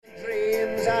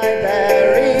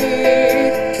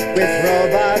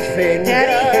fingers,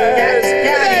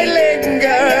 Daddy. they linger.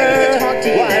 I need to talk to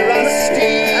you. Why,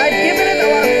 Rusty? I've given it a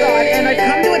lot of thought, and I've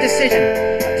come to a decision.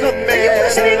 The men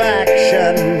of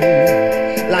action,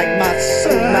 like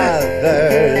muscle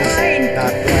mothers, Fine.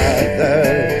 not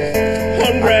brothers.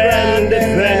 On grand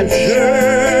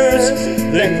adventures,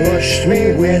 they pushed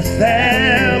me with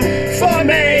them for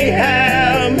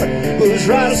mayhem. Who's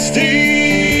Rusty?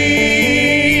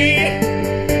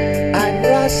 I'm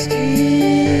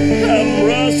Rusty. I'm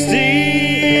Rusty.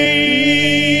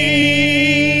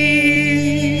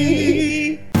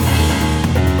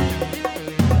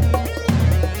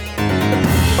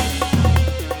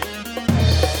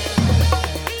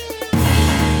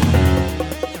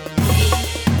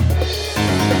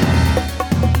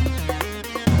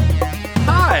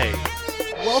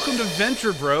 Welcome to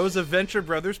Venture Bros, a Venture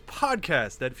Brothers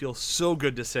podcast. That feels so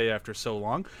good to say after so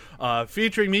long.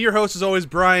 Featuring me, your host is always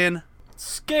Brian.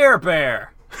 Scare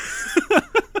Bear.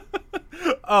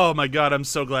 Oh my god, I'm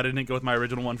so glad I didn't go with my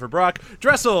original one for Brock.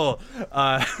 Dressel.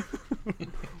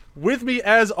 With me,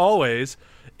 as always,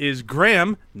 is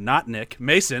Graham, not Nick,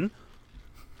 Mason.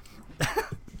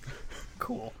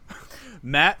 Cool.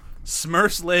 Matt,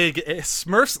 Smurfs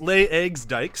Lay Eggs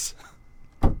Dykes.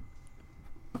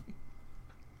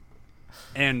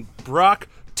 And Brock,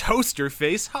 Toaster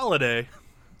Face Holiday.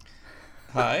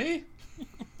 Hi.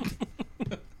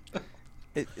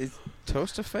 Is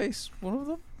Toaster Face one of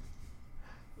them?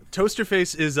 Toaster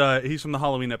Face is he's from the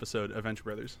Halloween episode of Venture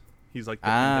Brothers. He's like the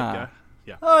guy.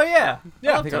 Yeah. Oh yeah.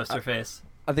 Yeah. I love I think Toaster Face.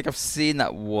 I think I've seen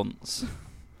that once.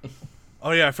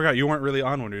 Oh yeah, I forgot you weren't really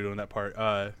on when we were doing that part.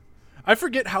 I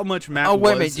forget how much Matt Oh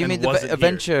wait a was minute, do you and mean the wasn't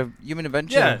Adventure? You mean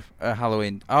Adventure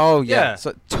Halloween? Oh Yeah. yeah,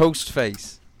 so Toast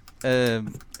Face.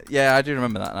 Yeah, I do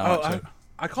remember that now. Oh, actually.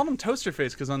 I call him Toaster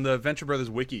Face because on the Venture Brothers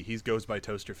wiki he goes by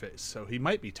Toaster Face, so he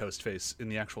might be Toast Face in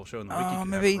the actual show in the wiki. Oh,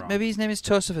 could have it wrong. maybe his name is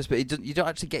Toaster Face, but you don't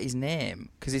actually get his name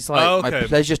because it's like Oh, my okay.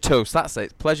 Pleasure Toast. That's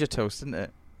it, Pleasure Toast, isn't it?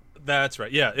 That's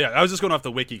right. Yeah. I was just going off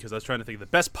the wiki because I was trying to think of the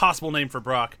best possible name for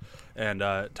Brock, and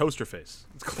Toaster Face.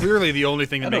 It's clearly the only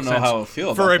thing that I don't makes know sense how I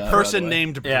feel for a about that, by person the way.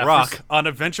 named Yeah, Brock on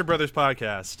a Venture Brothers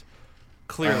podcast.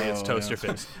 Clearly, it's Oh, Toaster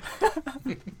yeah. Face.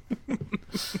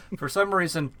 For some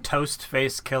reason, Toast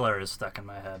Face Killer is stuck in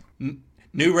my head.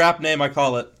 New rap name, I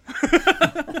call it.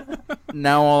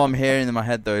 Now all I'm hearing in my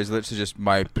head though is literally just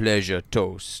my Pleasure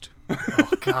Toast.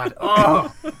 Oh God.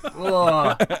 Oh.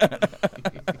 Ugh.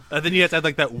 And then you have to add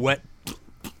like that wet.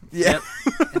 Yeah.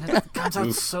 And it comes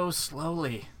out so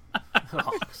slowly.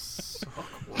 Oh, so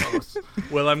gross.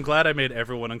 Well, I'm glad I made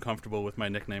everyone uncomfortable with my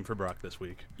nickname for Brock this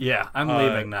week. Yeah, I'm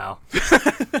leaving now.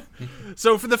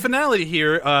 So for the finale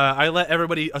here, I let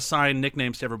everybody assign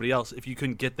nicknames to everybody else if you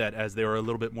couldn't get that, as they were a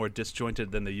little bit more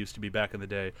disjointed than they used to be back in the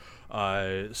day.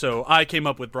 So I came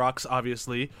up with Brock's,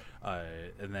 obviously,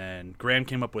 and then Graham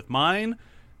came up with mine,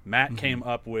 Matt came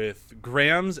up with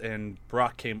Graham's, and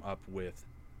Brock came up with...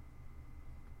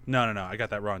 No, I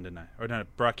got that wrong, didn't I? Or no,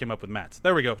 Brock came up with Matt's.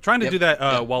 There we go. Trying to Yep. do that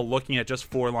Yep. while looking at just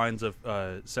 4 lines of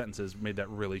sentences made that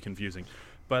really confusing.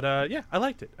 But yeah, I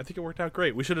liked it. I think it worked out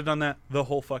great. We should have done that the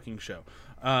whole fucking show.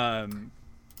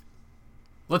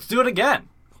 Let's do it again.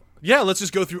 Yeah, let's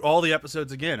just go through all the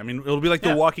episodes again. I mean, it'll be like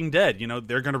Yeah. The Walking Dead. You know,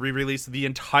 they're going to re-release the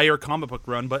entire comic book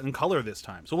run, but in color this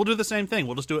time. So we'll do the same thing.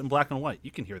 We'll just do it in black and white. You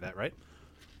can hear that, right?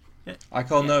 I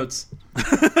call notes.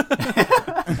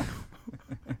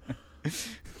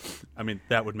 I mean,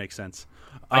 that would make sense.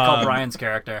 I call Brian's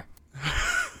character.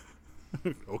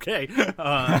 Okay.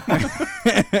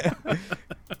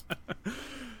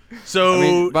 So, I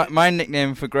mean, my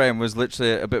nickname for Graham was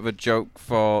literally a bit of a joke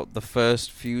for the first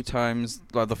few times.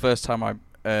 Like the first time I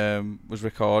was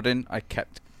recording, I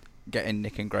kept getting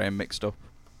Nick and Graham mixed up.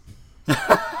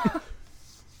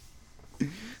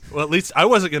 well, at least I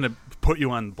wasn't going to put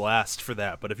you on blast for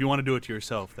that. But if you want to do it to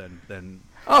yourself, then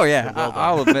Oh yeah, Well done.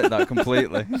 I'll admit that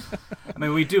completely. I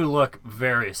mean, we do look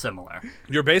very similar.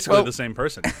 you're basically Well- the same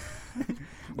person.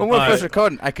 When we were first Uh,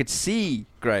 recording, I could see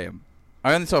Graham.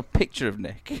 I only saw a picture of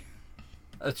Nick.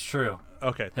 That's true.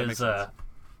 Okay, that makes His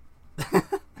sense.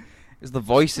 It's the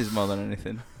voices more than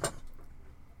anything.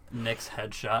 Nick's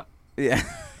headshot Yeah.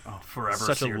 forever. Such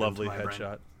a seared into lovely my brain.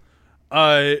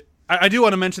 headshot. I do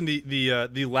want to mention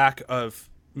the lack of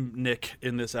Nick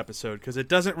in this episode because it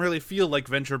doesn't really feel like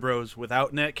Venture Bros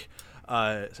without Nick.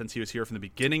 Since he was here from the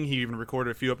beginning, he even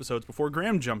recorded a few episodes before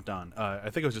Graham jumped on. I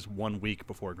think it was just 1 week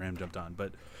before Graham jumped on,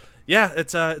 but yeah,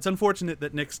 it's unfortunate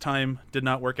that Nick's time did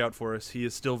not work out for us. He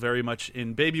is still very much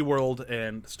in baby world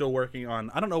and still working on,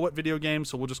 I don't know what video game,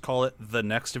 so we'll just call it the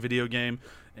next video game,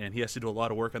 and he has to do a lot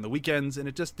of work on the weekends, and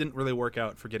it just didn't really work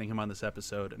out for getting him on this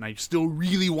episode, and I still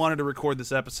really wanted to record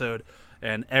this episode,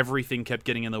 and everything kept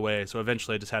getting in the way. So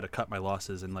eventually I just had to cut my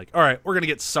losses and like, all right, we're going to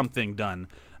get something done.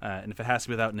 And if it has to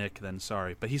be without Nick, then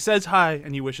sorry. But he says hi,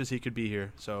 and he wishes he could be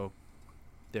here. So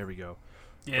there we go.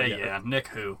 Yeah. Nick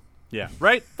who? Yeah,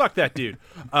 right? Fuck that dude.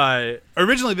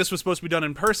 Originally, this was supposed to be done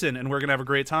in person, and we're going to have a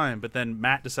great time. But then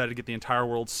Matt decided to get the entire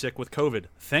world sick with COVID.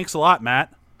 Thanks a lot,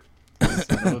 Matt.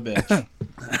 Son of a bitch.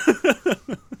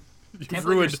 Can't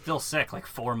believe you're still sick like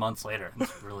 4 months later.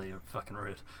 It's really fucking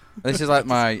rude. This is like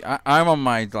I'm on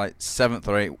my like 7th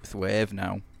or 8th wave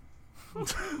now.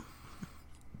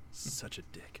 Such a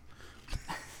dick.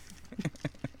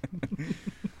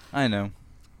 I know.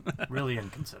 Really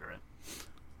inconsiderate.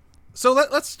 So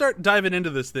let's start diving into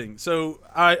this thing. So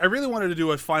I really wanted to do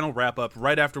a final wrap-up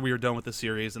right after we were done with the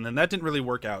series, and then that didn't really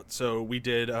work out. So we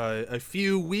did a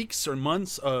few weeks or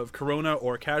months of Corona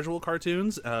or Casual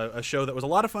cartoons, a show that was a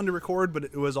lot of fun to record, but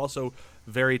it was also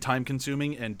very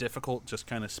time-consuming and difficult just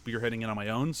kind of spearheading it on my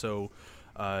own. So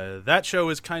that show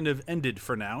is kind of ended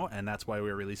for now, and that's why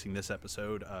we're releasing this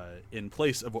episode in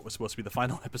place of what was supposed to be the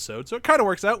final episode. So it kind of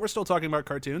works out. We're still talking about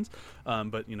cartoons,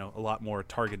 but a lot more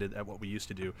targeted at what we used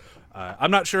to do.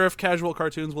 I'm not sure if Casual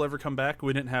cartoons will ever come back.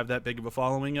 We didn't have that big of a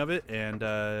following of it, and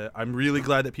I'm really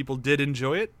glad that people did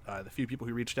enjoy it. The few people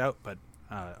who reached out, but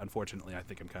unfortunately, I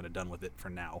think I'm kind of done with it for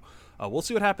now. We'll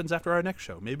see what happens after our next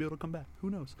show. Maybe it'll come back. Who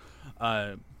knows?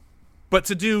 But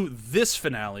to do this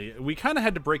finale, we kind of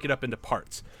had to break it up into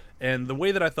parts. And the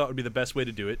way that I thought would be the best way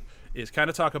to do it is kind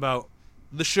of talk about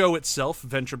the show itself,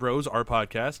 Venture Bros, our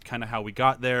podcast, kind of how we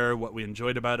got there, what we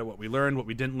enjoyed about it, what we learned, what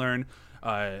we didn't learn.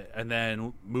 And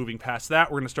then moving past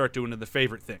that, we're going to start doing the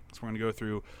favorite things. We're going to go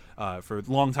through, for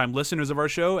longtime listeners of our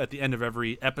show, at the end of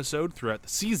every episode throughout the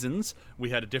seasons,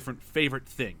 we had a different favorite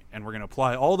thing. And we're going to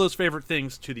apply all those favorite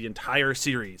things to the entire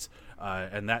series.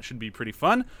 And that should be pretty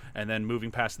fun. And then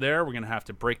moving past there, we're going to have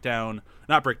to we're going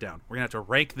to have to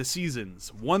rank the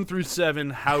seasons 1 through 7.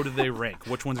 How do they rank?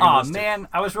 Which ones are listed? Man,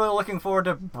 I was really looking forward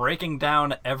to breaking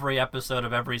down every episode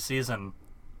of every season.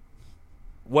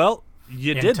 Well,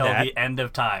 you did that. Until the end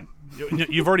of time.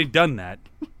 You've already done that.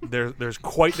 There's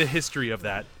quite the history of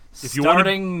that. If you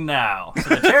Starting now. So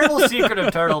the Terrible Secret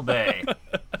of Turtle Bay.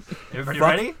 Everybody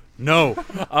ready? No.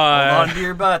 Hold on to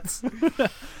your butts.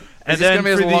 And is it going to be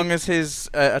as long as his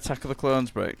Attack of the Clones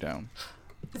breakdown?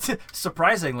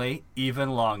 Surprisingly,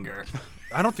 even longer.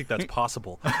 I don't think that's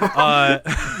possible. I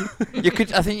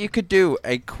think you could do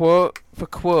a quote for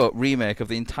quote remake of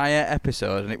the entire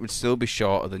episode, and it would still be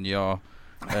shorter than your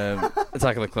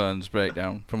Attack of the Clones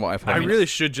breakdown. From what I've heard, I really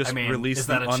should just release is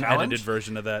the that a unedited challenge?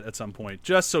 version of that at some point,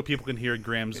 just so people can hear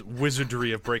Graham's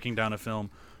wizardry of breaking down a film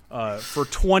for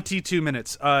 22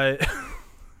 minutes.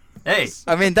 Hey,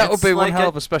 I mean, that would it's be one like hell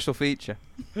of a special feature.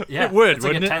 Yeah, It would, it's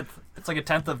like wouldn't it? 10th. It's like a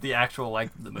 10th of the actual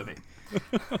length of the movie.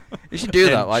 You should do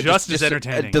that, And like just as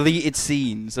entertaining. deleted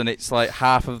scenes, and it's like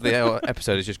half of the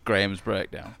episode is just Graham's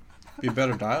breakdown. Be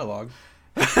better dialogue.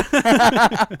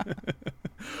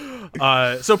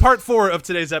 So part 4 of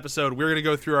today's episode, we're going to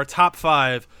go through our top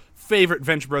 5 favorite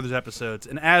Venture Brothers episodes.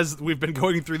 And as we've been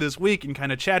going through this week and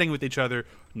kind of chatting with each other,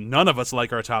 none of us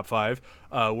like our top 5.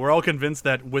 We're all convinced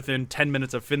that within 10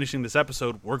 minutes of finishing this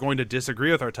episode, we're going to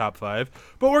disagree with our top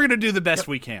 5. But we're going to do the best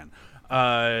we can.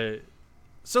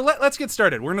 So let's get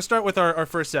started. We're going to start with our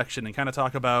first section and kind of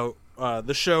talk about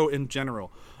the show in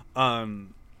general.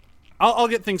 I'll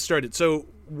get things started. So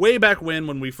way back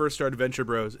when we first started Venture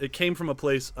Bros, it came from a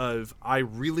place of I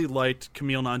really liked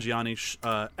Camille Nanjiani's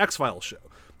X-Files show.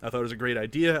 I thought it was a great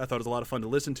idea. I thought it was a lot of fun to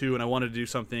listen to, and I wanted to do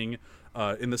something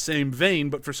in the same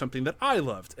vein, but for something that I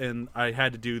loved. And I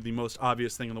had to do the most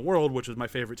obvious thing in the world, which was my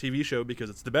favorite TV show because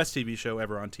it's the best TV show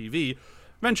ever on TV,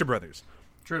 Venture Brothers.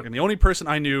 True. And the only person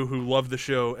I knew who loved the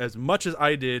show as much as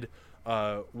I did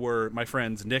were my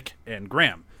friends Nick and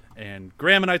Graham. And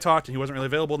Graham and I talked, and he wasn't really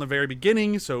available in the very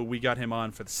beginning, so we got him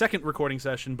on for the second recording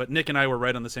session. But Nick and I were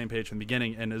right on the same page from the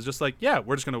beginning, and it was just like, yeah,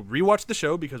 we're just going to rewatch the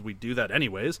show because we do that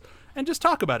anyways, and just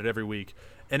talk about it every week.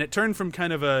 And it turned from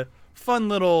kind of a fun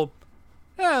little,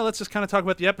 let's just kind of talk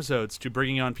about the episodes, to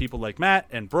bringing on people like Matt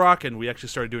and Brock, and we actually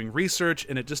started doing research,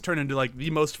 and it just turned into like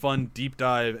the most fun deep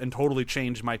dive and totally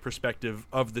changed my perspective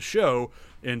of the show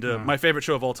into my favorite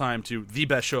show of all time to the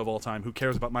best show of all time. Who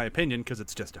cares about my opinion? Because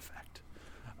it's just a fact.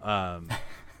 And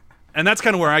that's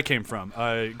kind of where I came from.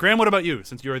 Graham, what about you,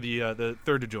 since you're the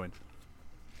third to join?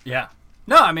 Yeah.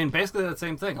 No, I mean, basically the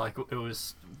same thing. Like,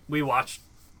 we watched,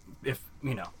 if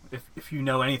you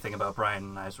know anything about Brian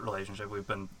and I's relationship, we've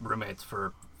been roommates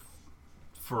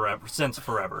since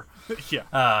forever.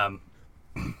 Yeah.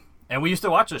 And we used to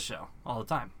watch this show all the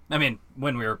time. I mean,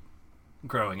 when we were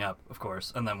growing up, of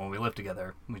course, and then when we lived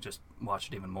together, we just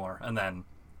watched it even more. And then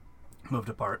moved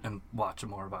apart and watched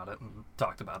more about it and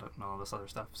talked about it and all this other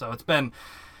stuff. So it's been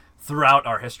throughout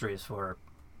our histories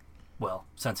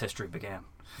since history began.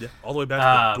 Yeah, all the way back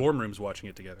to the dorm rooms watching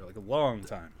it together, like a long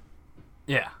time.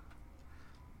 Yeah.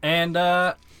 And,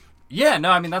 I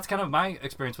mean, that's kind of my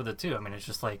experience with it, too. I mean, it's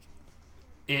just like,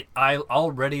 I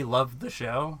already loved the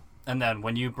show, and then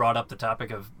when you brought up the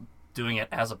topic of doing it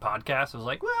as a podcast, I was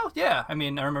like, well, yeah. I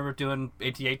mean, I remember doing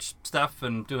ATH stuff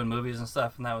and doing movies and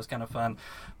stuff, and that was kind of fun.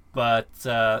 But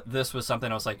this was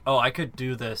something I was like, oh, I could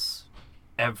do this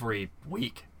every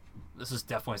week. This is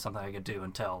definitely something I could do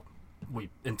until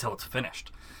it's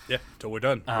finished. Yeah, until we're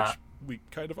done, which we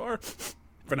kind of are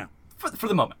for now. For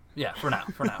the moment. Yeah, for now.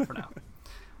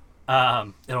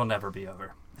 It'll never be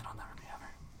over.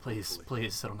 Please,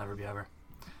 it'll never be over.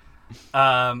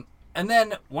 And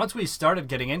then once we started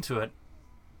getting into it,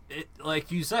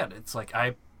 like you said, it's like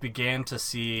I began to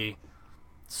see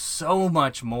so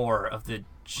much more of the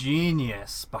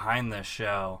genius behind this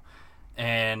show,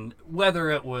 and whether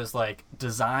it was like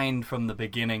designed from the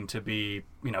beginning to be,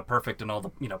 perfect and all the,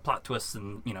 plot twists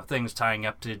and, things tying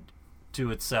up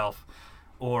to itself,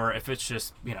 or if it's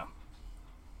just,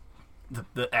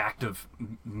 the act of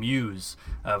muse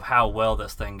of how well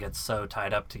this thing gets so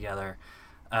tied up together.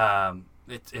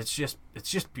 It's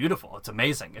just beautiful. It's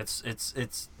amazing.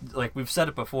 It's like we've said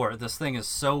it before. This thing is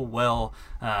so well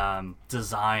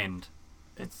designed.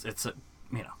 It's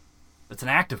an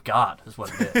act of God, is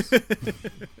what it is.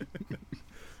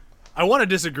 I want to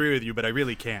disagree with you, but I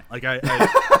really can't. Like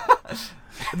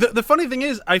the funny thing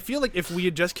is, I feel like if we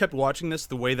had just kept watching this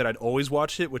the way that I'd always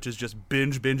watched it, which is just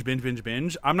binge,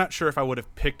 I'm not sure if I would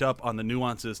have picked up on the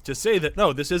nuances to say that,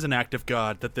 no, this is an act of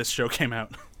God that this show came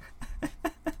out.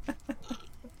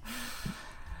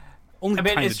 Only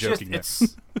kind of joking.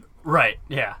 It's right,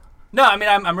 yeah. No, I mean,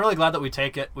 I'm really glad that we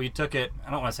took it.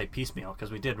 I don't want to say piecemeal,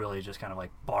 because we did really just kind of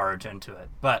like barge into it,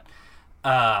 but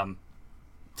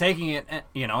taking it,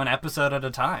 an episode at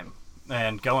a time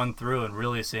and going through and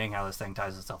really seeing how this thing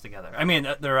ties itself together. I mean,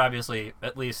 there are obviously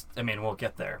we'll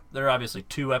get there. There are obviously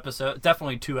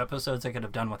definitely two episodes I could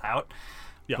have done without.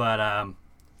 Yeah. But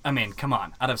I mean, come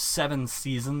on, out of 7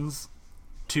 seasons,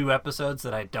 2 episodes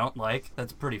that I don't like,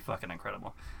 that's pretty fucking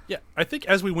incredible. Yeah, I think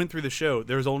as we went through the show,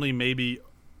 there was only maybe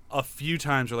a few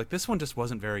times where like this one just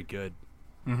wasn't very good.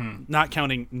 Mm-hmm. Not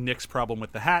counting Nick's problem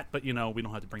with the hat, but we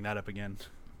don't have to bring that up again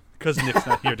because Nick's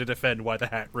not here to defend why the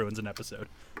hat ruins an episode.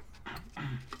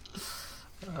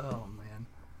 Oh man,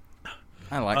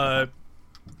 I like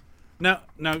that.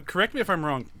 Now, correct me if I'm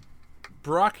wrong.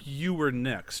 Brock, you were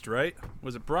next, right?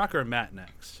 Was it Brock or Matt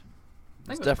next?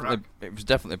 It was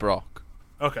definitely Brock.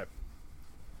 Okay.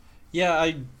 Yeah,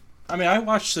 I mean, I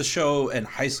watched the show in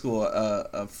high school.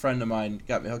 A friend of mine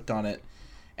got me hooked on it,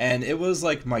 and it was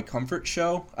like my comfort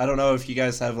show. I don't know if you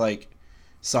guys have like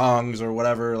songs or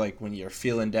whatever, like when you're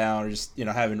feeling down or just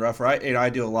having rough. I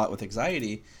do a lot with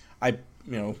anxiety.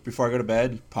 Before I go to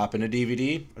bed, pop in a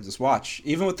DVD or just watch,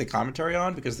 even with the commentary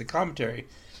on, because the commentary,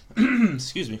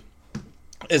 excuse me,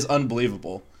 is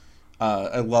unbelievable.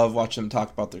 I love watching them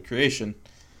talk about their creation,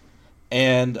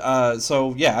 and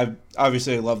so yeah, I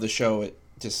love the show. It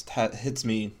just hits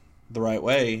me the right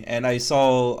way. And I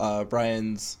saw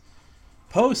Brian's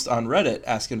post on Reddit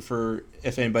asking for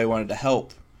if anybody wanted to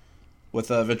help with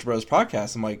Venture Bros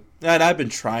podcast. I'm like, and I've been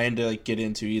trying to like get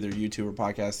into either YouTube or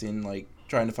podcasting, like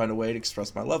trying to find a way to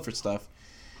express my love for stuff.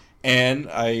 And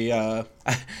I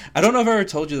don't know if I ever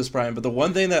told you this, Brian, but the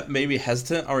one thing that made me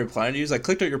hesitant on replying to you is I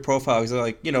clicked at your profile because they're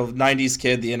like, 90s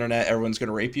kid, the internet, everyone's going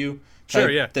to rape you.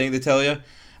 Sure, yeah. Thing they tell you.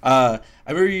 I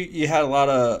remember you had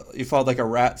you followed like a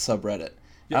rat subreddit.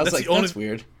 Yeah, I was like, that's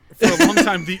weird. For a long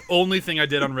time, the only thing I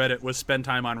did on Reddit was spend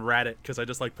time on Reddit because I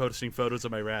just like posting photos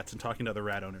of my rats and talking to other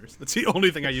rat owners. That's the only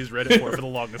thing I used Reddit for the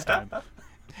longest time.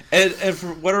 And for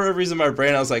whatever reason in my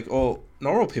brain, I was like, oh,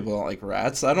 normal people don't like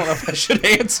rats. I don't know if I should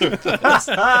answer this.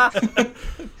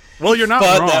 Well, you're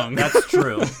not wrong. That's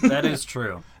true. That is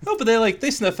true. No, but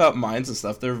they sniff out minds and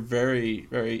stuff. They're very,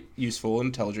 very useful,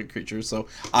 intelligent creatures. So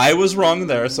I was wrong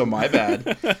there, so my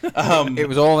bad. It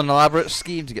was all an elaborate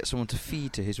scheme to get someone to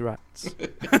feed to his rats.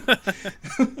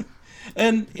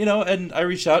 And, and I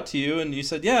reached out to you, and you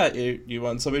said, yeah, you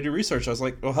want somebody to research. I was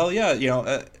like, well, hell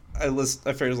yeah. I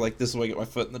figured, like, this is where I get my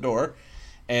foot in the door.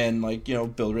 And, like,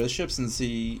 build relationships and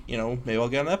see, maybe I'll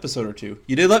get an episode or two.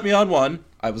 You did let me on one.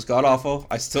 I was god-awful.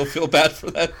 I still feel bad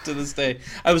for that to this day.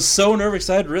 I was so nervous.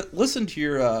 I had listened to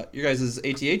your guys'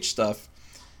 ATH stuff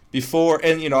before,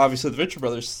 and, obviously the Venture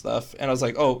Brothers stuff. And I was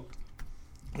like, oh,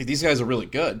 like, these guys are really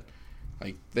good.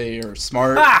 Like, they are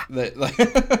smart.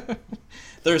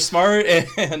 They're smart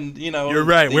and, You're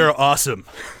right. We're awesome.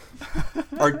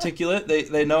 Articulate.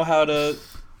 They know how to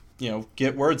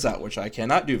get words out, which I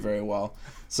cannot do very well.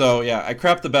 So yeah, I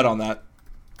crapped the bed on that.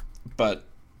 But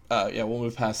we'll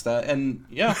move past that. And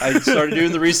yeah, I started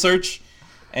doing the research,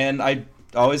 and I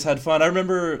always had fun. I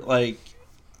remember I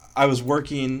was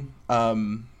working a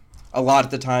lot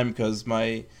at the time because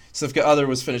my significant other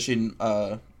was finishing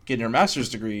getting her master's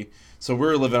degree, so we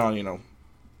were living on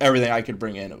everything I could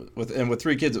bring in. With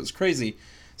 3 kids, it was crazy.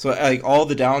 So all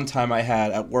the downtime I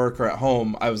had at work or at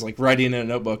home, I was writing in a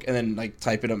notebook and then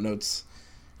typing up notes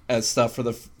as stuff for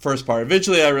the first part.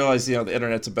 Eventually, I realized the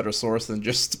internet's a better source than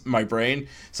just my brain,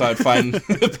 so I'd find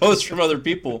posts from other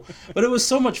people. But it was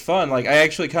so much fun. I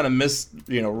actually kind of missed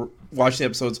watching the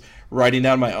episodes, writing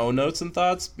down my own notes and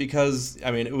thoughts, because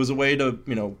it was a way to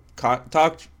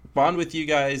bond with you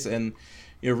guys and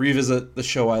revisit the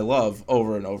show I love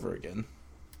over and over again.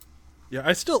 Yeah,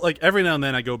 I still every now and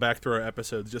then I go back through our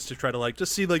episodes just to try to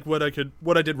just see what I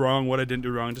did wrong, what I didn't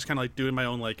do wrong, just kind of doing my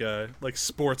own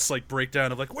sports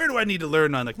breakdown of where do I need to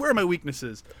learn on, where are my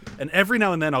weaknesses. And every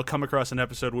now and then I'll come across an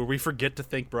episode where we forget to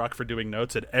thank Brock for doing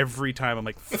notes, and every time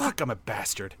I'm fuck, I'm a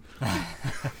bastard.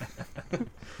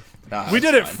 We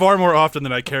did it far more often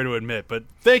than I care to admit, but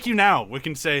thank you now. We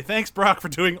can say thanks, Brock, for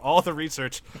doing all the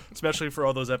research, especially for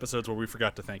all those episodes where we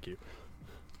forgot to thank you.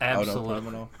 Absolutely. Oh, no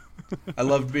problem at all. I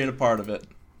loved being a part of it.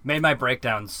 Made my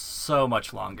breakdown so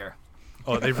much longer.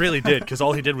 Oh, they really did, because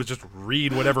all he did was just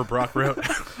read whatever Brock wrote.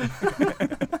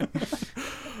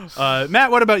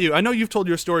 Matt, what about you? I know you've told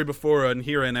your story before on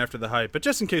Here and After the Hype, but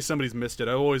just in case somebody's missed it,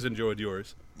 I always enjoyed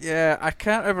yours. Yeah, I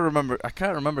can't remember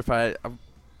if I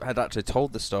had actually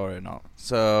told the story or not.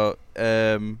 So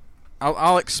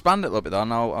I'll expand it a little bit though,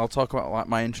 and I'll talk about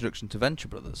my introduction to Venture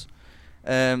Brothers.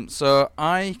 So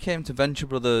I came to Venture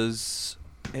Brothers.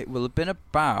 It will have been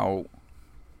about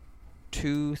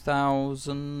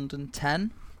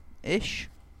 2010-ish,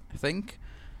 I think.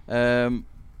 One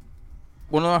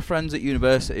of my friends at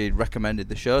university recommended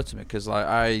the show to me because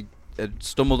I had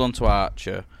stumbled onto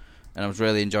Archer, and I was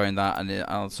really enjoying that, and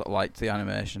I sort of liked the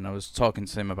animation. I was talking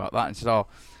to him about that, and he said,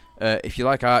 if you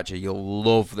like Archer, you'll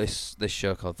love this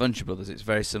show called Venture Brothers. It's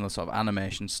very similar sort of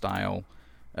animation style.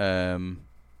 You'll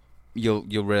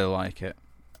really like it.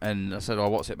 And I said,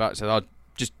 what's it about? He said,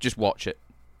 just watch it.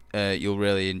 You'll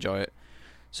really enjoy it.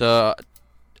 So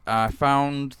I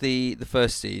found the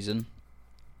first season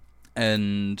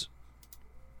and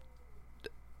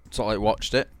sort of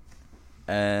watched it.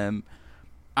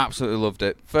 Absolutely loved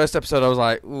it. First episode I was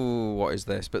like, ooh, what is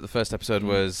this? But the first episode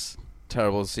was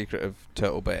Terrible Secret of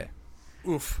Turtle Bay.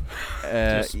 Oof.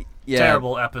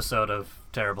 Terrible episode of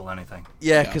terrible anything.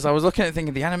 Yeah, because I was looking at it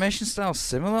thinking the animation style's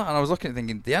similar, and I was looking at it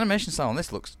thinking the animation style on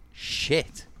this looks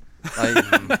shit.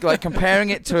 Like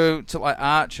comparing it to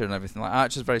Archer and everything.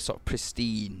 Archer's very sort of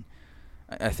pristine,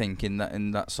 I think, in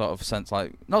that sort of sense.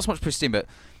 Not so much pristine, but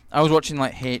I was watching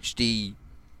HD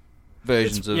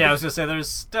versions of. Yeah, I was gonna say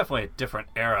there's definitely a different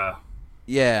era.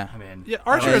 Yeah,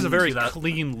 Archer has a very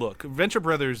clean look. Venture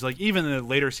Brothers, even in the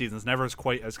later seasons, never is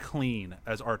quite as clean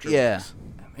as Archer. Yeah.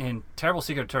 Was. Terrible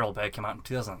Secret of Turtle Bay came out in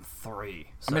 2003.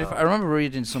 So. If I remember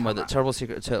reading somewhere that Terrible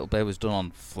Secret of Turtle Bay was done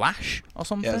on Flash or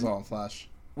something. Yeah, it's all on Flash.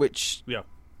 Which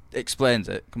explains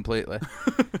it completely.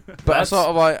 But That's I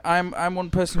sort of I'm one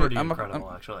person pretty who incredible,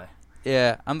 actually.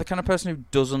 Yeah, I'm the kind of person who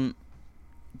doesn't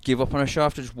give up on a show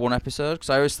after just one episode, because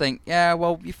I always think,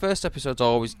 your first episode's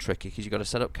always tricky because you've got to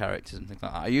set up characters and things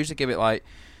like that. I usually give it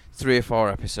 3 or 4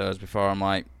 episodes before I'm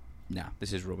like, nah,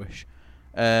 this is rubbish.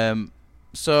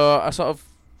 So I sort of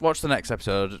watched the next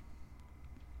episode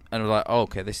and was like, oh,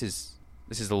 okay, this is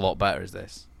a lot better, is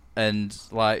this? And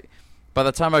by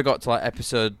the time I got to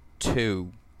episode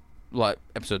 2,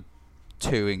 episode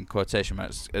 2 in quotation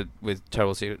marks, with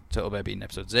Terrible Secret Turtle Bay being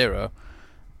episode 0,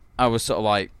 I was sort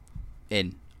of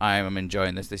in. I am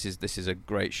enjoying this. This is a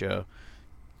great show.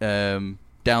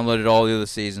 Downloaded all the other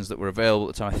seasons that were available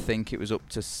at the time. I think it was up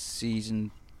to season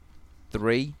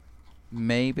 3,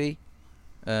 maybe.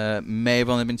 May have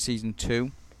only been season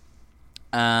 2.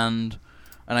 And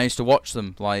I used to watch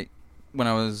them when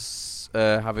I was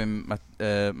having my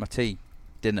tea,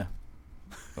 dinner.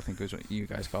 I think it was what you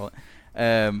guys call it.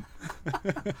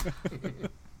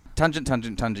 Tangent.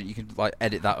 You can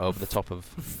edit that over the top of.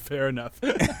 Fair enough.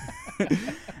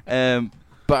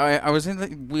 But I was in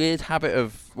the weird habit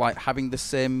of having the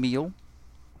same meal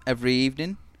every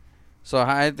evening. So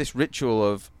I had this ritual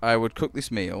of I would cook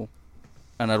this meal,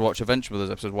 and I'd watch a Venture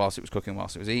Brothers episode whilst it was cooking,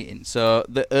 whilst it was eating. So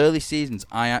the early seasons,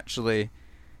 I actually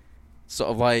sort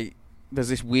of there's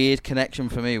this weird connection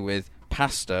for me with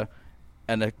pasta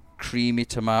and a creamy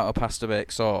tomato pasta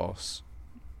bake sauce.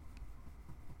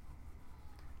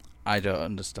 I don't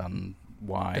understand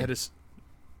why. That is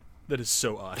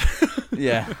so odd.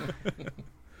 Yeah.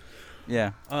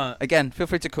 Yeah. Uh, Again, feel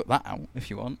free to cut that out if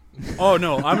you want. Oh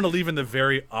no, I'm gonna leave in the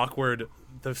very awkward.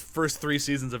 The first 3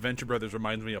 seasons of Venture Brothers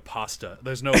reminds me of pasta.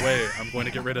 There's no way I'm going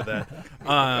to get rid of that.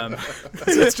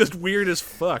 It's just weird as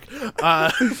fuck.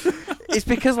 It's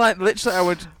because like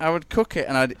literally I would cook it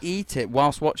and I'd eat it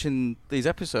whilst watching these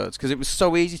episodes because it was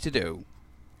so easy to do.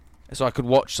 So I could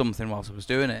watch something whilst I was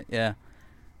doing it. Yeah.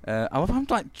 I love how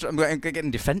I'm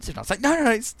getting defensive. I was like, no,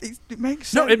 it makes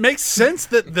sense. No, it makes sense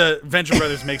that the Venture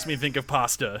Brothers makes me think of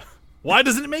pasta. Why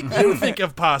doesn't it make you think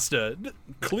of pasta?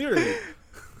 Clearly.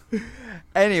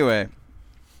 Anyway,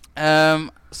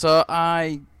 so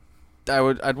I'd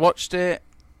watched it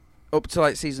up to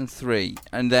like season 3,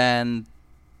 and then,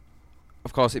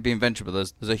 of course, it being Venture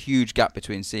Brothers, there's a huge gap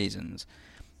between seasons,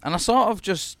 and I sort of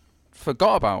just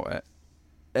forgot about it,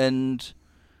 and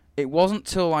it wasn't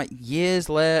till like years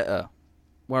later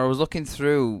where I was looking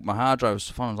through my hard drive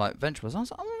and I was like, Venture Brothers, I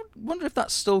was like, I wonder if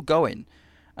that's still going.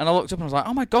 And I looked up and I was like,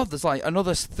 oh my god, there's like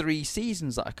another 3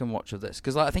 seasons that I can watch of this.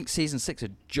 Because like, I think season 6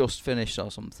 had just finished or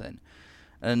something.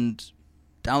 And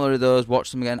downloaded those,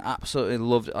 watched them again, absolutely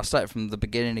loved it. I started from the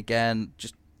beginning again,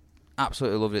 just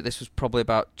absolutely loved it. This was probably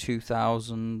about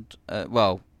 2000,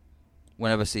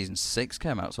 whenever season 6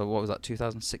 came out. So what was that,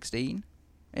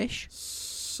 2016-ish?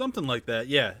 Something like that,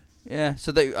 yeah. Yeah,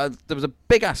 so there was a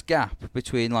big-ass gap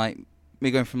between like me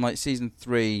going from like season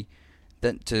 3...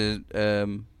 then to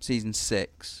season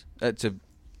 6, to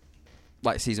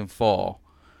like season 4,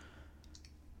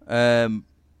 and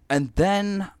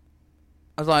then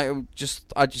I was like,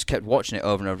 I just kept watching it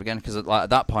over and over again because like at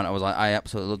that point I was like, I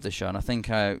absolutely love this show, and I think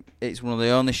it's one of the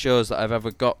only shows that I've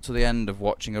ever got to the end of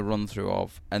watching a run through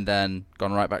of and then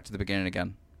gone right back to the beginning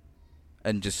again,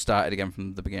 and just started again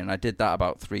from the beginning. I did that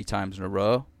about 3 times in a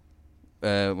row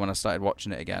when I started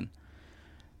watching it again,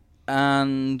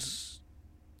 and.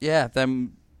 Yeah,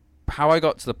 then how I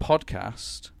got to the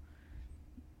podcast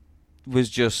was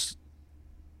just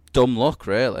dumb luck,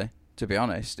 really, to be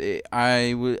honest.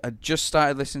 I just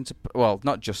started listening to... Well,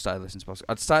 not just started listening to podcasts.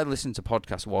 I'd started listening to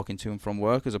podcasts walking to and from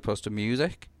work as opposed to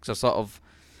music. Because I sort of...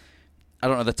 I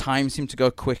don't know, the time seemed to go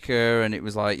quicker, and it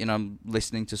was like, I'm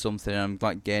listening to something, and I'm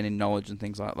like gaining knowledge and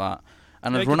things like that.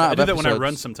 And I'd run out of episodes. I do that when I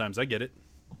run sometimes, I get it.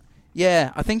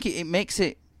 Yeah, I think it makes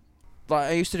it...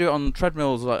 Like I used to do it on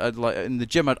treadmills. Like in the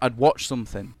gym, I'd watch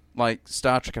something like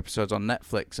Star Trek episodes on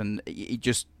Netflix, and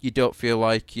you don't feel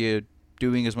like you're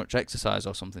doing as much exercise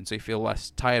or something, so you feel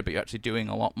less tired, but you're actually doing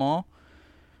a lot more.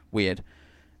 Weird.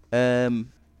 So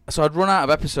I'd run out of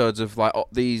episodes of like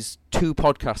these 2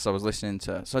 podcasts I was listening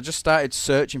to. So I just started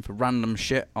searching for random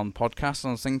shit on podcasts, and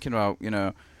I was thinking about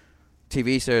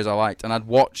TV series I liked, and I'd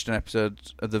watched an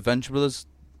episode of The Venture Brothers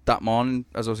that morning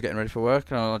as I was getting ready for work,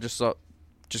 and I just thought.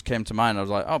 Just came to mind. I was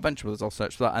like, oh, Venture Brothers, I'll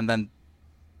search for that. And then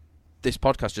this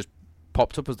podcast just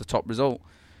popped up as the top result.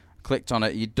 Clicked on it.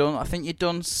 I think you'd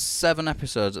done 7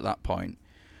 episodes at that point.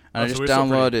 And I just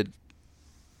downloaded.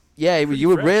 Yeah, you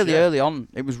were really early on.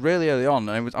 It was really early on.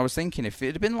 And I was thinking if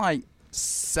it had been like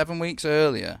 7 weeks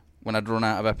earlier when I'd run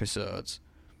out of episodes,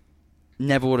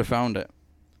 never would have found it.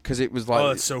 Because it was like... Oh,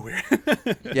 that's so weird.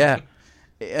 Yeah.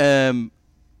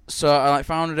 So I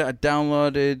found it. I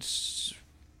downloaded...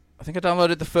 I think I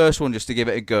downloaded the first one just to give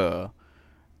it a go,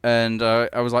 and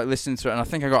I was like listening to it, and I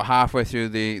think I got halfway through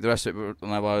the rest of it,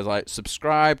 and I was like,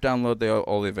 subscribe, download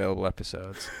all the available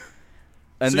episodes.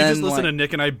 And so then, you just listen like, to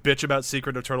Nick and I bitch about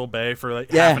Secret of Turtle Bay for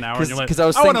like yeah, half an hour, and you're like,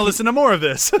 I want to listen to more of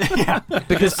this. Yeah,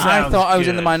 because I thought I was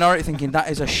in the good. minority thinking, that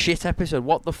is a shit episode,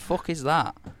 what the fuck is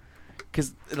that?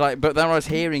 But then I was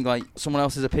hearing like someone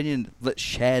else's opinion that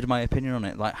shared my opinion on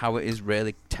it, like how it is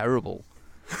really terrible.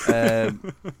 I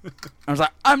was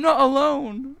like, I'm not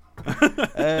alone.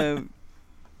 And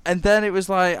then it was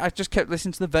like I just kept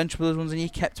listening to the Venture Brothers ones, and he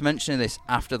kept mentioning this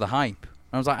after the hype.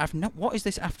 And I was like, what is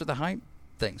this after the hype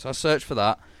thing? So I searched for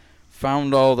that,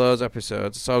 found all those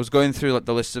episodes. So I was going through like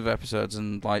the list of episodes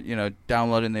and like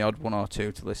downloading the odd 1 or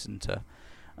 2 to listen to.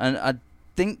 And I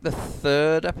think the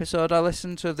 3rd episode I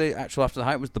listened to, the actual after the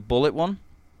hype, was the Bullet one,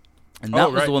 and that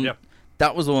was the one. Yep.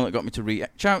 That was the one that got me to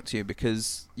reach out to you,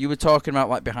 because you were talking about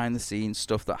like behind the scenes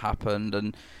stuff that happened,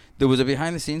 and there was a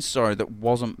behind the scenes story that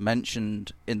wasn't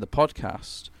mentioned in the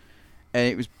podcast,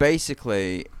 and it was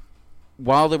basically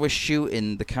while they were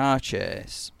shooting the car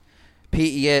chase,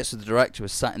 Peter Yates, the director,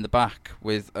 was sat in the back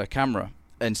with a camera,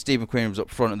 and Steve McQueen was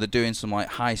up front, and they're doing some like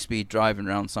high speed driving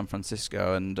around San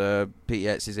Francisco, and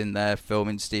Peter Yates is in there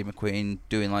filming Steve McQueen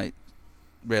doing like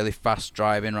really fast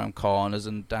driving around corners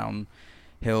and down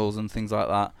hills and things like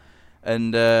that.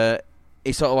 And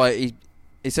he sort of like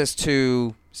he says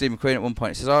to Steve McQueen at one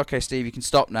point, he says, okay, Steve, you can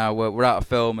stop now, we're out of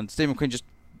film. And Steve McQueen, just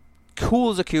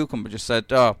cool as a cucumber, just said,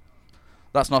 oh,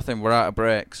 that's nothing, we're out of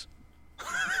breaks.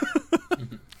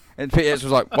 And Peter Yates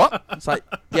was like, what? It's like,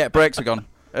 yeah, brakes are gone.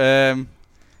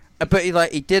 But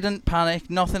he didn't panic,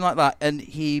 nothing like that. And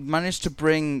he managed to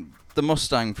bring the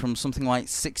Mustang from something like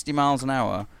 60 miles an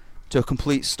hour to a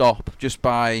complete stop just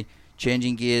by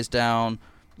changing gears down,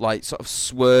 like sort of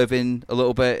swerving a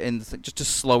little bit just to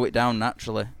slow it down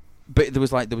naturally. But there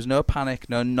was no panic,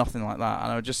 no nothing like that.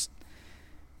 And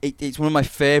it's one of my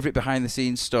favourite behind the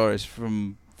scenes stories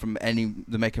from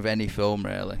the make of any film,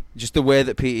 really. Just the way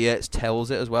that Peter Yates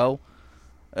tells it as well.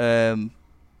 Yeah,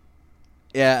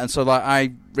 and so like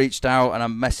I reached out and I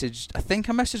messaged.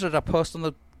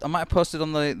 I might have posted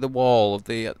on the wall of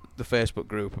the Facebook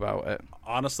group about it.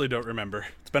 Honestly, don't remember.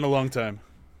 It's been a long time.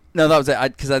 No, that was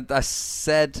it. Because I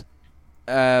said,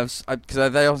 because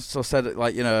they also said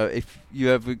like, you know, if you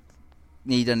ever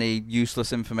need any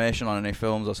useless information on any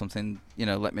films or something, you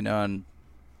know, let me know, and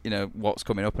you know what's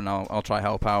coming up, and I'll try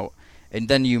help out. And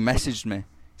then you messaged me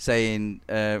saying,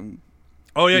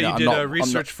 oh yeah, you know, did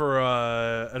research for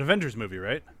an Avengers movie,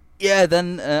 right? Yeah,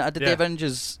 then I did the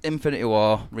Avengers Infinity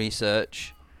War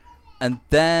research, and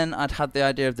then I'd had the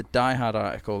idea of the Die Hard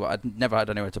article, but I'd never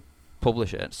had anywhere to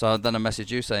publish it. So then I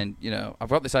messaged you saying, you know, I've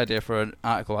got this idea for an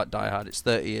article at Die Hard. It's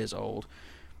 30 years old.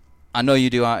 I know you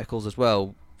do articles as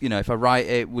well. You know, if I write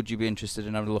it, would you be interested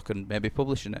in having a look and maybe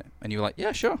publishing it? And you were like,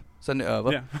 yeah, sure, send it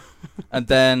over. Yeah. And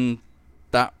then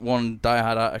that one Die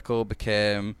Hard article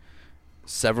became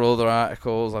several other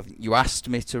articles. I think you asked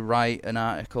me to write an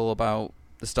article about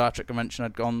the Star Trek convention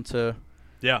I'd gone to.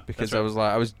 Yeah. Because I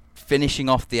was finishing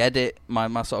off the edit, my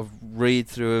sort of read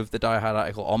through of the Die Hard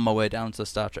article on my way down to the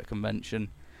Star Trek convention.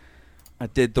 I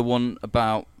did the one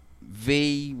about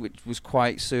V, which was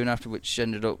quite soon after, which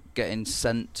ended up getting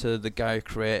sent to the guy who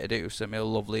created it, who sent me a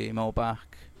lovely email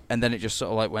back. And then it just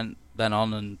sort of like went then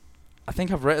on, and I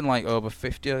think I've written like over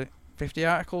 50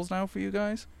 articles now for you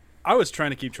guys. I was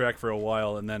trying to keep track for a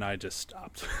while, and then I just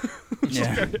stopped.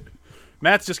 Yeah.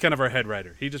 Matt's just kind of our head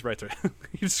writer. He just writes.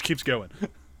 He just keeps going.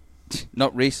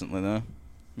 Not recently though,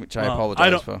 which I Well,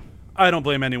 apologize for. I don't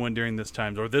blame anyone during this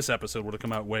time, or this episode would have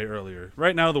come out way earlier.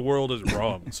 Right now, the world is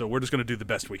wrong, so we're just going to do the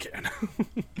best we can.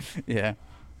 Yeah.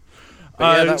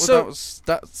 But yeah, so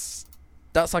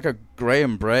that's like a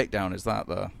Graham breakdown, is that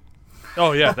though?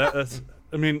 Oh yeah, that's.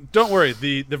 I mean, don't worry.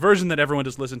 The version that everyone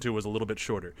just listened to was a little bit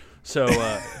shorter. So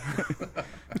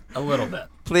A little bit.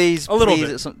 Please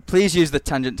use the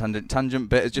tangent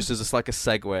bit as just as like a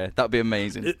segue. That'd be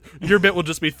amazing. Your bit will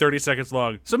just be 30 seconds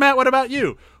long. So Matt, what about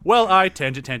you? Well, I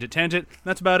tangent.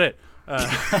 That's about it. I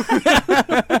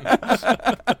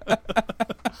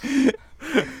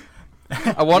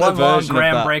want One a long version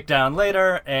Graham of that. breakdown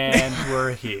later, and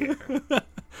we're here.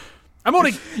 I'm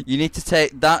only. You need to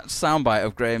take that soundbite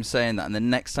of Graham saying that, and the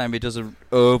next time he does an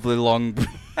overly long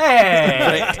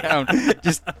Hey! breakdown,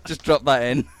 just drop that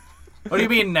in. What do you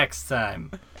mean next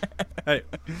time? Hey,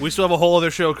 we still have a whole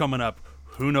other show coming up.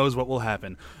 Who knows what will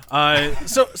happen?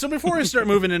 So before we start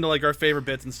moving into like our favorite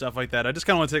bits and stuff like that, I just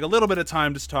kind of want to take a little bit of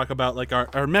time just to talk about like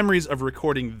our memories of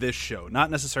recording this show. Not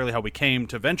necessarily how we came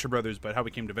to Venture Brothers, but how we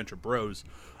came to Venture Bros,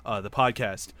 the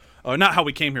podcast. Not how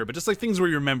we came here, but just like things where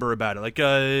you remember about it, like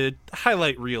a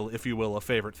highlight reel, if you will, of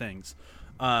favorite things.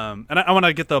 And I want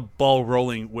to get the ball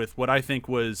rolling with what I think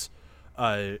was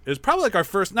it was probably like our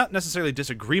first, not necessarily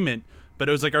disagreement, but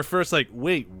it was like our first like,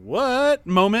 wait, what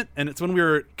moment? And it's when we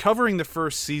were covering the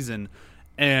first season,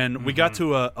 and we got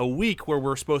to a week where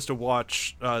we're supposed to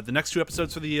watch the next 2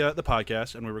 episodes for the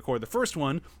podcast, and we record the first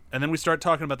one, and then we start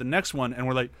talking about the next one, and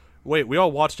we're like, wait, we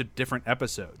all watched a different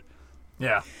episode.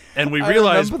 Yeah. And we I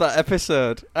realized remember that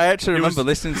episode. I actually remember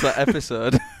listening to that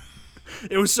episode.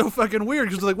 it was so fucking weird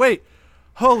because like, wait,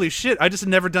 holy shit, I just had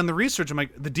never done the research. I'm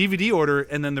like, the DVD order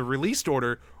and then the released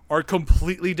order are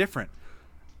completely different.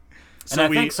 And I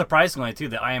think surprisingly too,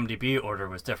 the IMDb order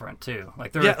was different too.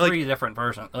 Like there were 3 different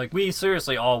versions. Like we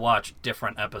seriously all watched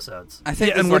different episodes. I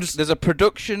think there's a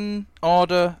production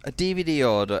order, a DVD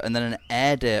order, and then an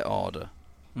air date order.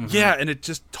 Mm-hmm. Yeah, and it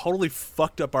just totally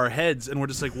fucked up our heads, and we're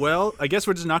just like, well, I guess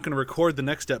we're just not going to record the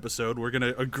next episode. We're going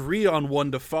to agree on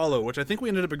one to follow, which I think we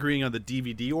ended up agreeing on the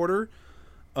DVD order.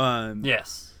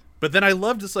 Yes. But then I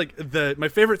loved just like my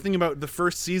favorite thing about the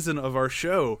first season of our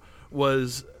show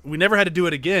was we never had to do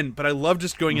it again, but I love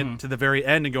just going into the very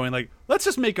end and going like, let's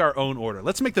just make our own order.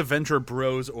 Let's make the Venture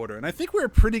Bros order. And I think we were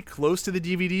pretty close to the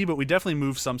DVD, but we definitely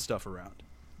moved some stuff around.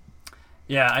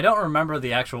 Yeah, I don't remember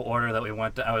the actual order that we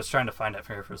went to. I was trying to find it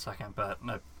for a second, but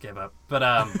I gave up. But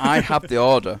I have the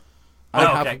order.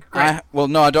 Okay, great. Well,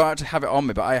 no, I don't actually have it on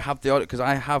me, but I have the order because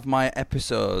I have my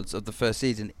episodes of the first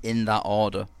season in that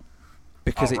order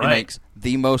because it makes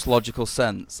the most logical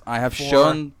sense. I have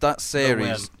shown that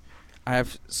series. I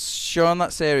have shown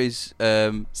that series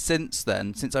since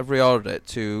then, since I've reordered it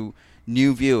to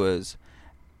new viewers,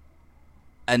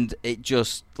 and it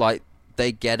just like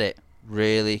they get it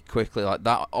really quickly. Like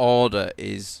that order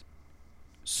is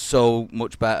so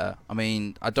much better. I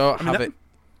mean, I don't have it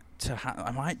to.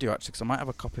 I might do actually, because I might have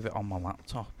a copy of it on my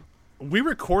laptop. We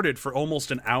recorded for almost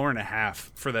an hour and a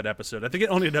half for that episode. I think it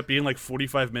only ended up being like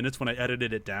 45 minutes when I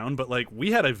edited it down, but like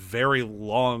we had a very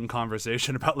long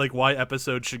conversation about like why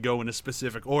episodes should go in a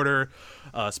specific order.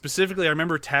 Specifically, I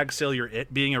remember Tag Sale Your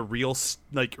It being a real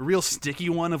sticky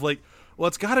one of like, well,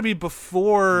 it's got to be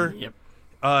before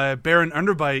Baron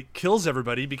Underbite kills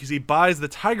everybody because he buys the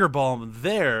Tiger Balm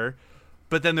there.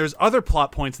 But then there's other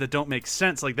plot points that don't make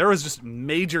sense. Like there was just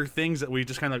major things that we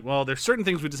just kind of like, well, there's certain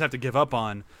things we just have to give up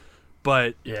on.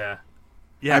 But yeah,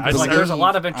 there's a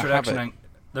lot of introduction.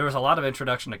 There was a lot of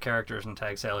introduction to characters in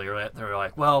Tag Sale Your It. They were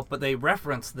like, well, but they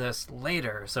reference this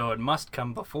later, so it must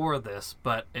come before this,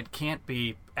 but it can't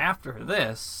be after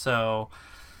this. So,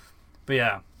 but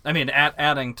yeah, I mean,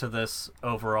 adding to this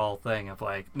overall thing of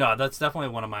like, no, that's definitely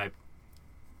one of my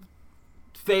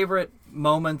favorite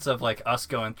moments of like us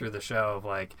going through the show of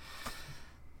like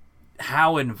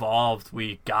how involved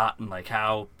we got and like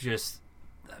how just.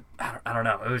 I don't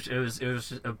know. It was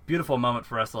just a beautiful moment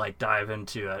for us to like dive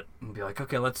into it and be like,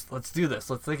 okay, let's do this.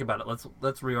 Let's think about it.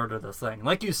 Let's reorder this thing.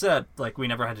 Like you said, like we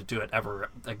never had to do it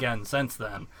ever again since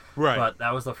then. Right. But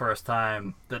that was the first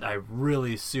time that I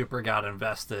really super got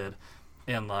invested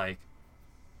in like,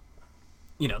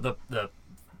 you know, the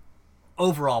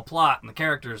overall plot and the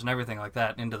characters and everything like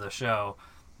that into the show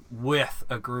with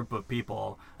a group of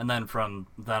people, and then from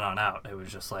then on out, it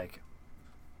was just like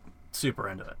super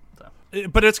into it.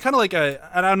 But it's kind of like and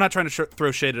I'm not trying to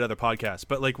throw shade at other podcasts,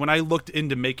 but like when I looked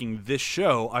into making this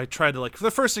show, I tried to like, the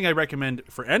first thing I recommend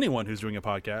for anyone who's doing a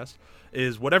podcast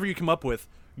is whatever you come up with,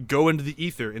 go into the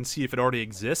ether and see if it already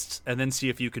exists, and then see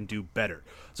if you can do better.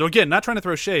 So again, not trying to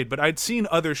throw shade, but I'd seen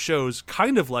other shows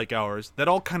kind of like ours that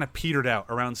all kind of petered out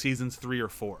around seasons 3 or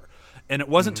 4. And it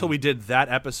wasn't until we did that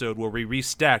episode where we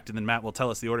restacked, and then Matt will tell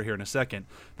us the order here in a second,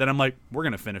 that I'm like, we're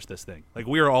going to finish this thing. Like,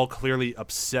 we are all clearly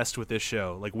obsessed with this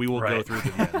show. Like, we will go through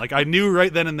the end. Like, I knew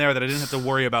right then and there that I didn't have to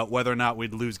worry about whether or not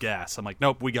we'd lose gas. I'm like,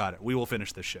 nope, we got it. We will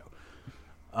finish this show.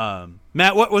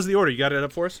 Matt, what was the order? You got it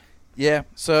up for us? Yeah,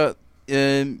 so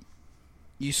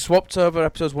you swapped over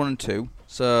episodes 1 and 2.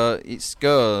 So it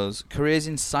goes, Careers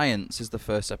in Science is the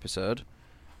first episode.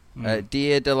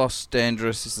 Dia de los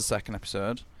Dangerous is the second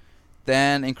episode.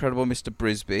 Then Incredible Mr.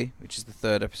 Brisby, which is the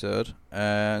third episode.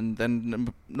 And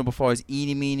then number 4 is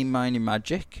Eeny, Meeny, Miny,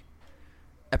 Magic.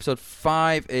 Episode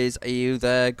 5 is Are You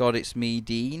There, God, It's Me,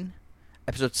 Dean.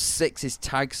 Episode 6 is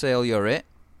Tag Sale Your It.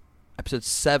 Episode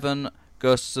 7,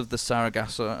 Ghosts of the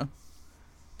Sargasso. I'm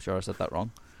sure I said that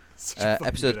wrong.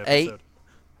 Episode 8,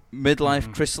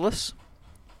 Midlife Chrysalis.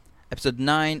 Episode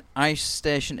 9, Ice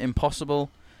Station Impossible.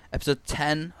 Episode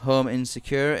 10, Home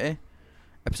Insecurity.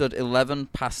 Episode 11,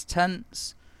 Past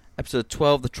Tense. Episode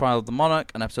 12, The Trial of the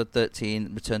Monarch. And episode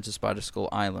 13, Return to Spider Skull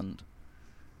Island.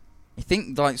 I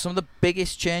think like some of the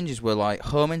biggest changes were like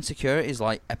Home Insecurity is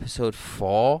like episode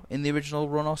 4 in the original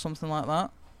run or something like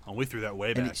that. Oh, we threw that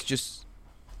way back. And it's just...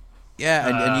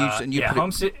 Yeah, and you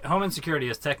Home Insecurity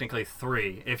is technically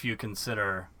 3 if you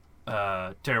consider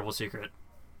Terrible Secret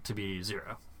to be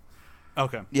 0.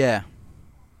 Okay. Yeah.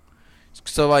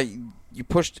 So like you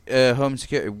pushed Home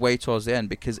Security way towards the end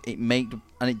because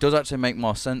it does actually make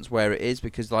more sense where it is,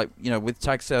 because like, you know, with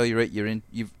Tag Sale Your It,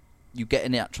 you get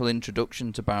an actual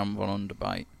introduction to Baron von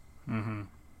Underbite.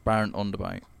 Baron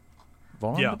Underbite.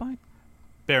 Von Underbite?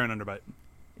 Baron Underbite.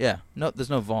 Yeah. No, there's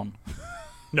no Von.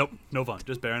 Nope, no Von,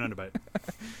 just Baron Underbite.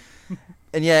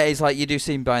 And yeah, it's like you do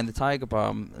see him buying the Tiger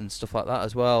Balm and stuff like that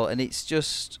as well, and it's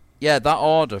just, yeah, that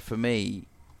order for me,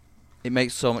 it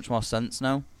makes so much more sense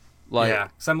now. Like, yeah,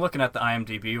 because I'm looking at the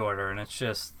IMDb order, and it's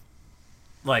just,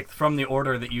 like, from the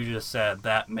order that you just said,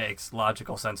 that makes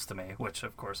logical sense to me, which,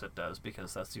 of course, it does,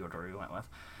 because that's the order we went with.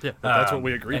 Yeah, that's what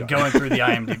we agreed on. And going through the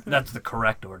IMDb, that's the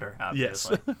correct order,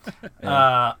 obviously.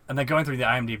 Yes. And then going through the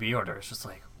IMDb order, it's just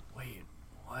like, wait,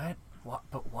 what?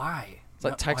 But why? It's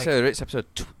like Tag Sale Your It's episode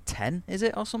 10, is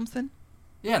it, or something?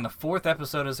 Yeah, and the 4th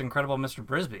episode is Incredible Mr.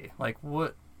 Brisby. Like,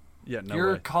 what? Yeah, no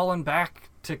You're way. calling back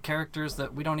to characters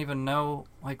that we don't even know.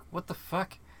 Like, what the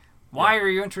fuck? Why are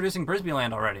you introducing Brisby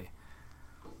Land already?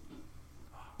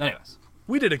 Anyways.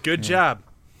 We did a good job.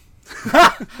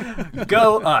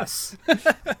 Go us.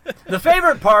 The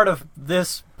favorite part of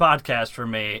this podcast for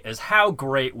me is how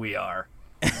great we are.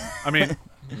 I mean,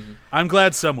 I'm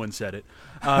glad someone said it.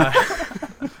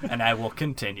 And I will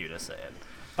continue to say it.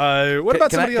 What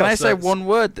about somebody else? Can I say one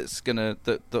word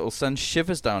that'll send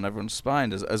shivers down everyone's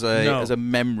spine as a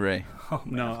memory? Oh,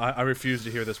 no, I refuse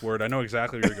to hear this word. I know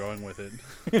exactly where you're going with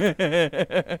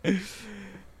it.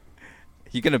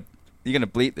 You're gonna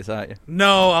bleep this, aren't you?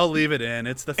 No, I'll leave it in.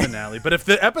 It's the finale. But if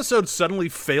the episode suddenly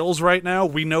fails right now,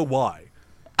 we know why.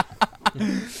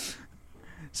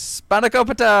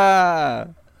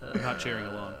 Spanakopita! I'm not cheering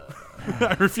along.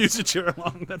 I refuse to cheer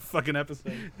along that fucking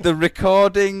episode. The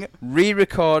recording,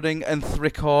 re-recording, and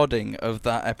recording of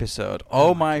that episode.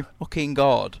 Oh my fucking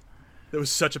god. It was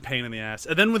such a pain in the ass.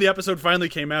 And then when the episode finally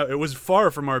came out, it was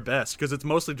far from our best, because it's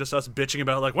mostly just us bitching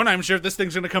about, like, when I'm sure this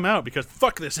thing's going to come out, because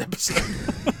fuck this episode.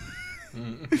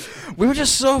 We were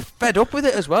just so fed up with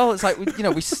it as well. It's like,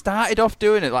 we started off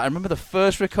doing it. Like, I remember the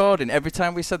first recording, every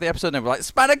time we said the episode name, we're like,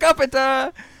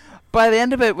 Spanakopita! By the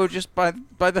end of it, we're just, by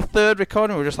the third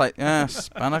recording, we're just like,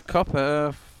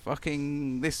 Spanakopita,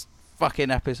 fucking, this fucking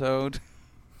episode.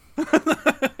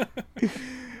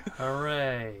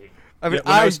 Hooray. I mean,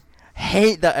 Yeah, I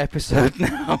hate that episode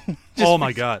now. Oh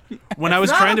my god. When I was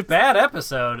It's trying not to a bad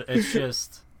episode. It's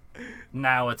just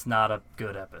now it's not a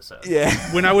good episode. Yeah.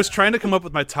 when I was trying to come up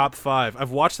with my top 5,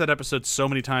 I've watched that episode so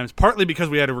many times, partly because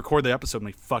we had to record the episode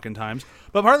many fucking times,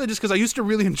 but partly just because I used to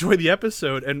really enjoy the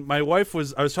episode, and my wife I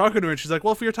was talking to her, and she's like,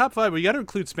 well, for your top 5, well, you got to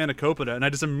include Spanakopita, and I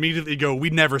just immediately go, we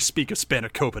never speak of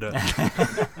Spanakopita.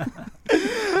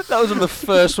 That was one of the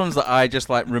first ones that I just,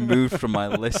 removed from my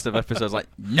list of episodes. Like,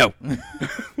 no.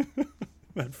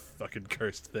 That fucking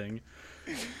cursed thing.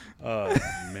 Oh,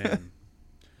 man.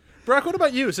 Brock, what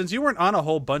about you? Since you weren't on a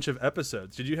whole bunch of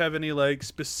episodes, did you have any,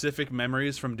 specific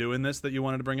memories from doing this that you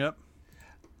wanted to bring up?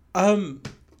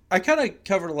 I kind of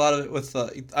covered a lot of it with.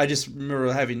 I just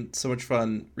remember having so much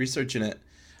fun researching it.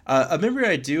 A memory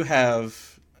I do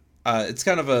have, it's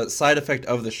kind of a side effect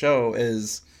of the show,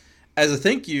 is as a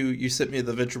thank you, you sent me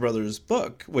the Venture Brothers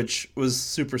book, which was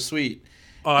super sweet.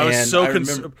 Oh, I was And so I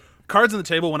concerned. Cards on the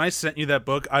table, when I sent you that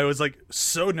book, I was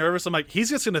so nervous. I'm like, he's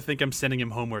just going to think I'm sending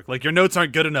him homework. Like, your notes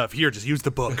aren't good enough. Here, just use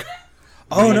the book.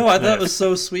 Oh no, I thought it was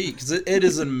so sweet because it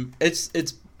is it's.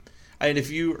 I mean, if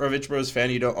you are a Venture Bros fan,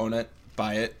 you don't own it,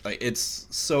 buy it. Like, it's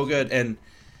so good. And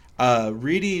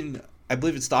reading, I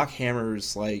believe it's Doc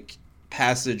Hammer's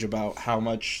passage about how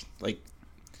much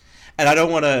and I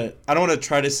don't want to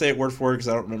try to say it word for word because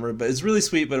I don't remember it, but it's really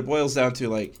sweet. But it boils down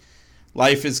to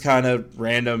life is kind of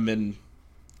random and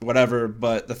whatever,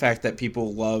 but the fact that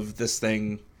people love this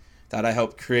thing that I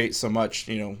helped create so much,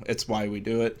 it's why we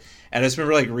do it. And I just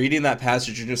remember reading that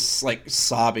passage and just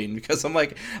sobbing because I'm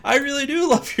like, I really do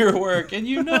love your work, and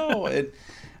it.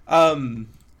 I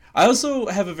also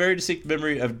have a very distinct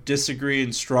memory of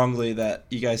disagreeing strongly that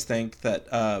you guys think that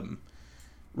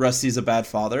Rusty's a bad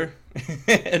father,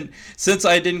 and since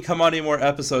I didn't come on any more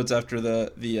episodes after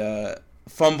the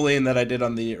fumbling that I did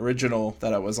on the original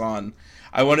that I was on,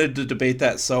 I wanted to debate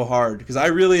that so hard because I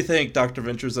really think Dr.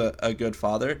 Venture's a good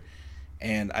father,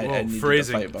 and I need to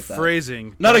fight about that.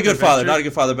 Phrasing. Not a Dr. good father, Venture. not a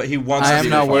good father, but he wants to I am be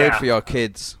a now good father. worried for your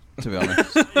kids, to be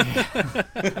honest.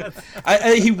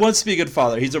 He wants to be a good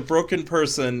father. He's a broken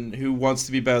person who wants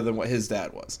to be better than what his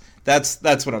dad was. That's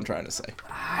what I'm trying to say.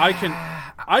 I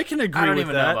can agree I don't with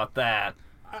even that. know about that.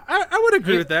 I would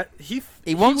agree with that. He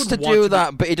wants would to want do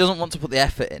that, but he doesn't want to put the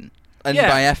effort in. And Yeah.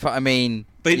 by effort, I mean,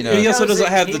 But you he know, also knows doesn't it-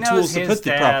 have he the knows tools to his put the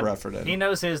dad- proper effort in. He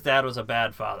knows his dad was a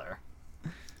bad father.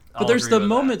 But there's the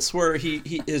moments where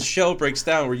his shell breaks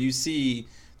down, where you see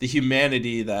the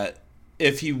humanity that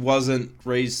if he wasn't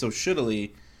raised so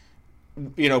shittily,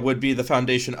 would be the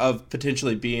foundation of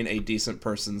potentially being a decent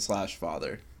person /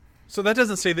 father. So that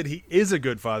doesn't say that he is a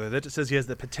good father. That just says he has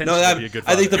the potential No, to be a good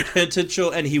father. I think the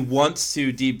potential, and he wants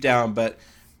to deep down, but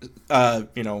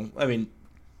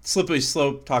slippery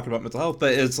slope talking about mental health,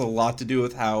 but it's a lot to do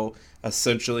with how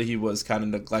essentially he was kind of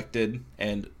neglected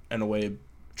and in a way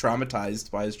traumatized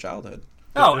by his childhood.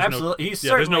 Oh, There's no- absolutely. He there's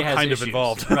certainly no has kind of issues.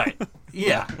 involved. Right.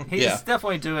 Yeah. He's Yeah.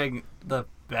 definitely doing the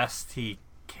best he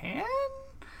can,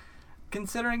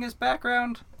 considering his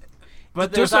background.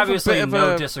 But It there's does have a obviously bit of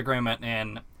no a- disagreement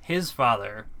in his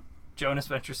father, Jonas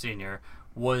Venture Sr.,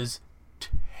 was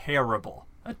terrible.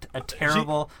 A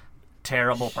terrible,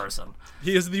 terrible person.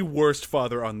 He is the worst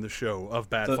father on the show of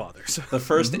bad fathers. The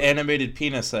first Mm-hmm. animated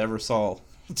penis I ever saw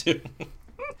too,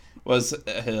 was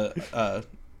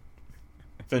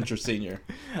Venture Senior.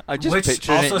 I'm just Which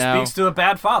picturing also it now. speaks to a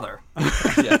bad father.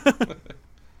 Yeah.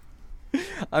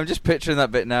 I'm just picturing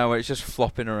that bit now where it's just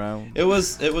flopping around. It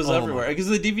was Oh everywhere because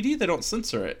the DVD they don't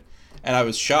censor it, and I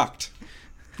was shocked.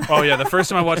 Oh yeah, the first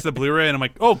time I watched the Blu-ray and I'm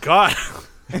like, oh god,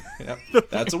 Yep.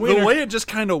 That's a the winner. way it just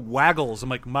kind of waggles. I'm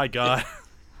like, my god,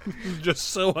 just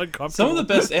so uncomfortable. Some of the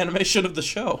best animation of the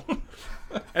show.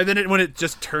 And then when it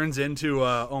just turns into,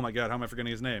 oh my god, how am I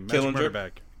forgetting his name? Magic Killinger?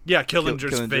 Murderbag. Yeah,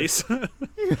 Killinger's Killinger. face.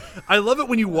 I love it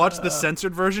when you watch the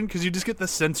censored version because you just get the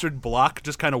censored block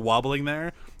just kind of wobbling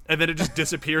there, and then it just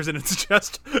disappears, and it's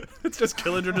just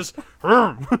Killinger just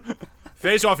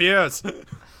face off ears.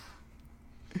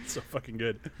 It's so fucking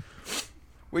good.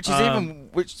 Which is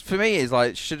which for me is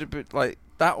like, should have been like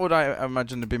that. Would I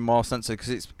imagine have been more censored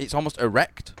because it's almost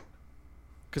erect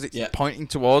because it's pointing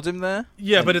towards him there.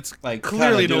 Yeah, And, but it's like,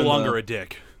 clearly kinda no doing longer the- a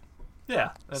dick.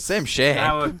 Yeah. that's Same shape.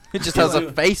 how It just has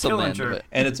a face on the end of Killinger. it.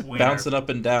 And it's Wiener. bouncing up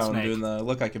and down, Snake. doing the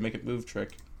look I can make it move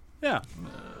trick. Yeah.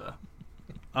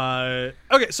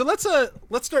 Okay, so let's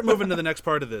start moving to the next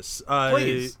part of this.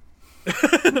 Please.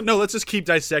 No, let's just keep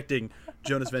dissecting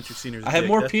Jonas Venture Sr.'s I have dick.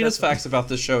 more That's- penis that's- facts about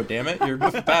this show. Damn it, you're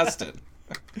moving past it.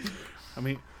 I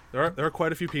mean, there are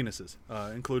quite a few penises,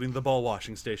 including the ball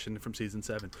washing station from season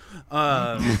 7.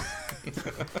 I'm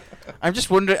just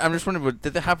wondering.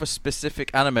 Did they have a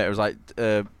specific animator? It was like,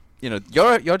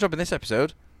 your job in this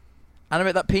episode,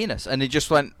 animate that penis, and he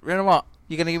just went, you know what?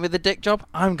 You're gonna give me the dick job.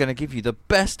 I'm gonna give you the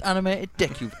best animated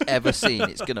dick you've ever seen.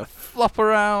 It's gonna flop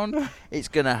around. It's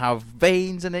gonna have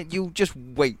veins in it. You just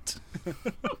wait.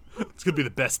 It's gonna be the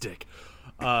best dick.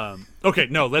 Okay,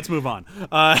 no, let's move on.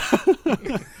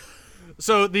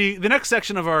 So the next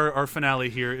section of our finale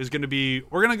here is going to be,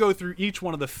 we're going to go through each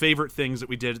one of the favorite things that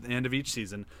we did at the end of each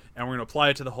season, and we're going to apply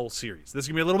it to the whole series. This is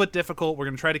going to be a little bit difficult. We're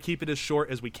going to try to keep it as short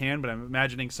as we can, but I'm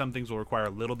imagining some things will require a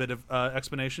little bit of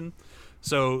explanation.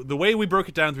 So the way we broke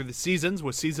it down through the seasons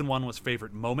was season 1 was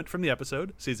favorite moment from the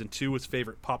episode. Season 2 was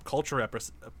favorite pop culture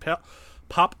reference.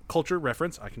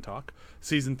 I can talk.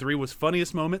 Season 3 was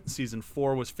funniest moment. Season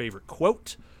 4 was favorite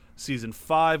quote. Season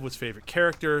 5 was favorite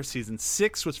character. Season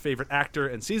 6 was favorite actor.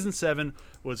 And Season 7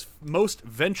 was most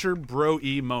Venture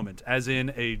Bro-y moment, as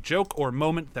in a joke or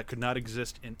moment that could not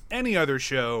exist in any other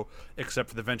show except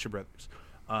for the Venture Brothers.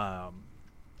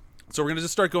 So we're going to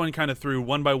just start going kind of through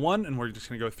one by one, and we're just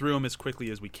going to go through them as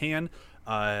quickly as we can.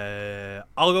 I'll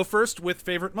go first with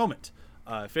favorite moment.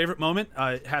 Favorite moment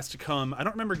has to come, I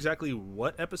don't remember exactly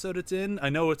what episode it's in. I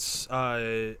know it's,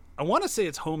 I want to say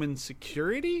it's Home and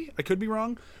Security. I could be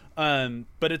wrong.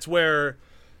 But it's where,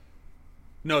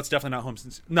 no, it's definitely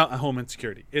not Home and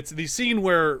Security. It's the scene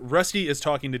where Rusty is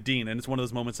talking to Dean, and it's one of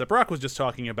those moments that Brock was just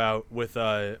talking about with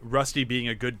Rusty being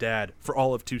a good dad for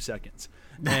all of 2 seconds.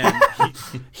 And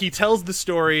he tells the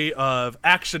story of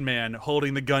Action Man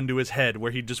holding the gun to his head,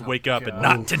 where he'd just wake up and,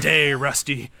 not today,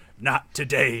 Rusty, not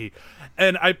today.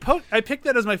 And I picked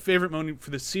that as my favorite moment for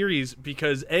the series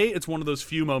because it's one of those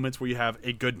few moments where you have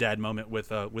a good dad moment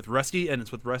with Rusty, and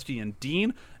it's with Rusty and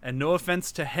Dean. And no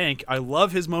offense to Hank, I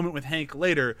love his moment with Hank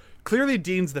later. Clearly,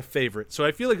 Dean's the favorite, so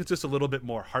I feel like it's just a little bit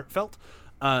more heartfelt.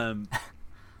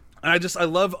 And I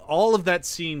love all of that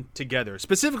scene together,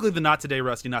 specifically the "Not Today,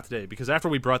 Rusty, Not Today," because after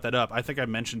we brought that up, I think I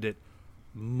mentioned it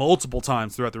multiple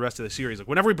times throughout the rest of the series. Like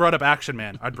whenever we brought up Action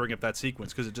Man, I'd bring up that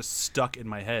sequence because it just stuck in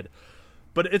my head.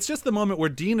 But it's just the moment where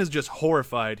Dean is just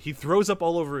horrified. He throws up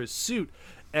all over his suit,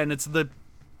 and it's the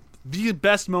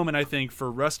best moment, I think,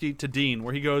 for Rusty to Dean,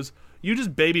 where he goes, "You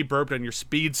just baby burped on your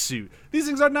speed suit. These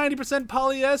things are 90%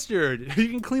 polyester. You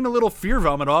can clean a little fear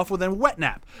vomit off with a wet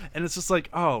nap." And it's just like,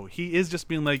 oh, he is just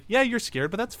being like, yeah, you're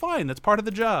scared, but that's fine. That's part of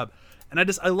the job. And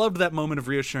I loved that moment of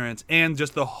reassurance and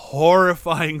just the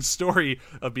horrifying story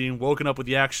of being woken up with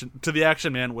the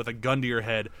Action Man with a gun to your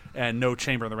head and no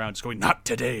chamber in the round, just going, "Not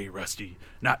today, Rusty,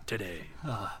 not today."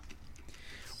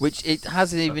 Which it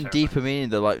has an even deeper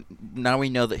meaning though. Like now we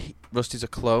know that Rusty's a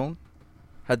clone.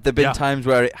 Had there been times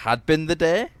where it had been the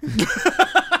day?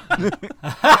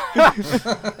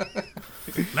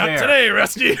 Not today,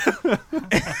 Rusty.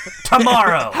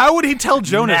 Tomorrow. How would he tell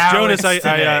Jonas? Now Jonas, it's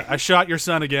today. I shot your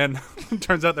son again.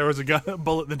 Turns out there was a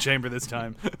bullet in the chamber this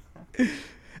time.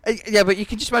 Yeah, but you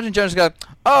can just imagine Jonas go,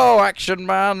 "Oh, Action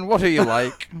Man, what are you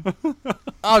like?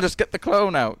 I'll just get the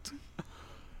clone out."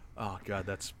 Oh God,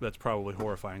 that's probably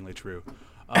horrifyingly true.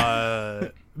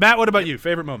 Matt, what about you?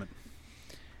 Favorite moment?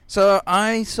 So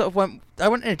I went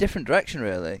in a different direction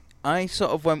really. I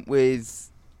sort of went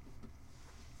with,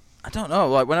 I don't know,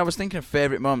 like when I was thinking of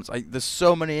favourite moments, there's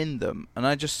so many in them, and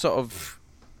I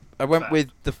went with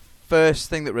the first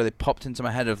thing that really popped into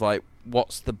my head of like,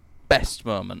 what's the best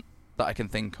moment that I can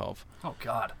think of. Oh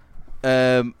God.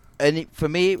 And for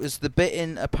me, it was the bit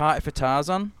in A Party for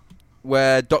Tarzan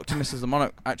where Dr. Mrs. the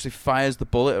Monarch actually fires the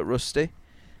bullet at Rusty.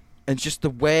 And just the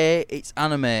way it's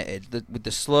animated, with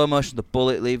the slow motion, the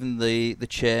bullet leaving the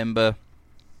chamber,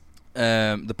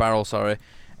 the barrel, sorry,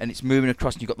 and it's moving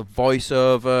across, and you've got the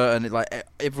voiceover, and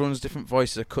everyone's different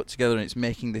voices are cut together, and it's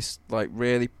making this like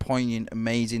really poignant,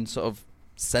 amazing sort of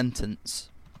sentence,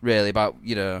 really, about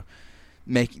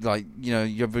make like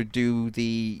you ever do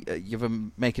you ever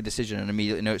make a decision and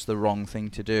immediately know it's the wrong thing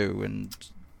to do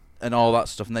and all that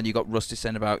stuff, and then you got Rusty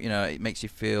saying about it makes you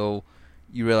feel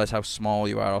you realize how small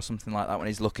you are or something like that when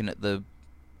he's looking at the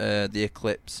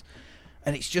eclipse,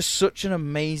 and it's just such an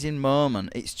amazing moment.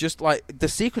 It's just like the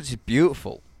sequence is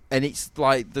beautiful, and it's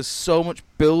like there's so much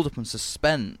build up and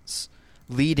suspense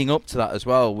leading up to that as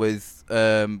well, with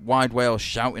Wide Whale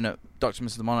shouting at Dr.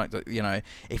 Mr. Monarch that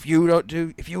if you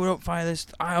don't fire this,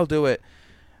 I'll do it,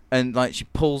 and like she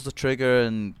pulls the trigger,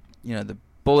 and the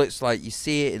bullets, like you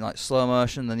see it in like slow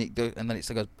motion, and then it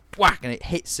goes whack, and it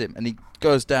hits him, and he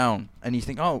goes down, and you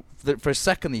think, oh, for a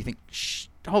second you think,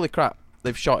 holy crap,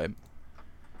 they've shot him,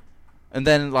 and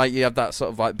then like you have that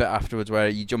sort of like bit afterwards where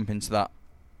you jump into that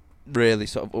really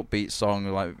sort of upbeat song,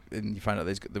 like, and you find out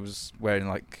there was wearing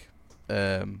like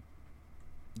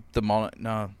the Monarch,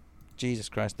 no, Jesus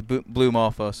Christ, the blue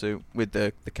Morpho suit with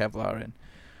the Kevlar in,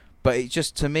 but it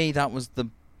just, to me, that was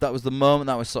the moment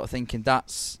that I was sort of thinking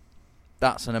that's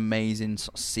an amazing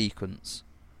sort of sequence.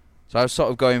 So I was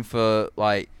sort of going for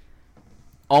like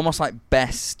almost like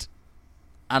best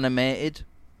animated,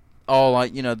 or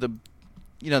like the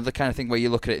kind of thing where you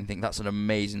look at it and think that's an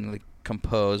amazingly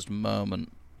composed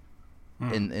moment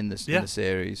in the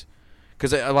series.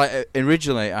 Because like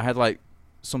originally I had like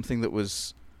something that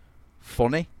was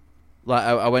funny, like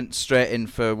I went straight in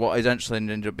for what eventually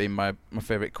ended up being my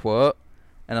favorite quote,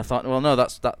 and I thought, well, no,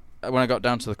 that's that. When I got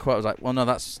down to the quote, I was like, well, no,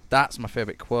 that's my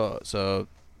favorite quote, so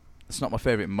it's not my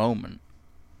favorite moment.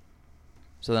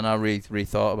 So then I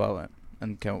rethought about it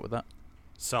and came up with that.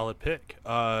 Solid pick.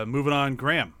 Moving on,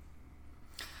 Graham.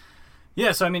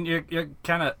 Yeah, so I mean, you're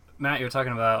kind of, Matt, you're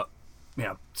talking about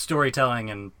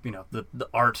storytelling and the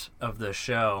art of the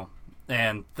show,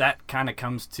 and that kind of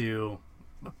comes to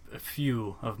a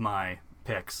few of my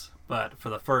picks. But for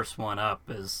the first one up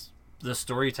is the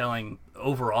storytelling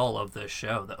overall of this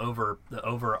show, the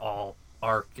overall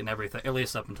arc and everything, at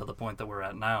least up until the point that we're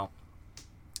at now,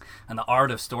 and the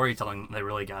art of storytelling they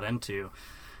really got into.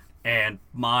 And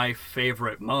my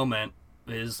favorite moment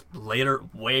is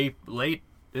way late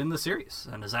in the series,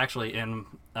 and is actually in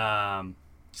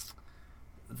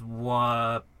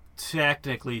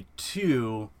technically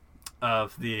two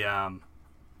of the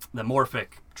Morphic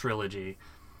trilogy,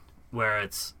 where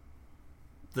it's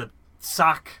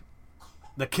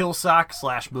the kill sock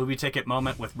 / movie ticket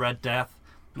moment with Red Death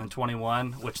in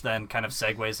 21, which then kind of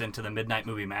segues into the Midnight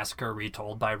Movie Massacre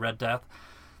retold by Red Death.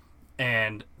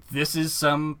 And this is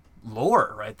some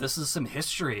lore, right? This is some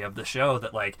history of the show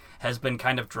that like has been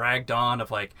kind of dragged on, of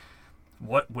like,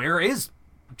 where is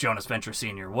Jonas Venture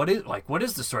Sr.? What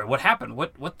is the story? What happened?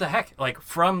 What the heck? Like,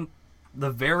 from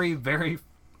the very, very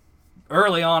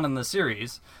early on in the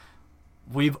series,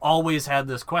 we've always had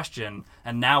this question,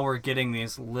 and now we're getting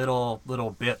these little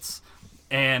bits.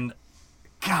 And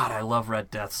God, I love Red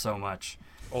Death so much.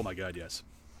 Oh my God, yes.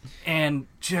 And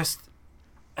just,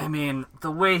 I mean,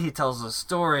 the way he tells the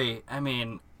story, I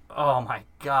mean, oh my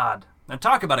God. And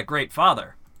talk about a great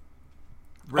father.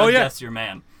 Red Death's your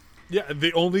man. Yeah,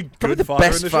 the only probably good the father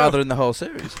best in the father show. in the whole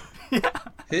series.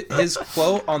 His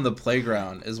quote on the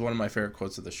playground is one of my favorite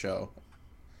quotes of the show.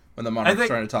 When the Monarch's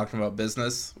trying to talk to him about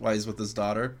business while he's with his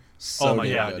daughter. So oh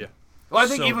my God, good. yeah. Well, I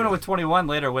think So even good. with 21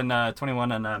 later, when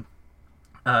 21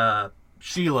 and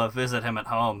Sheila visit him at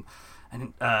home,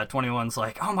 and 21's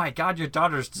like, oh my God, your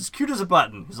daughter's as cute as a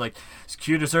button. He's like, as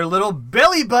cute as her little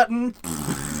belly button.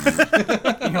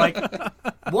 And you're like,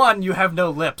 one, you have no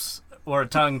lips or a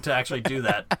tongue to actually do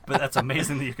that, but that's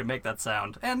amazing that you can make that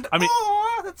sound. And I mean,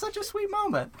 aw, that's such a sweet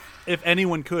moment. If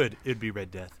anyone could, it'd be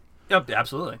Red Death. Yep,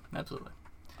 absolutely.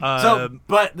 So,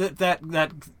 but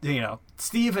that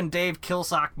Steve and Dave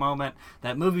Killsock moment,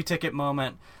 that movie ticket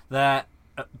moment, that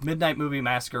Midnight Movie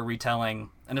Massacre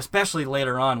retelling, and especially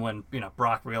later on when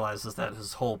Brock realizes that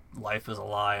his whole life is a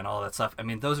lie and all that stuff. I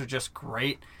mean, those are just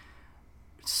great,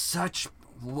 such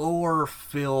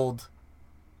lore-filled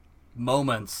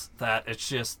moments that it's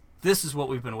just, this is what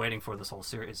we've been waiting for this whole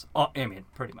series. I mean,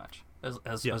 pretty much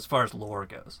as far as lore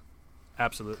goes.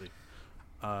 Absolutely.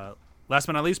 Last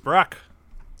but not least, Brock.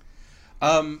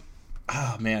 Oh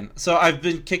man, so I've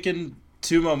been kicking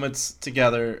two moments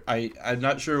together. I'm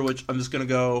not sure which. I'm just gonna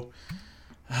go.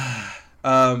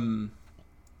 I'll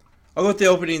go with the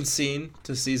opening scene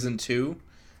to season 2,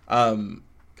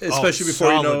 especially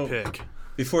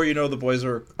before you know the boys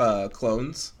are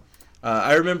clones.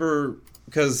 I remember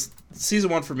because season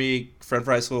 1 for me, friend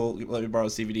for high school let me borrow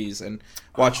DVDs and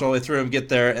watched all the way through them, get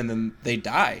there, and then they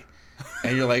die.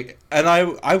 And you're like, and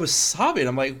I was sobbing.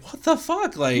 I'm like, what the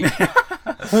fuck? Like,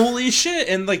 holy shit.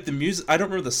 And like the music, I don't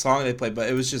remember the song they played, but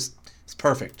it's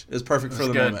perfect. It was perfect for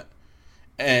the moment.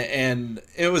 and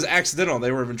it was accidental.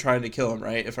 They were even trying to kill him,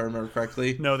 right? If I remember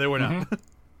correctly. No, they were not.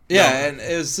 Yeah, and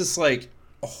it was just like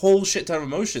a whole shit ton of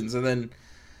emotions, and then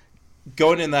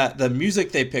going in that the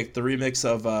music they picked, the remix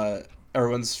of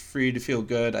 "Everyone's Free to Feel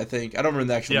Good." I think I don't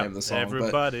remember the actual name of the song.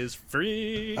 Everybody's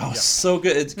free. Oh, so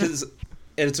good! It's because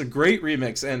it's a great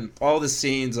remix, and all the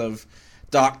scenes of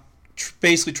Doc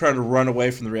basically trying to run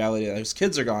away from the reality that his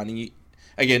kids are gone. And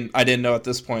again, I didn't know at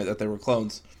this point that they were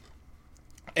clones.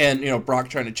 And, Brock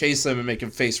trying to chase him and make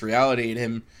him face reality, and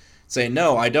him saying,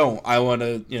 no, I don't. I want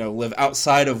to, live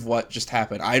outside of what just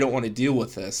happened. I don't want to deal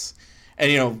with this.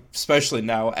 And, especially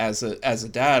now as a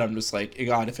dad, I'm just like,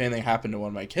 God, if anything happened to one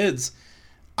of my kids,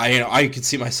 I could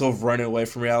see myself running away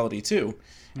from reality too.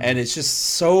 Mm-hmm. And it's just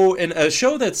so, in a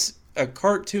show that's a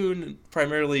cartoon,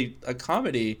 primarily a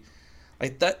comedy,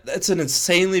 like that's an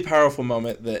insanely powerful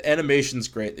moment. The animation's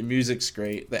great. The music's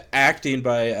great. The acting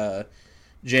by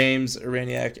James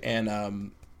Iraniak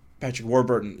and Patrick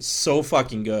Warburton is so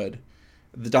fucking good.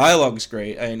 The dialogue's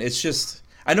great. I mean, it's just,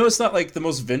 I know it's not like the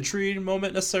most Ventry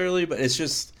moment necessarily, but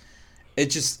it's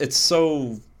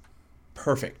so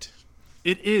perfect.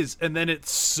 It is, and then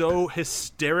it's so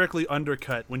hysterically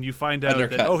undercut when you find out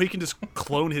that, he can just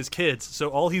clone his kids. So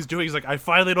all he's doing is like, I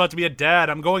finally don't have to be a dad.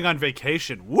 I'm going on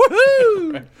vacation.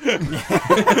 Woohoo!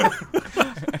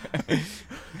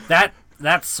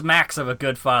 That smacks of a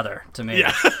good father to me.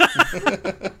 Yeah.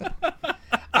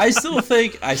 I still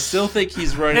think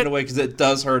he's running away because it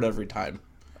does hurt every time.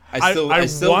 I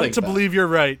still want to believe you're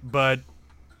right, but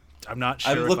I'm not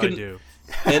sure if I do.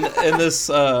 In this,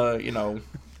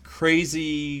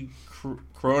 crazy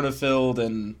corona-filled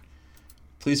and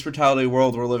police brutality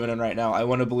world we're living in right now, I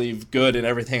want to believe good in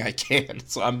everything I can.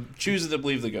 So I'm choosing to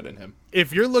believe the good in him.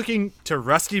 If you're looking to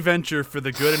Rusty Venture for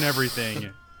the good in everything,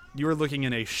 you are looking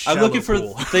in a shallow I'm looking for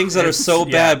pool. Things that are so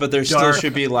bad, but there still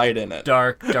should be light in it.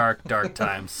 Dark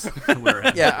times. We're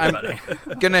in, I'm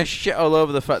gonna shit all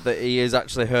over the fact that he is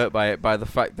actually hurt by it, by the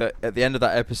fact that at the end of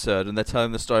that episode, and they're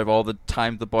telling the story of all the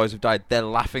time the boys have died, they're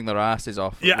laughing their asses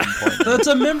off. Yeah. At one point. That's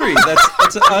a memory.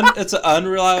 It's an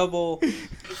unreliable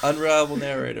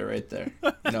narrator right there.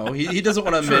 He doesn't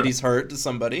want to admit he's hurt to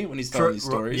somebody when he's telling these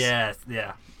stories. Yeah.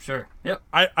 Sure. Yep.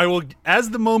 I will, as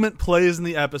the moment plays in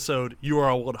the episode, you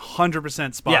are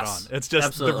 100% spot on. It's just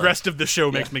absolutely. The rest of the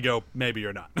show makes me go, maybe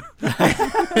you're not.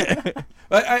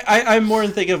 I'm more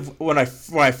in thinking of when I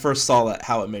first saw that,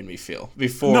 how it made me feel.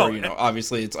 Before,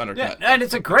 obviously it's undercut. Yeah, and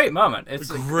it's a great moment.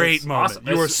 It's a great moment. Awesome.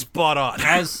 You are spot on.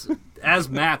 As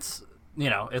Matt's,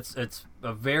 it's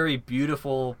a very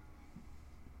beautiful,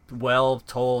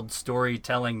 well-told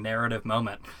storytelling narrative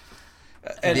moment.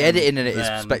 And the editing in it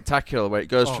is spectacular, where it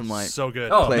goes from so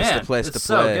good. place to place to place.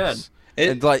 So good.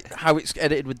 And like how it's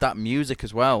edited with that music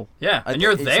as well. Yeah, and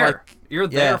you're there. You're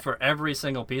there for every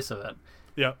single piece of it.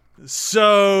 Yeah.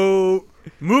 So,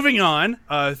 moving on.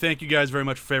 Thank you guys very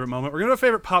much for favorite moment. We're going to have a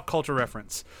favorite pop culture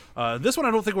reference. This one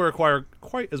I don't think will require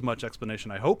quite as much explanation,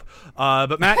 I hope.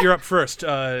 But Matt, you're up first.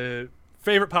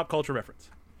 Favorite pop culture reference.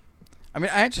 I mean,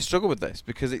 I actually struggle with this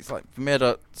because it's like, for me, I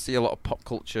don't see a lot of pop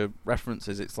culture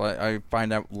references. It's like I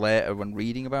find out later when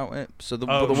reading about it. So the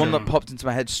one that popped into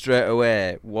my head straight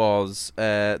away was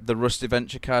the Rusty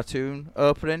Venture cartoon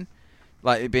opening.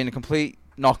 Like, it being a complete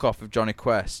knockoff of Johnny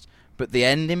Quest. But the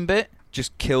ending bit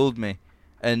just killed me.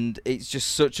 And it's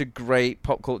just such a great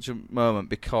pop culture moment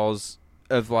because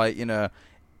of, like,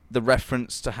 the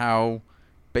reference to how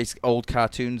basic old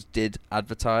cartoons did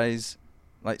advertise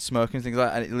like smoking and things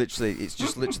like that, and it's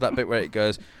just literally that bit where it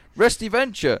goes, Rusty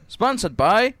Venture, sponsored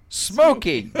by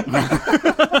smoking.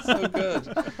 So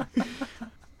good.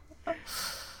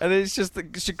 And it's just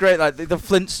great, like the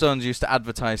Flintstones used to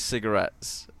advertise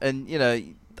cigarettes, and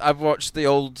I've watched the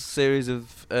old series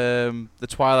of the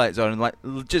Twilight Zone, and like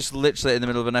just literally in the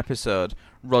middle of an episode,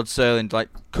 Rod Serling like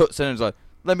cuts in and is like,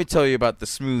 let me tell you about the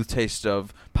smooth taste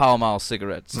of Pall Mall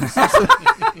cigarettes.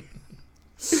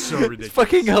 So ridiculous. It's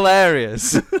fucking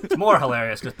hilarious. It's more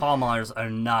hilarious because Pall Mallers are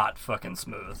not fucking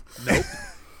smooth. Nope.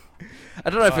 I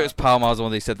don't know if it was Pall Mall's the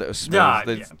one they said that was smooth. Nah,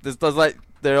 there's like,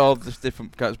 they're all just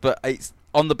different kinds, but it's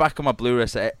on the back of my Blu-ray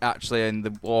set, actually in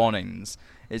the warnings,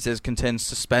 it says contains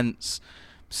suspense,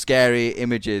 scary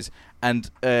images, and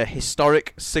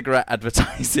historic cigarette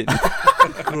advertising.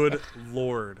 Good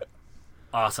lord.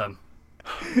 Awesome.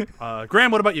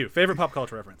 Graham, what about you? Favorite pop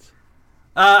culture reference?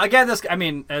 Again, as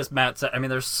Matt said,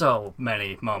 there's so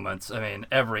many moments.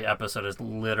 Every episode is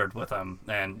littered with them,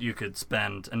 and you could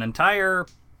spend an entire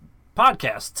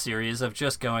podcast series of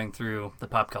just going through the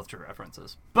pop culture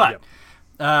references. But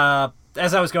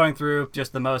as I was going through,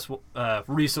 just the most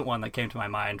recent one that came to my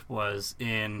mind was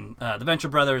in The Venture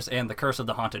Brothers and The Curse of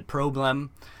the Haunted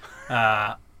Problem.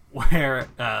 where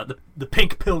the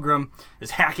Pink Pilgrim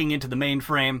is hacking into the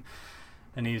mainframe,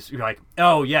 and he's like,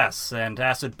 "Oh yes, and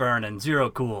acid burn and zero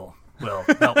cool will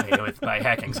help me with my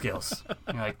hacking skills."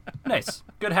 And you're like, nice,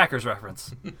 good hackers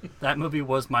reference. That movie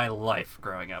was my life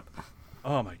growing up.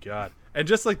 Oh my god! And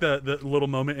just like the little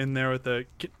moment in there with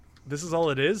this is all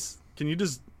it is. Can you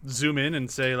just zoom in and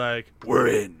say like, "We're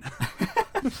in"?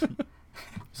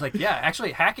 It's like, yeah,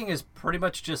 actually, hacking is pretty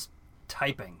much just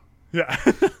typing. Yeah.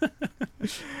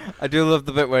 I do love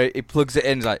the bit where he plugs it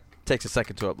in. It's like takes a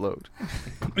second to upload.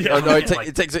 Yeah. Oh, no, it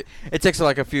Like- takes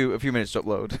like a few minutes to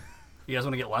upload. You guys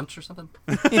want to get lunch or something?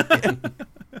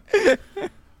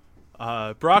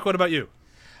 Brock, what about you?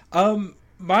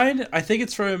 Mine, I think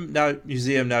it's from Now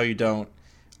Museum, Now You Don't.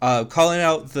 Calling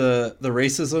out the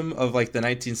racism of like the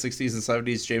 1960s and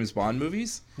 70s James Bond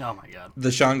movies. Oh my god.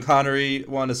 The Sean Connery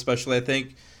one, especially, I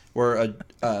think, where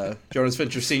Jonas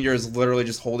Fincher Sr. is literally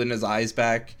just holding his eyes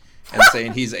back and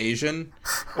saying he's Asian,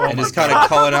 and just kind of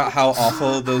calling out how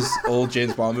awful those old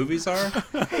James Bond movies are.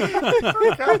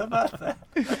 I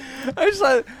was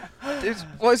like,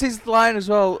 what's his line as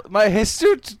well? My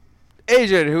astute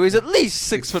Asian who is at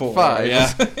least 6'5".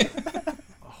 Yeah.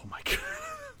 Oh my god.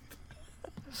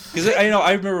 Because I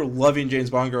remember loving James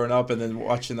Bond growing up, and then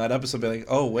watching that episode, be like,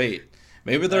 oh wait,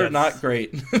 maybe they're not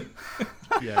great.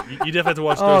 Yeah, you definitely have to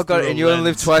watch. Oh those god! through a And You Only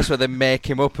Live lens. Twice, where they make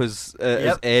him up as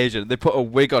Yep. Asian. They put a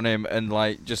wig on him and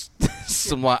like just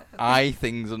some like eye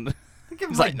things, and Give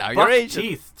him it's like, now buck you're Asian.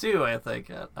 teeth too. I think.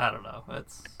 I don't know.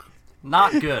 It's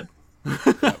not good.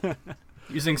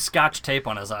 Using Scotch tape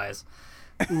on his eyes.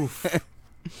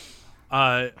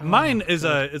 Mine is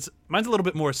mine's a little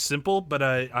bit more simple, but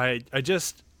I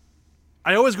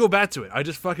always go back to it. I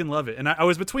just fucking love it. And I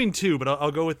was between two, but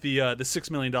I'll go with the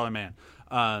 $6 Million Man.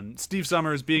 Steve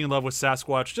Summers being in love with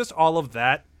Sasquatch, just all of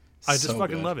that. I just So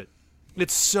fucking good. love it.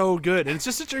 It's so good, and it's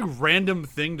just such a random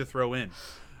thing to throw in.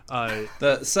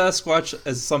 The Sasquatch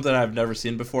is something I've never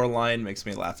seen before line makes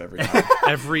me laugh every time.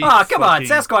 Every Oh, come on. fucking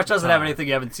Sasquatch doesn't have time. anything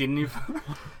you haven't seen.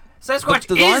 Sasquatch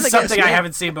The line is that gets something I me-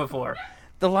 haven't seen before.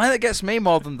 The line that gets me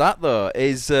more than that though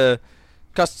is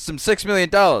cost them $6 million.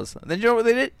 And then you know what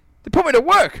they did? They put me to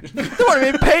work. They want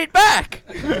to be paid back.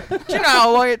 Do you know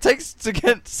how long it takes to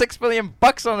get $6 million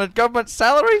on a government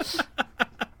salary?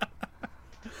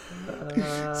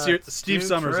 Steve too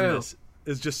Summers in true. this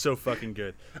is just so fucking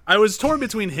good. I was torn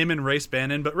between him and Race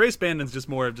Bannon, but Race Bannon's just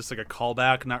more of just like a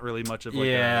callback, not really much of like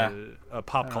Yeah. a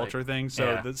pop culture thing. So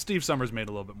yeah. the Steve Summers made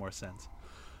a little bit more sense.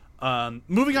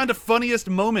 Moving on to funniest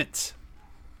moment.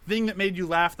 Thing that made you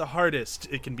laugh the hardest.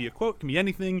 It can be a quote, can be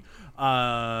anything.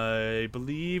 I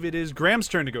believe it is Graham's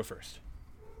turn to go first.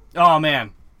 Oh,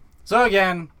 man. So,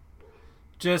 again,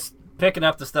 just picking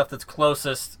up the stuff that's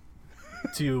closest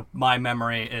to my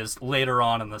memory is later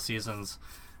on in the seasons.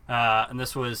 And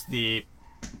this was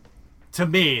to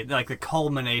me, like the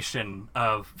culmination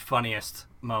of funniest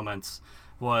moments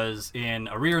was in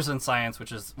Arrears in Science,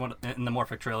 which is in the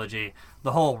Morphic trilogy.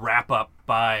 The whole wrap-up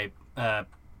by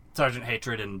Sergeant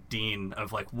Hatred and Dean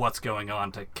of like what's going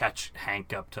on to catch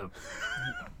Hank up to.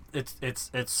 It's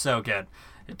so good.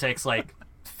 It takes like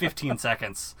 15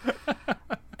 seconds,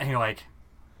 and you're like,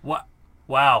 "What?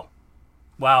 Wow,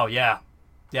 yeah,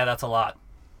 that's a lot."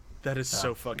 That is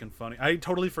so fucking funny. I had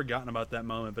totally forgotten about that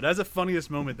moment, but as a funniest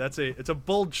moment, it's a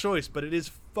bold choice, but it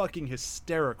is fucking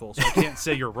hysterical. So I can't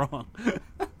say you're wrong.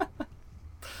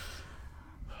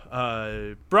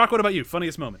 Brock, what about you?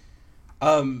 Funniest moment?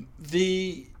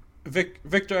 The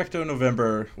Victor Ecto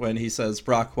November when he says,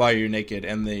 "Brock, why are you naked?"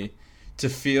 and to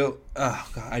feel. Oh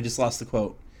God, I just lost the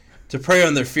quote. To prey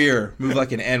on their fear, move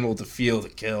like an animal to feel the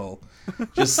kill.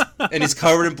 And he's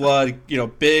covered in blood.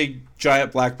 Big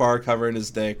giant black bar covering his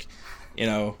dick. And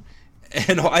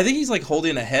I think he's like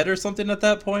holding a head or something at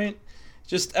that point.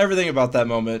 Just everything about that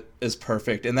moment is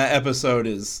perfect, and that episode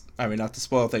is. I mean, not to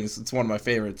spoil things, it's one of my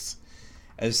favorites.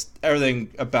 As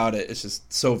everything about it is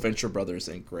just so Venture Brothers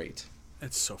and great.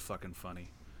 It's so fucking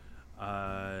funny.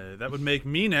 That would make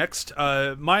me next.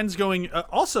 Mine's going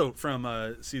also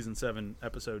from season 7,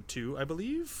 episode 2, I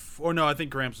believe. Or no, I think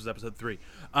Gramps was episode 3.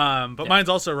 But mine's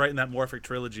also right in that Morphic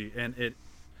trilogy, and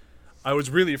I was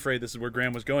really afraid this is where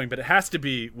Graham was going, but it has to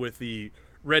be with the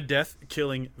Red Death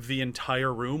killing the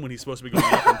entire room when he's supposed to be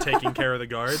going up and taking care of the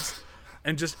guards.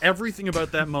 And just everything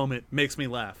about that moment makes me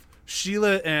laugh.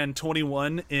 Sheila and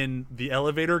 21 in the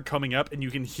elevator coming up, and you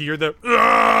can hear the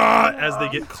as they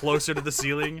get closer to the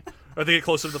ceiling, or they get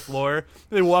closer to the floor.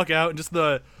 They walk out, and just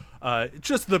the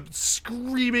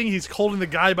screaming. He's holding the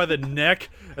guy by the neck,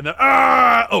 and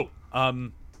the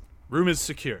room is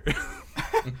secure.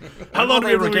 How long do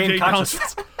we regain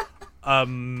consciousness?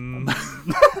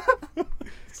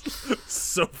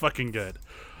 So fucking good.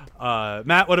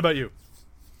 Matt, what about you?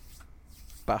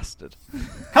 Bastard.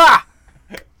 Ha!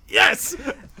 Yes!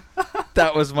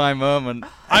 That was my moment.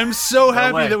 I'm so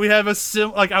happy way. that we have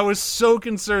I was so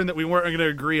concerned that we weren't going to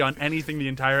agree on anything the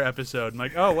entire episode. I'm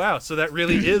like, oh, wow, so that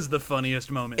really is the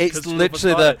funniest moment. It's 'cause two of us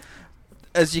literally thought it.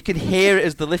 as you can hear it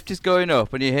as the lift is going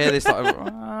up, and you hear this like,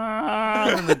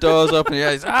 and the doors open, and you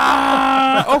hear,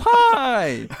 oh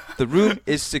hi, the room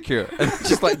is secure, and it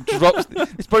just like drops.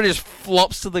 This body just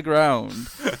flops to the ground,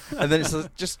 and then it's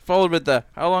just followed with the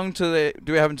how long do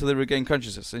we have until they regain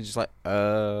consciousness? And it's just like,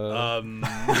 But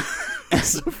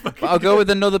I'll go with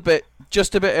another bit,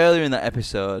 just a bit earlier in that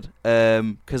episode,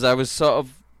 because I was sort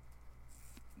of.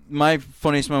 My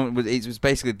funniest moment was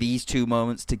basically these two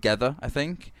moments together, I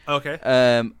think. Okay.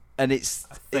 And it's.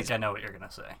 I think I know what you're gonna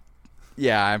say.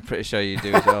 Yeah, I'm pretty sure you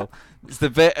do as well. It's the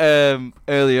bit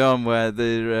early on where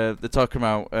they're talking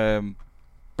about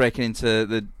breaking into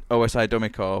the OSI Dummy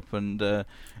Corp, and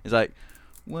it's like,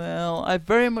 well, I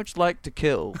very much like to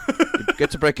kill. You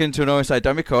get to break into an OSI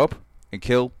Dummy Corp and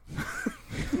kill.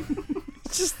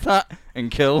 Just that and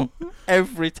kill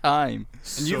every time.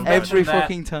 And you've Every mentioned that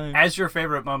fucking time. as your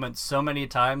favorite moment so many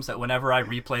times that whenever I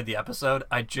replay the episode,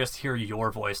 I just hear your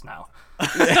voice now.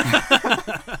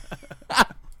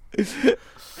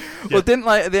 Well, didn't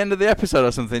like at the end of the episode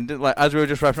or something? Didn't like as we were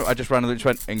just wrapping up, I just randomly just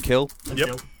went and kill.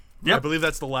 Yep. Yep. I believe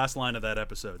that's the last line of that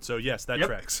episode. So yes, that Yep.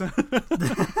 tracks.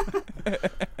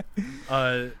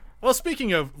 Well,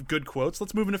 speaking of good quotes,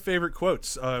 let's move into favorite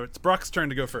quotes. It's Brock's turn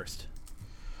to go first.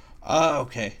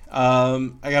 Okay. I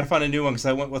gotta find a new one because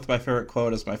I went with my favorite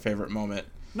quote as my favorite moment.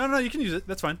 No, you can use it.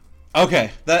 That's fine.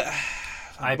 Okay, that.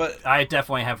 I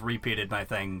definitely have repeated my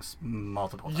things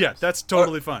multiple times. Yeah, that's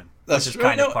totally fine. That's which is true.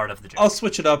 kind of part of the joke. I'll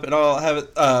switch it up and I'll have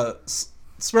it.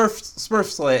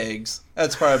 Smurfs lay eggs.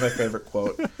 That's probably my favorite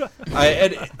quote.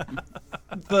 And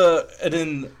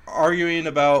in arguing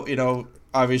about,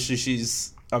 obviously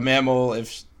she's a mammal.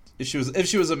 If she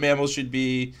was a mammal, she'd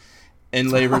be in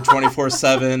labor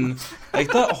 24/7.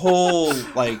 Like that whole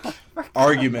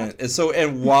argument is so.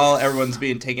 And while everyone's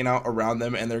being taken out around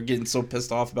them, and they're getting so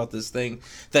pissed off about this thing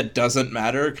that doesn't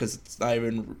matter because it's not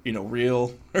even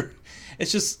real.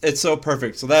 It's so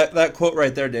perfect. So that quote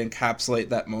right there to encapsulate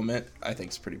that moment, I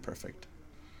think is pretty perfect.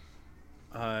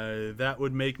 That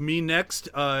would make me next.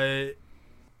 I'm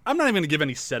not even going to give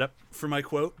any setup for my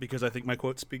quote because I think my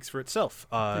quote speaks for itself.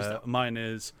 Mine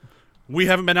is, "We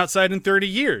haven't been outside in 30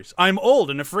 years. I'm old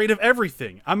and afraid of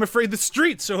everything. I'm afraid the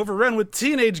streets are overrun with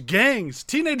teenage gangs.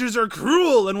 Teenagers are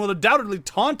cruel and will undoubtedly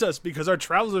taunt us because our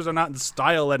trousers are not in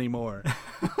style anymore."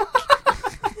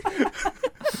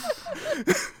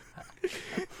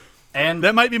 And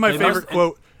That might be my they favorite must-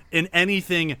 quote in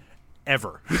anything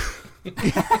ever.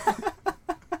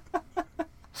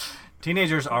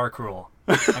 Teenagers are cruel.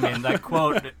 I mean, that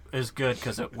quote is good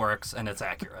because it works and it's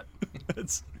accurate.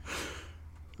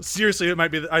 Seriously, it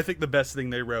might be, I think, the best thing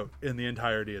they wrote in the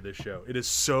entirety of this show. It is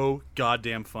so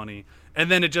goddamn funny. And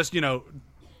then it just,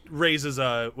 raises,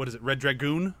 Red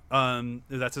Dragoon?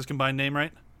 That's his combined name,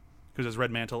 right? Because it's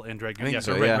Red Mantle and Dragoon. I think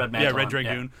so, Red, yeah. Red Mantle, Red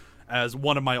Dragoon as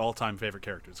one of my all-time favorite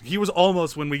characters. He was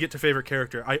almost, when we get to favorite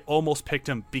character, I almost picked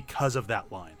him because of that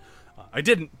line. I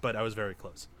didn't, but I was very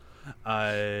close.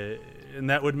 And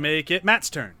that would make it Matt's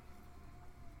turn.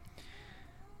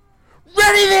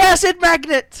 Ready the acid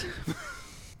magnet.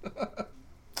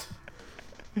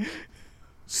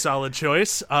 Solid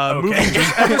choice. Moving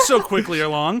just ever so quickly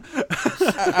along.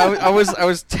 I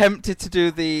was tempted to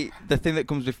do the thing that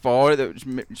comes before it,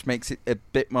 which makes it a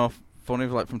bit more funny,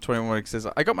 like from 21, where it says,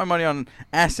 "I got my money on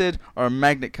acid or a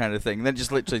magnet kind of thing," and then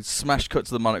just literally smash cut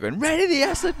to the monitor going, "Ready the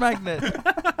acid magnet."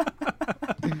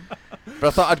 But I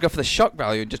thought I'd go for the shock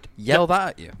value and just yell that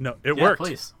at you. No, it Yeah, worked.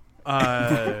 please.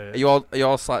 Are you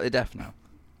all slightly deaf now?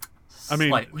 I mean,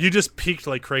 Slightly. you just peaked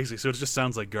like crazy, so it just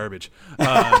sounds like garbage.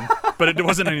 But it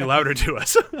wasn't any louder to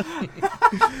us.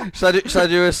 Should I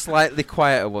do a slightly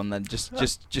quieter one then, just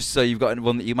so you've got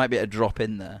one that you might be able to drop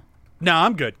in there? No,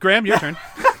 I'm good. Graham, your turn.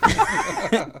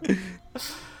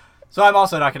 So I'm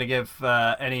also not going to give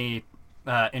any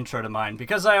intro to mine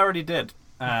because I already did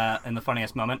in the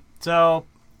funniest moment. So,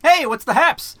 hey, what's the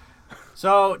haps?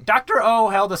 So, Dr. O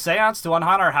held a seance to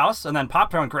unhaunt our house and then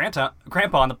popped on Grandpa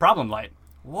on the problem light.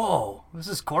 Whoa, was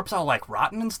his corpse all like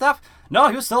rotten and stuff? No,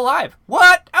 he was still alive.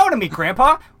 What? I want to meet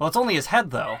Grandpa. Well, it's only his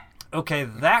head though. Okay,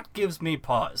 that gives me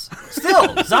pause.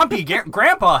 Still, zombie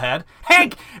Grandpa head.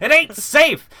 Hank, it ain't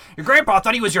safe. Your grandpa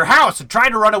thought he was your house and tried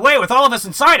to run away with all of us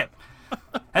inside him.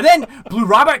 And then Blue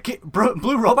Robot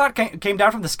came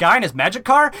down from the sky in his magic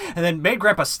car and then made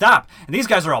Grandpa stop. And these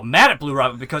guys are all mad at Blue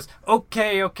Robot because,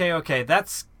 okay,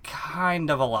 that's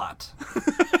kind of a lot.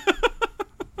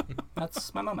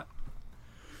 That's my moment.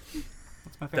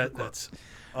 That's my favorite quote.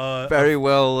 That's Very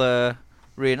well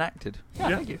reenacted. Yeah,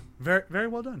 thank you. very, very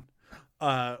well done.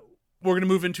 We're going to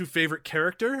move into favorite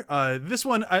character. This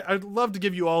one, I'd love to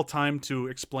give you all time to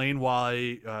explain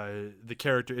why the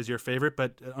character is your favorite,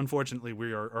 but unfortunately,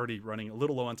 we are already running a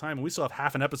little low on time, and we still have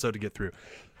half an episode to get through.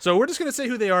 So we're just going to say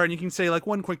who they are, and you can say like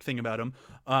one quick thing about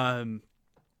them.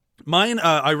 Mine,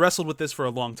 I wrestled with this for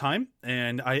a long time,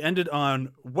 and I ended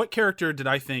on what character did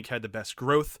I think had the best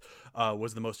growth,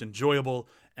 was the most enjoyable,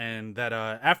 and that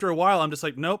after a while, I'm just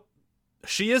like, nope,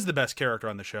 she is the best character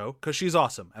on the show because she's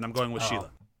awesome, and I'm going with Sheila.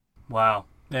 Wow.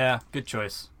 Yeah, good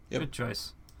choice. Yep. Good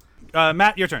choice.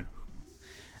 Matt, your turn.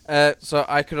 So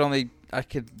I could only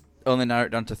narrow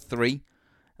it down to 3,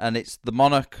 and it's the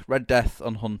Monarch, Red Death,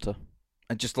 and Hunter,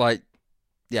 and just like,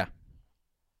 yeah.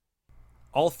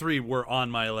 All 3 were on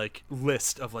my like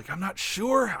list of like, I'm not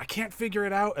sure, I can't figure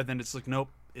it out, and then it's like, nope,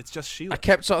 it's just Sheila. I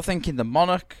kept sort of thinking the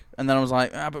Monarch, and then I was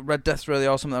like, but Red Death's really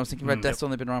awesome. Then I was thinking Red Death's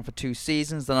only been around for 2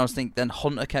 seasons. Then I was thinking, then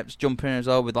Hunter kept jumping in as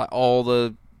well with like all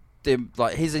the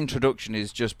like his introduction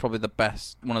is just probably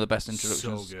one of the best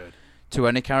introductions So good. to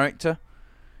any character.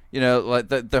 You know, like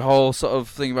the whole sort of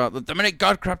thing about the minute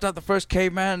God crapped out the first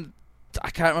caveman. I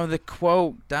can't remember the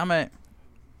quote. Damn it!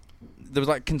 There was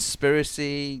like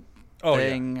conspiracy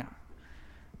thing. Yeah.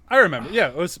 I remember. Yeah,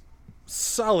 it was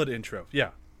solid intro. Yeah,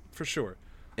 for sure.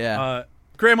 Yeah.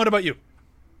 Graham, what about you?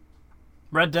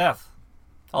 Red Death.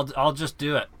 I'll just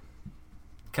do it.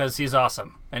 Because he's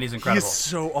awesome. And he's incredible. He's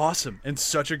so awesome and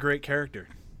such a great character.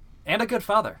 And a good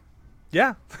father.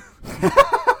 Yeah.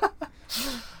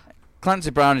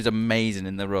 Clancy Brown is amazing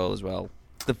in the role as well.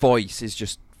 The voice is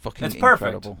just fucking It's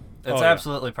perfect. incredible. It's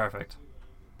absolutely perfect.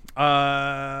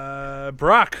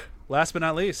 Brock, last but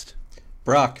not least.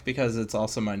 Brock, because it's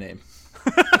also my name.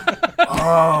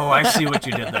 Oh, I see what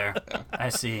you did there. I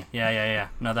see. Yeah.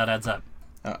 No, that adds up.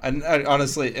 And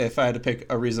honestly, if I had to pick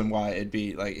a reason why, it'd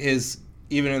be like his,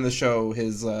 even in the show,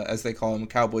 his, as they call him,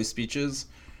 cowboy speeches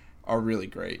are really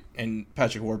great. And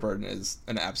Patrick Warburton is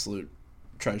an absolute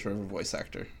treasure of a voice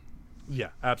actor. Yeah,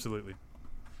 absolutely.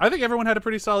 I think everyone had a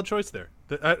pretty solid choice there.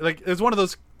 Like, it's one of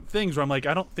those things where I'm like,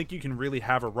 I don't think you can really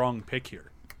have a wrong pick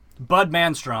here. Bud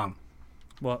Manstrong.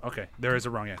 Well, okay, there is a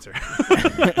wrong answer.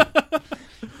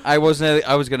 I was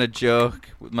going to joke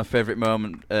with my favourite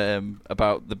moment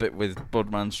about the bit with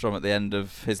Bud Manstrom at the end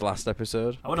of his last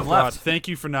episode. I would have God, left. thank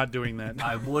you for not doing that.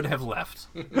 I would have left.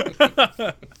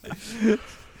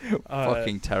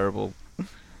 Fucking terrible.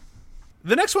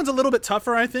 The next one's a little bit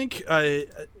tougher, I think.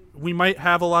 We might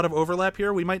have a lot of overlap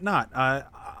here. We might not.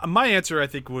 My answer, I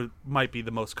think, might be the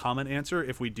most common answer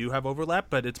if we do have overlap,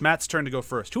 but it's Matt's turn to go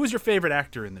first. Who is your favorite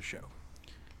actor in the show?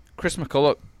 Chris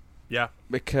McCulloch. Yeah.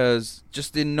 Because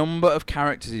just the number of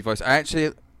characters he voiced. I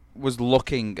actually was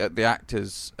looking at the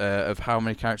actors of how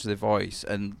many characters they voice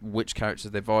and which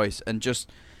characters they voice, and just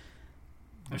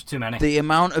There's too many. the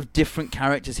amount of different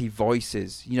characters he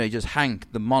voices. You know, he does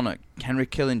Hank, the Monarch, Henry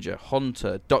Killinger,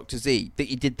 Hunter, Dr. Z.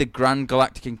 He did the Grand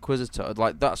Galactic Inquisitor.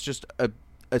 Like, that's just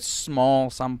a small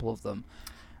sample of them.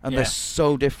 And they're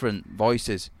so different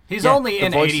voices. He's Yeah, only the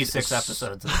in voices 86 are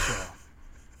episodes of the show.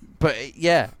 But,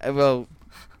 yeah, well...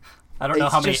 I don't know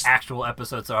It's how many just- actual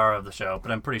episodes there are of the show,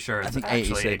 but I'm pretty sure it's think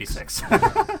actually 86.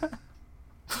 86.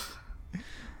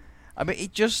 I mean,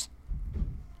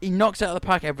 he knocks it out of the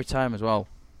park every time as well.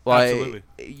 Like, Absolutely.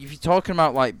 if you're talking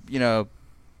about, like, you know,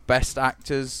 best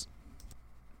actors,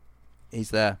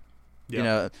 he's there. Yeah. You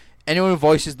know, anyone who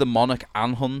voices the Monarch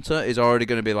and Hunter is already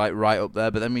going to be, like, right up there.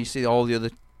 But then when you see all the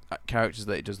other characters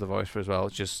that he does the voice for as well,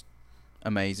 it's just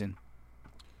amazing.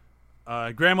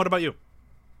 Graham, what about you?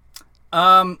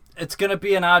 It's gonna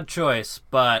be an odd choice,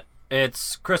 but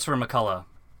it's Christopher McCullough.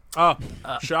 Oh,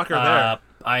 shocker there.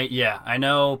 I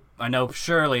know.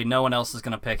 Surely no one else is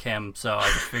gonna pick him, so I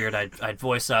just figured I'd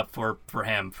voice up for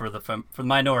him for the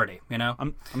minority. You know.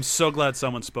 I'm so glad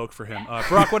someone spoke for him.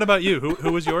 Brock, what about you?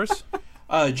 Who was yours?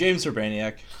 James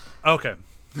Urbaniak. Okay.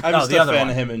 I'm just the a other fan one.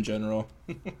 of him in general.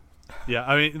 Yeah,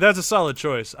 I mean, that's a solid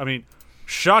choice. I mean,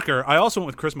 shocker. I also went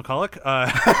with Chris McCulloch.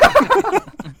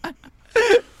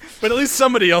 But at least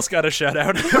somebody else got a shout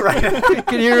out.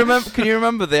 Can you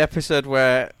remember the episode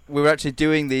where we were actually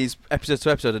doing these episode to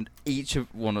episode, and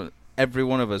every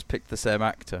one of us picked the same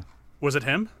actor? Was it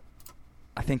him?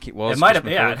 I think it was. It might Chris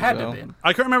have. Yeah, McCulloch it had as to well. have been.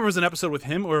 I can't remember if it was an episode with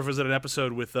him or if it was an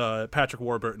episode with Patrick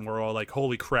Warburton where we're all like,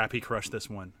 holy crap, he crushed this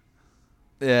one.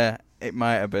 Yeah, it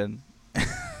might have been.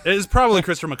 It is probably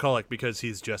Christopher McCulloch because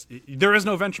there is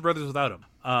no Venture Brothers without him.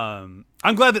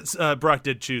 I'm glad that Brock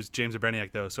did choose James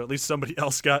Urbaniak though, so at least somebody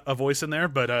else got a voice in there.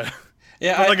 But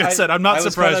Yeah, but like I said, I'm not I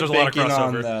was surprised kind there's a lot of banking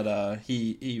crossover. on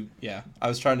that, I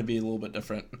was trying to be a little bit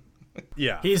different.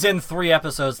 Yeah. He's in 3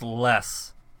 episodes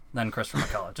less than Christopher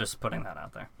McCullough. Just putting that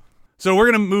out there. So we're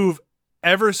going to move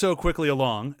ever so quickly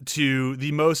along to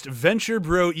the most Venture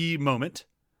Bro-y moment.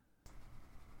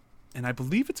 And I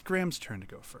believe it's Graham's turn to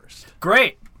go first.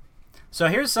 Great. So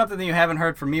here's something that you haven't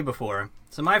heard from me before.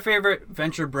 So my favorite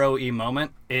Venture Bro-y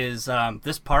moment is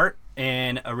this part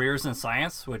in Arrears in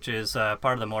Science, which is part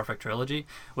of the Morphic trilogy,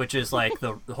 which is like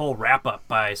the whole wrap-up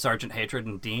by Sergeant Hatred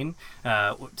and Dean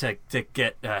to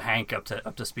get Hank up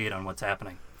to speed on what's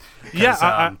happening.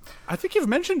 Yeah, I think you've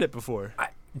mentioned it before.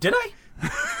 Did I?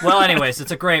 Well, anyways,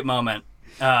 it's a great moment.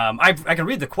 I can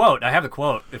read the quote. I have the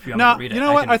quote if you want me to read it. You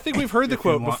know what? I think we've heard the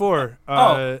quote before.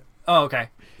 Oh, okay.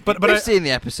 But We've seen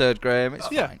the episode, Graham. It's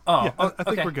fine. I think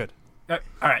okay. we're good. All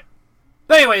right.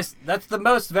 But anyways, that's the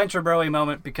most Venture Bro-y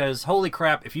moment because holy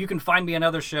crap, if you can find me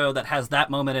another show that has that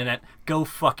moment in it, go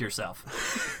fuck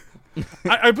yourself.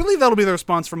 I believe that'll be the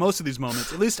response for most of these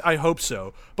moments. At least I hope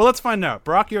so. But let's find out.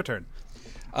 Brock, your turn.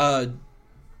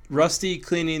 Rusty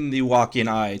cleaning the walking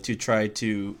eye to try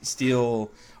to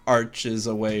steal Arches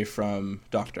away from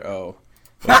Dr. O.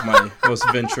 Was my most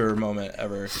Venture moment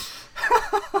ever.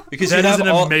 Because that is an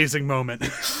amazing moment.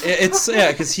 It's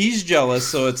because he's jealous,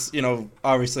 so it's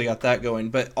obviously got that going.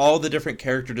 But all the different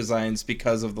character designs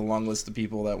because of the long list of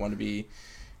people that want to be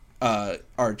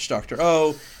Arch Dr.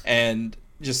 O, and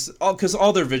just because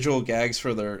all their visual gags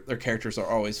for their characters are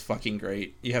always fucking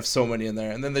great. You have so many in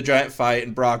there, and then the giant fight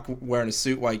and Brock wearing a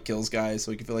suit while he kills guys,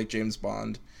 so he can feel like James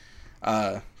Bond.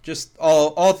 Just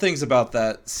all things about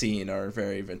that scene are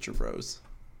very Venture Bros.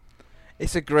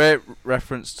 It's a great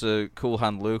reference to Cool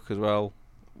Hand Luke as well,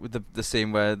 with the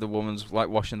scene where the woman's like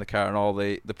washing the car and all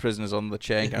the prisoners on the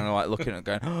chain kind of like looking at it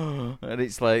going, oh, and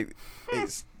it's like,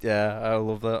 I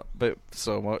love that bit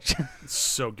so much. It's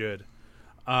so good.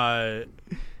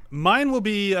 Mine's gonna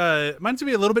be a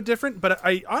little bit different, but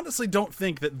I honestly don't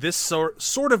think that this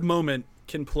sort of moment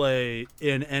can play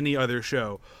in any other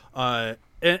show. And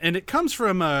it comes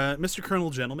from Mr. Colonel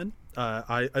Gentleman.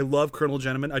 I love Colonel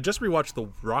Gentleman. I just rewatched The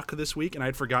Rock this week, and I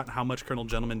had forgotten how much Colonel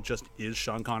Gentleman just is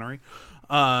Sean Connery.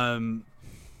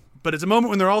 But it's a moment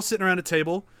when they're all sitting around a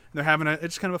table, and they're having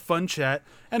it's kind of a fun chat,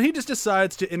 and he just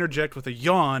decides to interject with a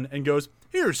yawn and goes,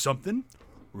 "Here's something.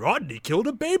 Rodney killed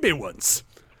a baby once."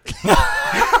 All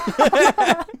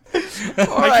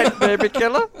right, baby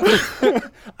killer.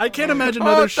 I can't imagine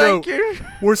another show thank you.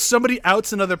 where somebody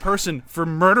outs another person for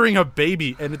murdering a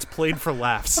baby and it's played for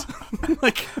laughs.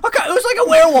 Like, Okay, it was like a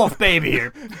werewolf baby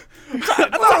here. I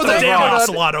thought it was a damn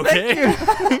ocelot, okay?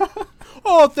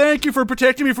 Oh, thank you for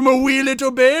protecting me from a wee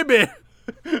little baby.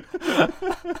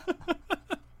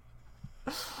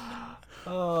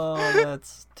 Oh,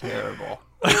 that's terrible.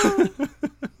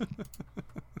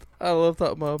 I love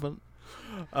that moment.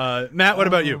 Matt, what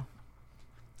about you?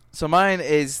 So mine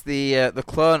is the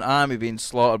clone army being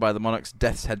slaughtered by the Monarch's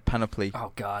Death's Head panoply.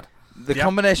 Oh God. The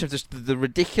combination of just the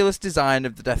ridiculous design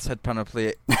of the Death's Head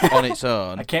panoply on its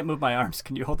own. I can't move my arms.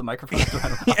 Can you hold the microphone?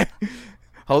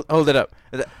 Hold it up.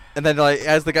 And then, like,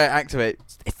 as the guy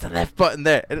activates, it's the left button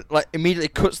there. And it, like, immediately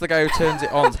cuts the guy who turns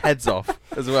it on's heads off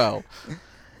as well.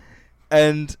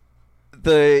 And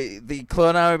the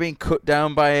clone army being cut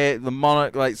down by it, the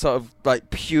Monarch, like, sort of, like,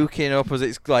 puking up as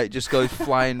it's, like, just goes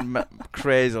flying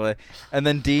crazily. And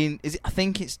then Dean, I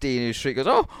think it's Dean who shrieks, goes,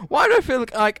 "Oh, why do I feel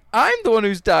like I'm the one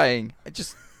who's dying?" I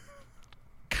just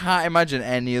can't imagine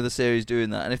any other series doing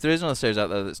that. And if there is another series out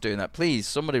there that's doing that, please,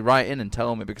 somebody write in and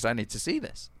tell me, because I need to see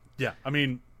this. Yeah, I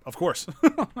mean, of course.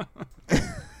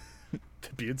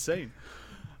 That'd be insane.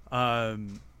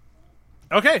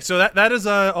 Okay, so that is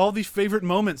all the favorite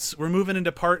moments. We're moving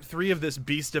into part 3 of this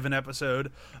beast of an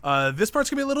episode. This part's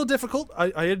going to be a little difficult.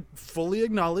 I had fully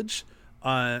acknowledged.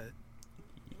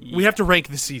 We have to rank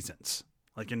the seasons.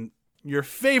 Like in your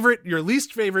favorite, your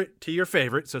least favorite to your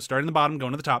favorite. So starting the bottom,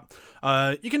 going to the top.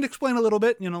 You can explain a little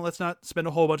bit. Let's not spend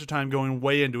a whole bunch of time going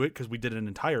way into it because we did an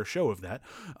entire show of that.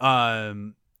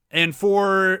 And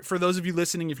for those of you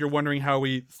listening, if you're wondering how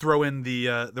we throw in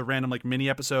the random like mini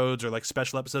episodes or like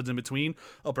special episodes in between,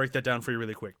 I'll break that down for you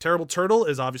really quick. Terrible Turtle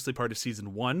is obviously part of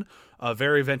season 1.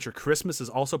 Very Adventure Christmas is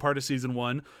also part of season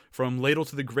 1. From Ladle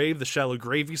to the Grave, the Shallow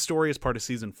Gravy story is part of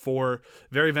season 4.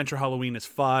 Very Adventure Halloween is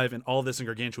 5, and All This in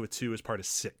Gargantua 2 is part of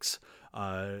 6.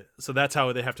 So that's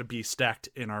how they have to be stacked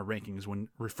in our rankings when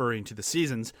referring to the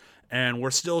seasons. And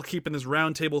we're still keeping this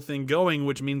roundtable thing going,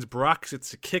 which means Brock gets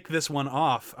to kick this one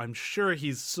off. I'm sure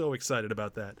he's so excited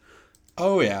about that.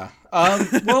 Oh, yeah.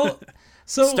 Well,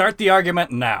 so... Start the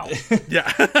argument now. Yeah.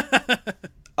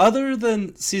 Other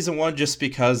than season 1, just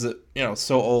because it,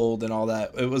 so old and all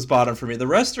that, it was bottom for me. The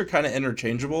rest are kind of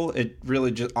interchangeable. It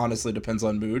really just honestly depends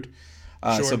on mood.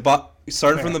 Sure. So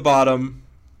starting from the bottom,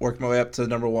 worked my way up to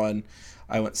number 1.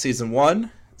 I went season 1,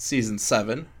 season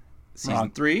 7, season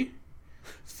Wrong. 3,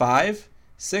 5,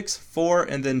 6, 4,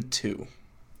 and then 2.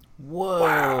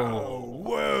 Whoa.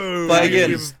 Whoa. But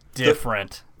again,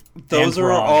 Different. those and are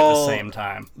wrong all at the same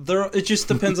time. It just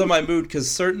depends on my mood, because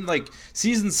certain, like,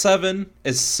 season 7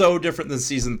 is so different than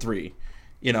season 3,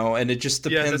 you know, and it just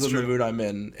Yeah, depends that's on the true. mood I'm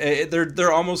in.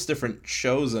 They're almost different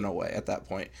shows in a way at that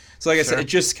point. So like I said, Sure. it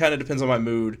just kind of depends on my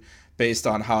mood based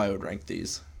on how I would rank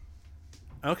these.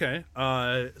 Okay,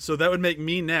 so that would make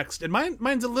me next, and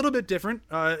mine's a little bit different,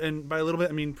 and by a little bit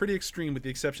I mean pretty extreme, with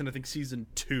the exception I think season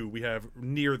 2 we have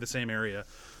near the same area.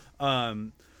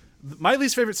 My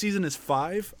least favorite season is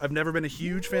 5. I've never been a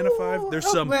huge fan of 5. There's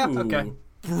some Okay.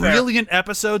 brilliant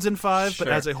episodes in 5, but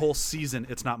Sure. as a whole season,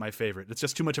 it's not my favorite. It's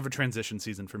just too much of a transition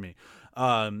season for me.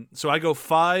 So I go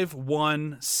 5,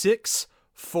 1, 6,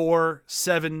 4,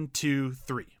 7, 2,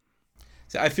 3.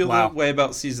 See, I feel Wow. the way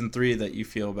about season 3 that you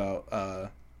feel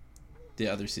about the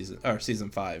other season, or season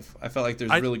 5. I felt like there's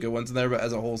really good ones in there, but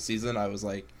as a whole season, I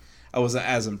wasn't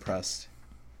as impressed.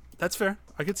 That's fair.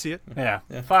 I could see it. Yeah.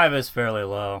 Yeah. 5 is fairly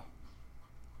low.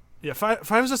 Yeah,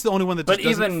 5 is just the only one that just But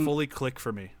doesn't even- fully click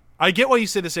for me. I get why you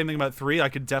say the same thing about 3. I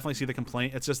could definitely see the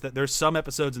complaint. It's just that there's some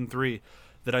episodes in 3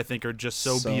 that I think are just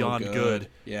so beyond good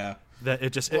Yeah. that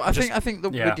it just. Well, I think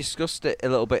that Yeah. we discussed it a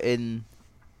little bit in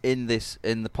the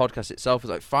podcast itself.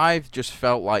 It's like 5 just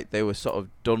felt like they were sort of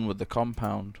done with the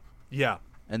compound, Yeah.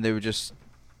 and they just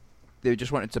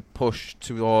wanted to push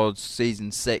towards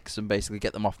season 6 and basically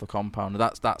get them off the compound.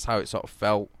 And that's how it sort of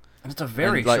felt. And it's a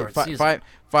very And, like, short season.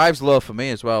 5's low for me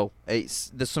as well.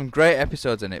 There's some great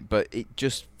episodes in it, but it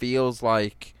just feels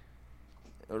like,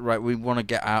 right, we want to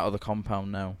get out of the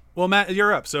compound now. Well, Matt,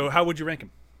 you're up. So how would you rank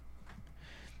him?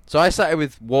 So I started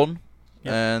with 1,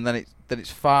 Yep. and then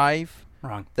it's 5,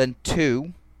 Wrong. then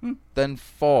 2, Hmm. then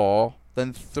 4,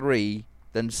 then 3,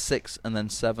 then 6, and then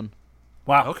 7.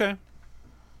 Wow. Okay.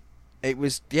 It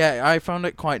was, I found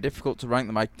it quite difficult to rank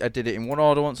them. I did it in one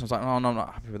order once. I was like, oh no, I'm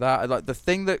not happy with that. Like, the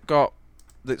thing that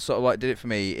sort of like did it for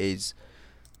me is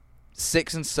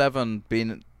 6 and 7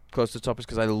 being close to the top is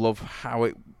because I love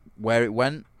where it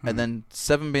went, and then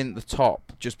 7 being at the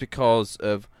top just because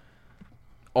of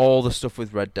all the stuff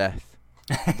with Red Death.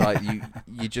 Like,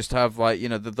 you just have, like, you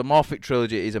know, the Morphic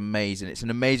trilogy is amazing. It's an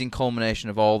amazing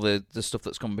culmination of all the stuff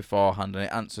that's come beforehand, and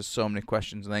it answers so many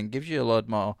questions and then gives you a load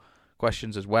more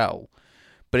questions as well.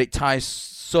 But it ties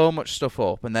so much stuff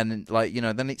up, and then, like, you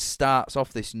know, then it starts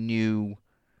off this new.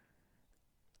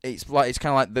 It's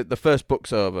kind of like the first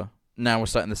book's over. Now we're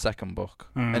starting the second book,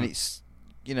 and it's,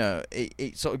 you know,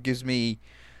 it sort of gives me.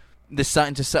 They're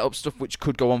starting to set up stuff which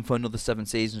could go on for another 7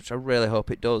 seasons, which I really hope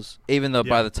it does. Even though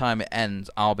by the time it ends,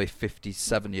 I'll be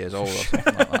 57 years old or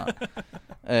something like that.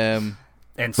 And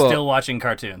but- still watching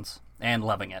cartoons and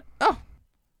loving it. Of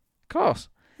course.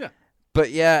 Yeah.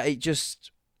 But yeah, it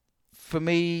just, for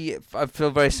me, I feel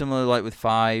very similar like with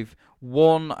 5.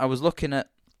 1, I was looking at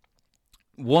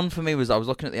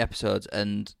the episodes,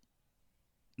 and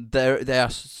there are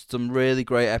some really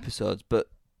great episodes, but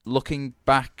looking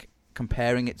back,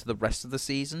 comparing it to the rest of the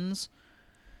seasons,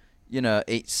 you know,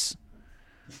 they're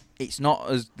not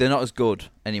as good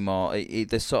anymore.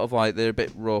 They're sort of like, they're a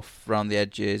bit rough around the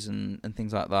edges and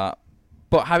things like that.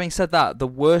 But having said that, the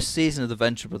worst season of the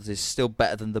Venture Brothers is still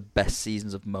better than the best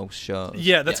seasons of most shows.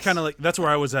 Yeah, that's Yes. kind of like, that's where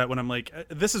I was at when I'm like,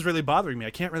 this is really bothering me. I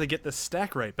can't really get this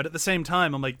stack right. But at the same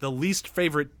time, I'm like, the least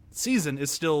favorite season is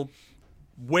still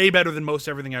way better than most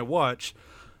everything I watch.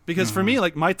 Because for me,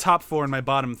 like, my top 4 and my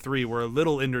bottom 3 were a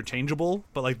little interchangeable,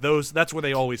 but like that's where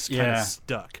they always kind of Yeah.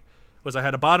 stuck. Was I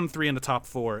had a bottom 3 and a top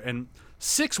 4, and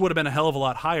 6 would have been a hell of a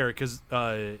lot higher because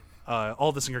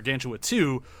All This in Gargantua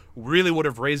 2 really would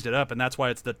have raised it up, and that's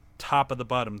why it's the top of the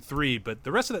bottom 3. But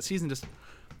the rest of that season, just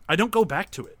I don't go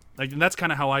back to it. Like, and that's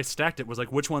kind of how I stacked it. Was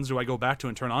like, which ones do I go back to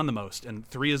and turn on the most? And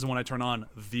 3 is the one I turn on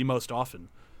the most often,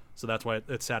 so that's why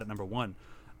it sat at number 1.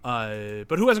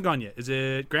 But who hasn't gone yet? Is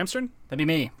it Graham's turn? That'd be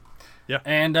me. Yeah.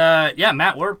 And yeah,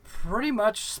 Matt, we're pretty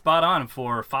much spot on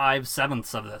for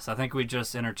 5/7 of this. I think we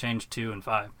just interchanged 2 and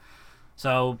 5.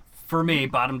 So for me,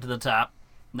 bottom to the top.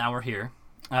 Now we're here.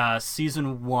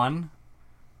 Season 1,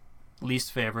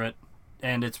 least favorite,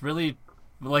 and it's really,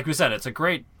 like we said, it's a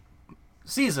great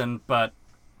season, but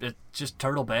it's just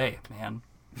Turtle Bay, man.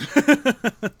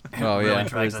 Oh really yeah,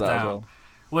 drags there's it that as down. well.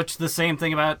 Which the same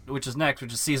thing about, which is next,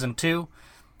 which is season 2,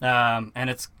 and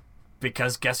it's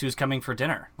because Guess Who's Coming for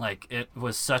Dinner. Like, it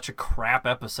was such a crap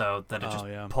episode that it just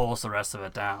pulls the rest of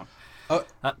it down.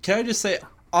 Can I just say,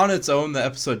 on its own, the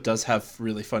episode does have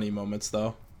really funny moments,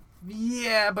 though.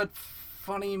 Yeah, but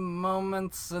funny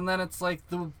moments, and then it's like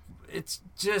it's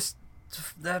just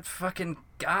that fucking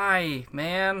guy,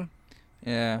 man.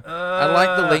 Yeah. I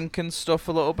like the Lincoln stuff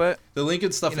a little bit. The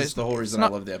Lincoln stuff You know, is the whole reason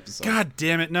not- I love the episode. God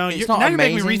damn it! No, It's now not you're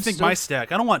making me amazing rethink my stuff.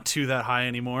 stack. I don't want 2 that high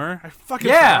anymore. I fucking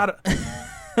Yeah.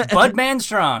 forgot. Bud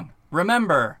Manstrong.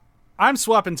 Remember. I'm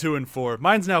swapping 2 and 4.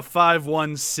 Mine's now 5,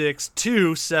 1, 6,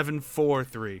 2, 7, 4,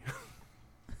 3.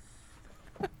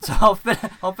 So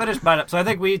I'll finish mine up. So I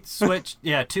think we switched,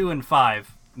 2 and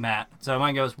 5, Matt. So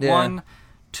mine goes Yeah. 1,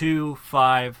 2,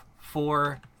 5,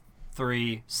 4,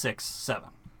 3, 6, 7.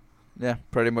 Yeah,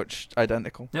 pretty much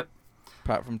identical. Yep.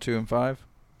 Apart from 2 and 5.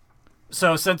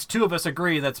 So since 2 of us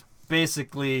agree, that's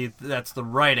the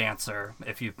right answer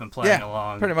if you've been playing Yeah,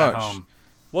 along pretty at much. home.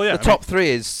 Well, yeah. The top 3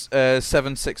 is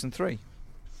 7, 6, and 3.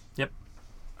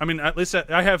 I mean, at least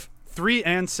I have 3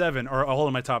 and 7 are all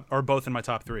in my top, are both in my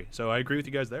top 3. So I agree with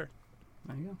you guys there.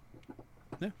 There you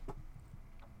go.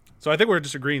 So I think we're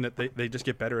just agreeing that they just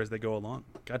get better as they go along.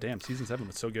 God damn, season 7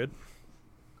 was so good.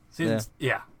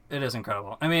 Yeah, it is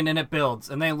incredible. I mean, and it builds,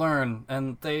 and they learn,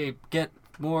 and they get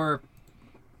more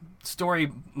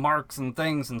story marks and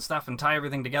things and stuff, and tie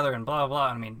everything together, and blah blah.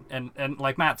 I mean, and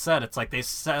like Matt said, it's like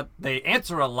they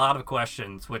answer a lot of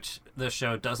questions, which this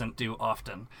show doesn't do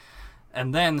often,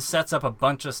 and then sets up a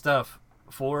bunch of stuff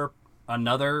for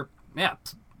another,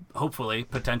 hopefully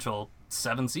potential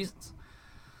 7 seasons.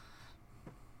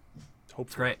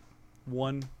 It's great.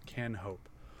 One can hope.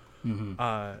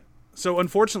 So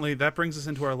unfortunately, that brings us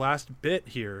into our last bit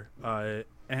here,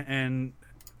 and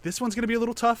this one's going to be a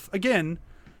little tough again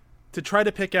to try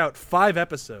to pick out 5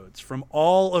 episodes from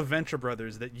all of Venture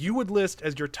Brothers that you would list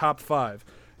as your top 5.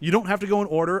 You don't have to go in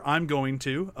order. I'm going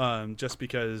to, just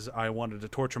because I wanted to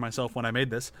torture myself when I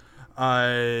made this.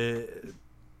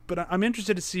 But I'm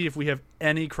interested to see if we have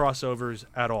any crossovers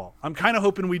at all. I'm kind of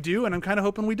hoping we do, and I'm kind of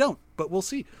hoping we don't, but we'll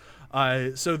see.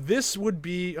 So this would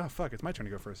be... Oh, fuck, it's my turn to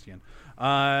go first again.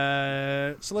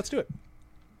 So let's do it.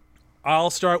 I'll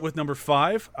start with number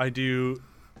 5. I do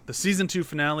the Season 2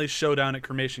 finale, Showdown at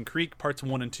Cremation Creek, Parts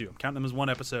 1 and 2. I'm counting them as one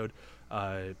episode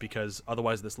because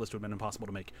otherwise this list would have been impossible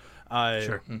to make.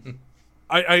 Sure.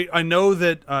 I know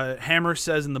that Hammer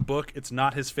says in the book it's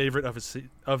not his favorite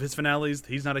of his finales.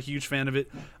 He's not a huge fan of it.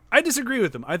 I disagree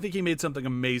with him. I think he made something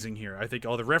amazing here. I think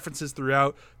all the references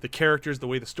throughout, the characters, the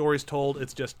way the story's told,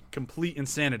 it's just complete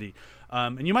insanity.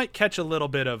 And you might catch a little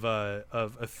bit of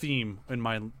a theme in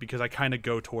mine because I kind of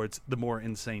go towards the more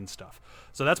insane stuff.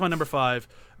 So that's my number 5.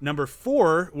 Number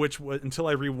 4, which was, until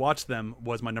I rewatched them,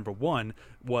 was my number 1,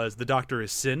 was The Doctor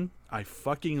Is Sin. I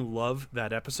fucking love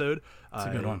that episode. It's a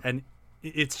good one. And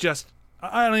it's just,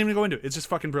 I don't even go into it. It's just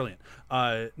fucking brilliant.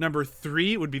 Number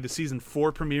 3 would be the season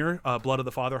 4 premiere, Blood of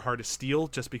the Father, Heart of Steel,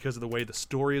 just because of the way the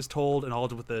story is told and all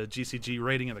with the GCG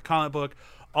rating of the comic book.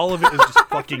 All of it is just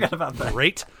fucking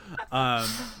great. I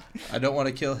don't want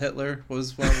to kill Hitler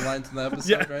was one of the lines in the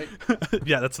episode, right?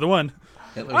 Yeah, that's the one.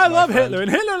 Hitler's I my love friend. Hitler and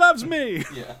Hitler loves me.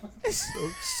 Yeah.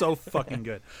 So fucking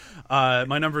good.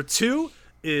 My number 2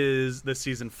 is the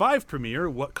season 5 premiere,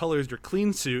 What Color Is Your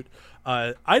Clean Suit?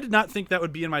 I did not think that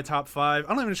would be in my top 5.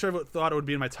 I'm not even sure if I thought it would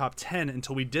be in my top 10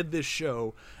 until we did this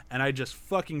show, and I just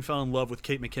fucking fell in love with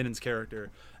Kate McKinnon's character.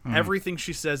 Everything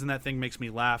she says in that thing makes me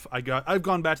laugh. I've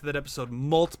gone back to that episode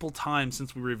multiple times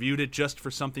since we reviewed it just for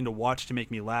something to watch to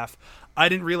make me laugh. I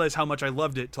didn't realize how much I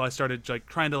loved it till I started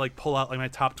trying to pull out my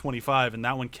top 25, and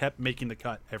that one kept making the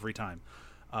cut every time.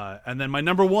 And then my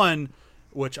number 1,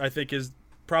 which I think is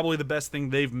probably the best thing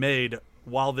they've made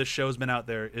while this show's been out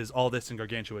there, is All This and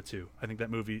Gargantua 2. I think that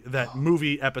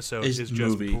movie episode is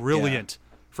just brilliant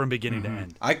from beginning to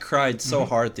end. I cried so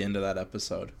hard at the end of that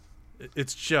episode.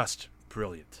 It's just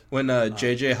brilliant. When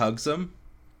JJ hugs him,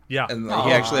 Yeah. and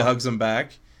he actually hugs him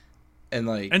back. And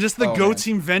just the oh, Go man.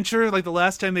 Team Venture, the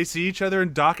last time they see each other,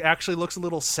 and Doc actually looks a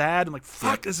little sad. I'm like,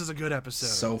 fuck, this is a good episode.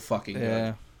 So fucking good.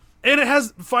 Yeah. And it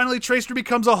has, finally, Tracer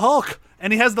becomes a Hulk.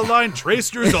 And he has the line,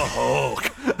 Tracer's a Hulk.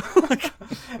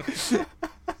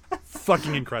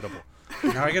 Fucking incredible.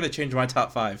 Now I gotta change my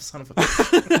top 5. Son of a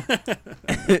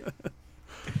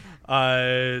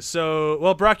bitch.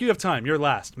 Well, Brock, you have time. You're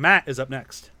last. Matt is up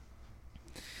next.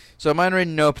 So mine are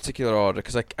in no particular order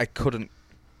because I couldn't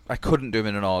do them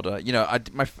in an order. You know, I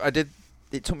did.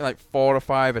 It took me 4 or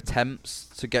 5 attempts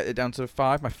to get it down to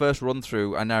 5. My first run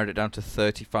through, I narrowed it down to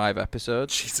 35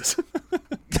 episodes. Jesus.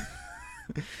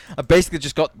 I basically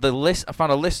just got the list. I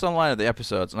found a list online of the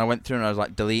episodes, and I went through and I was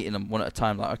deleting them one at a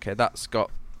time. Okay, that's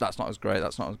not as great.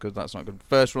 That's not as good. That's not good.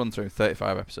 First run through,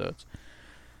 35 episodes.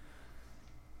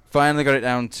 Finally got it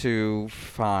down to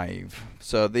 5.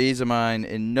 So these are mine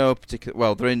in no particular.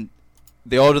 Well, they're in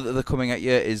the order that they're coming at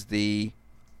you is the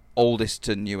oldest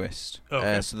to newest.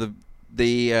 Okay. So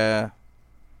the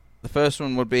The first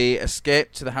one would be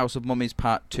Escape to the House of Mummies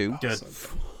Part 2. Good.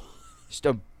 Just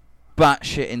a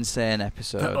batshit insane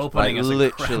episode. The opening is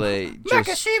literally Mecha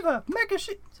just... Shiva! Mecha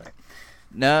Shiva! Sorry.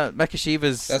 No, Mecha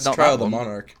Shiva's That's not Trial that of the one.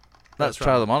 Monarch. That's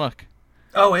Trial of the Monarch.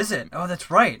 Oh, is it? Oh,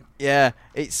 that's right. Yeah,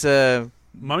 it's...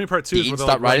 Mummy Part 2 is Dean where they're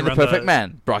start like riding the running around perfect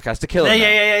man. Broadcast to kill him.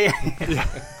 Yeah.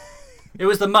 It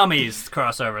was the Mummies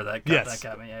crossover that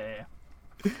got me. Yeah.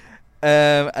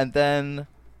 And then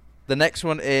the next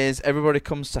one is Everybody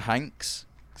Comes to Hanks.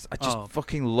 'Cause I just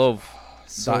fucking love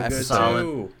So that good episode. Solid.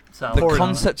 too. So, The Poor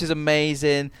concept is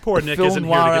amazing. Poor the Nick film isn't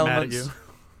here to noir get mad at elements, you.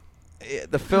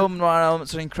 The film noir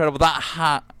elements are incredible. That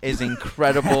hat is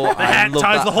incredible. The hat love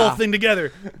ties that the whole hat. thing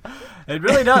together. it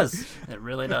really does. It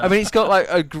really does. I mean, it's got like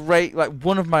a great, like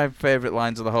one of my favorite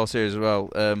lines of the whole series as well.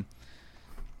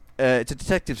 It's a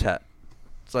detective's hat.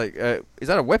 It's like, is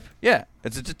that a whip? Yeah,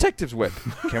 it's a detective's whip.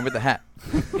 Came with the hat.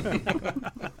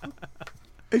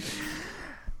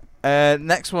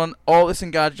 Next one, All This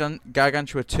and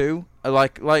Gargantua 2.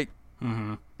 Like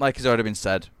has already been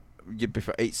said.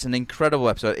 It's an incredible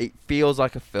episode. It feels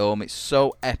like a film. It's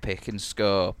so epic in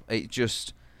scope. It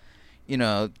just,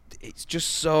 it's just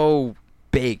so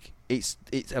big. It's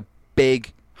a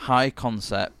big, high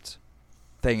concept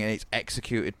thing, and it's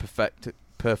executed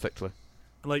perfectly.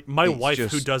 Like my It's wife, who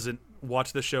just- doesn't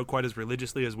watch the show quite as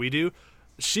religiously as we do,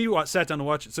 she sat down to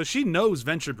watch it. So she knows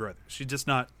Venture Brothers. She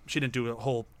didn't do a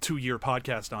whole 2-year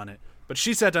podcast on it. But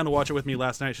she sat down to watch it with me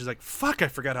last night. She's like, fuck, I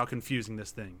forgot how confusing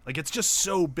this thing. Like, it's just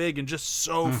so big and just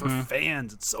so for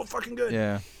fans. It's so fucking good.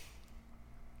 Yeah.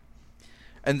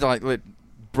 And like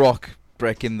Brock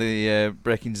breaking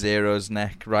Zero's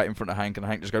neck right in front of Hank, and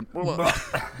Hank just going.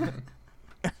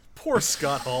 Poor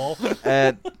Scott Hall.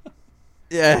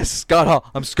 Yeah, Scott Hall.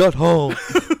 I'm Scott Hall.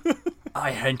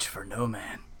 I hench for no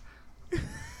man.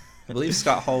 I believe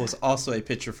Scott Hall was also a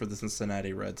pitcher for the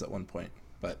Cincinnati Reds at one point,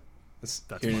 but that's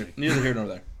neither here nor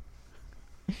there.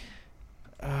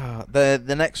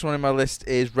 The next one in my list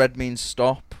is Red Means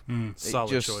Stop.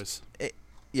 Solid choice. It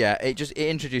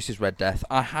introduces Red Death.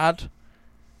 I had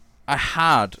a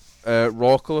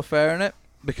Rorqual affair in it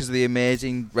because of the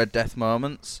amazing Red Death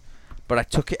moments, but I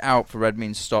took it out for Red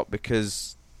Means Stop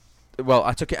because I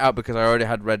already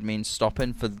had Red Means Stop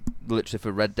in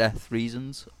for Red Death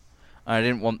reasons. I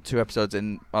didn't want 2 episodes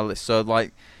in my list, so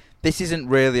like this isn't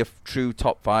really a true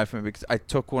top 5 for me because I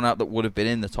took one out that would have been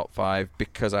in the top 5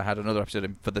 because I had another episode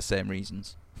in for the same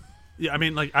reasons. Yeah, I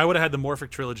mean, like I would have had the Morphic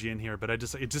trilogy in here, but it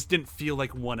just didn't feel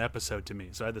like one episode to me,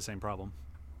 so I had the same problem.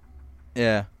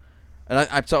 Yeah, and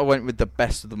I sort of went with the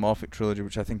best of the Morphic trilogy,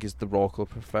 which I think is the Rorqual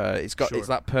prefer. It's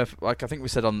that perfect. Like I think we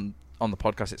said on the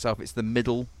podcast itself, it's the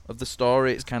middle of the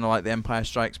story. It's kind of like The Empire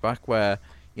Strikes Back, where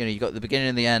you got the beginning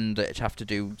and the end that have to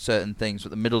do certain things, but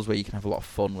the middle's where you can have a lot of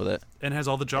fun with it. And it has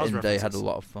all the Jaws and references. They had a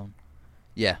lot of fun.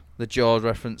 Yeah, the Jaws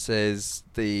references,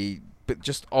 but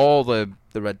just all the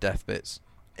Red Death bits,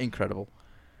 incredible.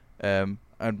 And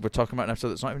we're talking about an episode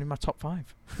that's not even in my top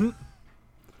 5.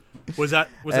 Was that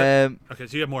okay?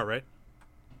 So you have more, right?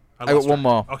 I got one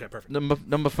more. Okay, perfect.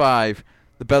 Number 5,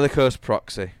 the Bellicose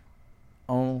Proxy.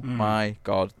 Oh my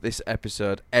god, this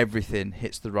episode, everything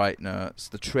hits the right notes.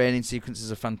 The training sequences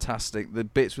are fantastic. The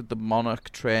bits with the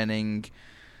Monarch training,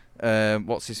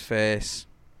 what's his face?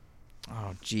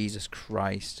 Oh, Jesus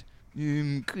Christ.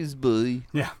 Chris Boy.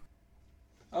 Yeah.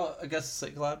 Oh, I guess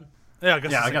St. Cloud. Yeah, I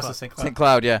guess it's St. Cloud. St.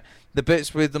 Cloud, yeah. The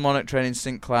bits with the Monarch training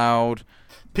St. Cloud.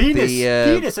 Penis.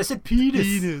 The, penis. I said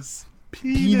penis.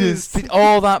 Penis.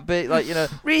 All that bit, like,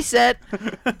 reset.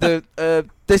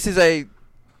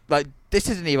 This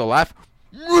is an evil laugh.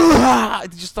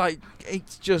 It's just like,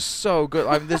 it's just so good.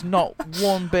 I mean, there's not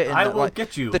one bit in I that. will Like,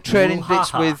 get you. the training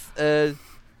bits Ooh-ha-ha. with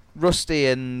Rusty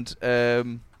and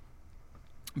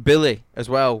Billy as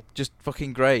well, just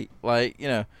fucking great. Like,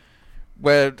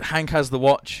 where Hank has the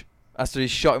watch after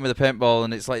he's shot him with a paintball,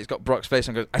 and it's like it's got Brock's face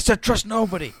and goes, "I said trust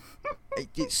nobody."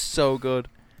 It's so good.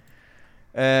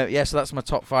 So that's my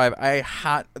top 5. I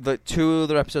had the 2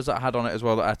 other episodes that I had on it as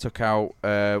well that I took out.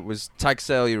 Was Tag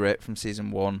Sail Your It from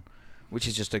season 1, which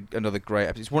is just another great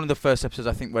episode. It's one of the first episodes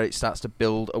I think where it starts to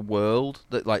build a world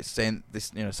that, like, saying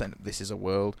this is a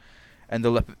world, and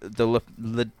the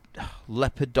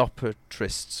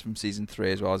Lepidopatrists from season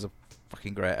 3 as well is a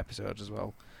fucking great episode as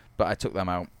well. But I took them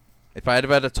out. If I had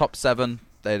had a top 7,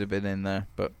 they'd have been in there.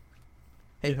 But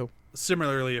hey ho.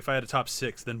 Similarly, if I had a top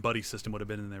 6, then Buddy System would have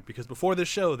been in there because before this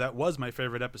show, that was my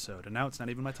favorite episode, and now it's not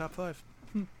even my top 5.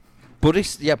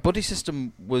 Buddy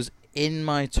System was in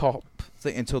my top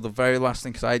thing until the very last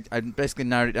thing because I basically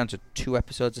narrowed it down to 2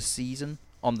 episodes a season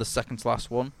on the second to last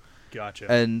one.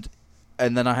 Gotcha. And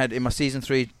then I had in my season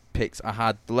 3 picks I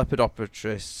had the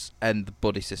Lepidopatrists and the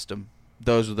Buddy System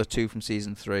those were the 2 from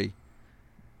season 3,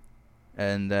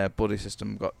 and buddy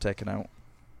system got taken out.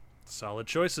 Solid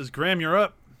choices. Graham, you're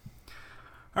up.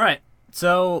 All right.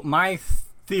 So my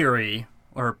theory,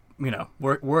 or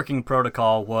working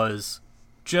protocol, was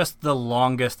just the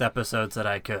longest episodes that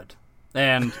I could.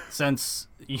 And since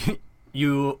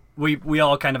we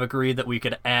all kind of agreed that we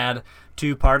could add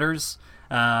 2-parters,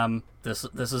 this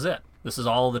is it. This is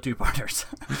all the 2-parters.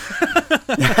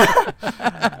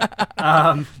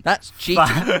 That's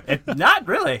cheating. Not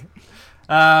really.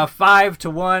 5 to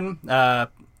 1.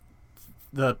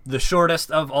 The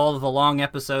shortest of all of the long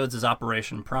episodes is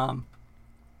Operation Prom.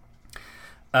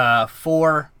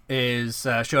 4 is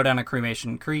Showdown at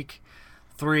Cremation Creek.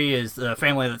 3 is The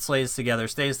Family That Slays Together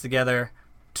Stays Together.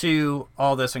 2,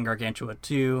 All This in Gargantua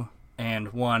 2.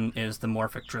 And 1 is the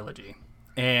Morphic Trilogy.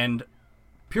 And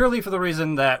purely for the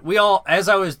reason that as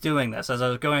I was doing this, as I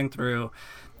was going through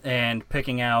and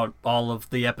picking out all of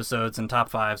the episodes and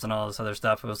top 5s and all this other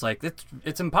stuff, it was like,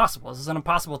 it's impossible. This is an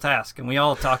impossible task. And we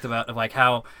all talked about like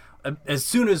how as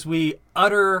soon as we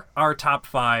utter our top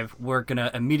 5, we're going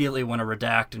to immediately want to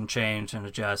redact and change and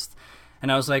adjust.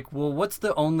 And I was like, well, what's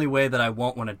the only way that I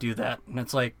won't want to do that? And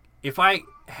it's like,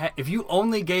 if you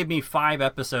only gave me 5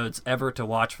 episodes ever to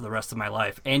watch for the rest of my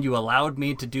life, and you allowed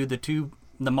me to do the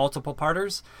multiple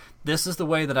parters, this is the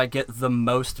way that I get the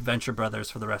most Venture Brothers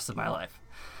for the rest of my life.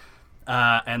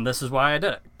 And this is why I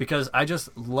did it, because I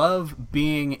just love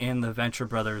being in the Venture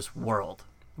Brothers world.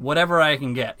 Whatever I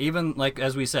can get, even like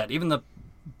as we said, even the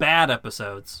bad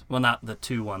episodes. Well, not the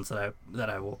 2 ones that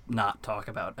I will not talk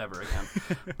about ever again,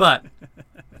 but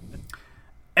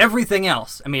everything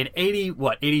else. I mean,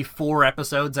 84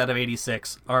 episodes out of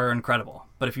 86 are incredible.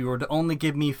 But if you were to only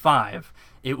give me 5,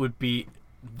 it would be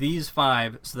these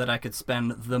 5, so that I could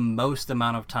spend the most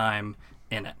amount of time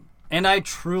in it. And I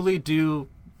truly do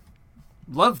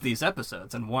love these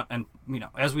episodes, and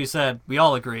as we said, we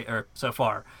all agree, or so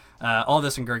far, All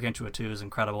This in Gargantua 2 is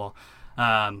incredible.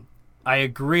 I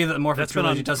agree that the Morphic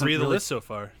Trilogy doesn't really... That's been on 3 of the list so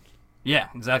far. Yeah,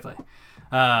 exactly.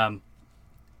 And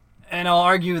I'll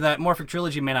argue that Morphic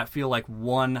Trilogy may not feel like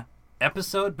one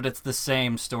episode, but it's the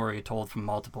same story told from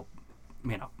multiple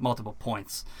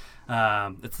points.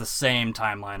 It's the same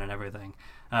timeline and everything.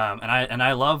 And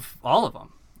I love all of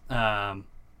them.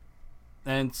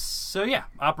 And so, yeah,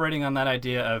 operating on that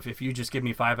idea of if you just give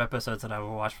me 5 episodes that I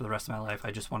will watch for the rest of my life,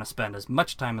 I just want to spend as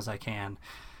much time as I can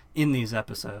in these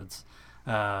episodes.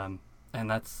 And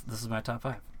this is my top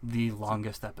 5, the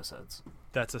longest episodes.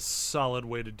 That's a solid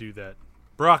way to do that.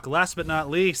 Brock, last but not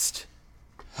least.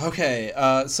 Okay,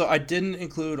 so I didn't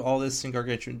include All This in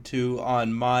Gargantua 2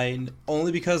 on mine,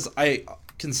 only because I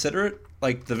consider it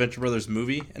like the Venture Brothers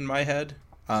movie in my head,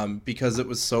 because it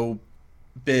was so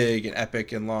big and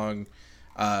epic and long.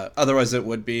 Otherwise it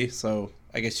would be, so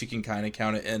I guess you can kind of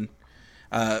count it in.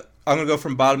 I'm going to go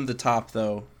from bottom to top,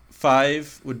 though.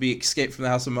 5 would be Escape from the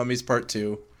House of Mummies Part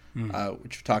 2,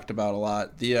 which we've talked about a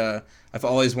lot. I've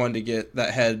always wanted to get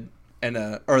that head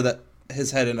his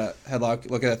head in a headlock.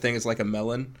 Look at that thing, it's like a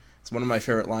melon. It's one of my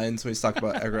favorite lines when he's talking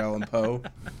about Edgar Allan Poe.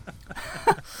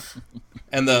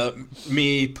 And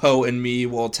Poe and me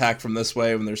will attack from this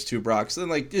way when there's 2 Brocks.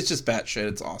 And it's just batshit.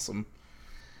 It's awesome.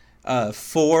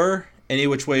 4, Any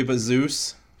Which Way But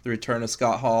Zeus, The Return of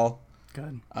Scott Hall.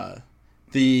 Good.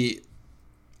 The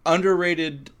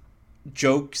underrated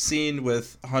joke scene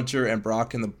with Hunter and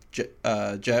Brock in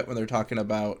the jet when they're talking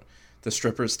about the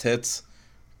stripper's tits.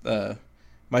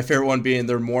 My favorite one being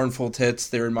their mournful tits.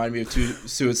 They remind me of 2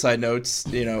 suicide notes,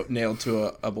 nailed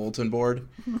to a bulletin board.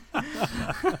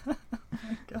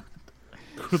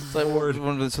 Good Lord.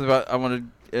 I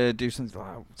want to do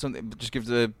something. Just give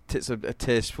the tits a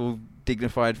tasteful,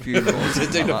 dignified funeral. It's a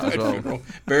dignified funeral.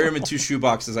 Bury him in 2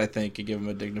 shoeboxes, I think, and give him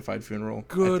a dignified funeral.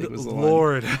 Good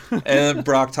Lord. And then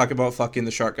Brock talk about fucking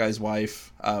the shark guy's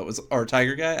wife. Or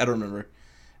tiger guy? I don't remember.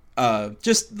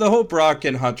 Just the whole Brock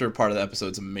and Hunter part of the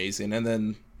episode is amazing, and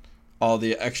then all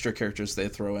the extra characters they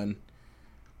throw in.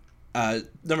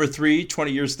 Number 3,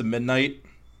 20 Years to Midnight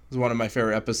is one of my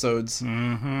favorite episodes.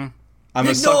 Mm-hmm.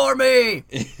 Ignore me!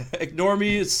 Ignore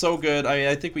Me is so good. I mean,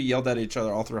 I think we yelled at each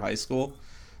other all through high school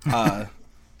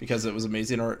because it was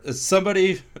amazing. Or is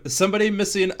somebody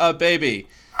missing a baby?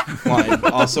 Line,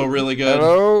 also really good.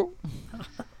 Hello?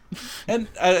 And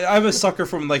I'm a sucker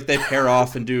from they pair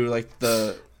off and do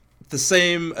the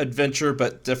same adventure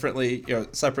but differently,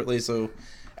 separately, so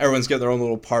everyone's getting their own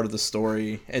little part of the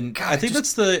story. And God, I think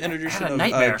that's the introduction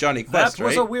of Johnny Quest, right? That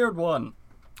was a weird one.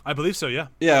 I believe so, yeah.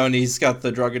 Yeah, and he's got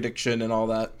the drug addiction and all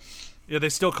that. Yeah, they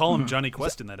still call him Johnny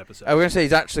Quest in that episode. I was going to say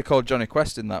he's actually called Johnny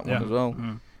Quest in that one as well.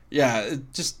 Yeah,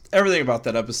 just everything about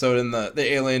that episode, and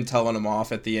the alien telling him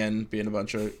off at the end, being a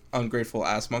bunch of ungrateful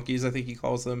ass monkeys, I think he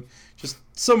calls them. Just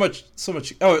so much.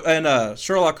 Oh, and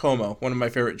Sherlock Homo, one of my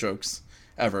favorite jokes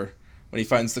ever, when he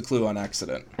finds the clue on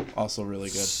accident. Also really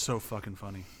good. So fucking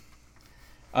funny.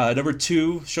 Number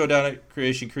 2, Showdown at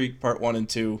Creation Creek, Part 1 and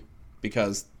 2,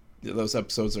 because those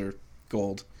episodes are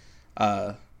gold.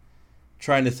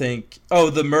 Trying to think. Oh,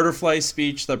 the Murderfly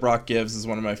speech that Brock gives is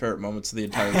one of my favorite moments of the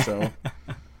entire show.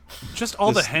 Just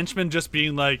all the henchmen just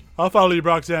being like, I'll follow you,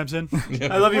 Brock Sampson.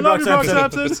 I love you, Brock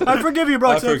Sampson. I forgive you,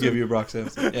 Brock I Sampson. forgive you, Brock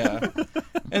Sampson. Yeah.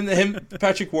 And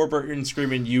Patrick Warburton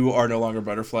screaming, "You are no longer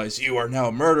butterflies. You are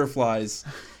now murderflies."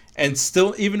 And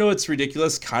still, even though it's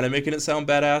ridiculous, kind of making it sound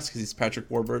badass because he's Patrick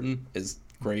Warburton is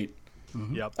great.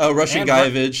 Yep. Oh, Russian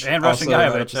Guyevich. And Russian also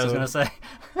in that Guyevich, I was going to say.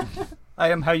 I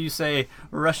am how you say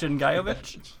Russian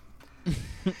Guyevich.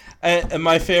 And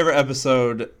my favorite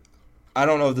episode, I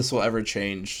don't know if this will ever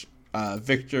change.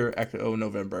 Victor Echo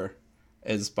November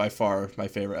is by far my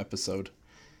favorite episode.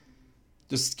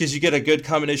 Just because you get a good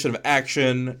combination of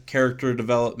action, character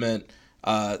development,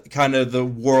 kind of the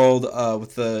world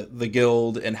with the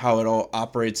guild and how it all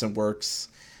operates and works.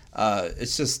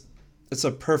 It's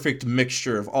a perfect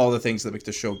mixture of all the things that make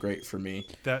the show great for me.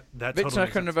 That Victor totally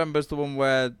Echo November is the one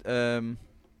where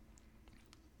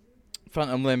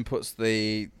Phantom Limb puts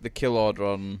the kill order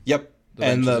on. Yep. The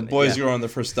and the Ventures, boys yeah. go on the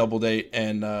first double date,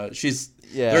 and she's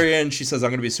Yeah. very end. She says, "I'm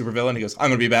going to be a supervillain." He goes, "I'm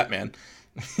going to be Batman."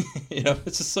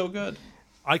 It's just so good.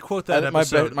 I quote that My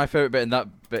episode. my favorite bit in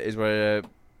that bit is where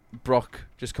Brock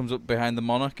just comes up behind the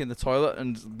Monarch in the toilet,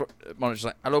 and Monarch's just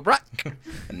like, "Hello, Brock."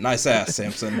 Nice ass,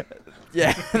 Samson.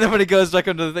 Yeah, and then when he goes back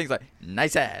under the thing, he's like,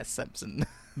 "Nice ass, Samson."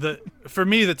 For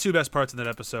me, the two best parts in that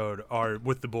episode are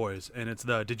with the boys, and it's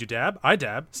the "Did you dab? I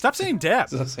dab. Stop saying dab."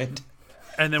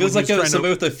 And then Feels when like he's trying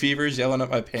somebody to, with the fevers yelling at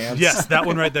my pants. yes, that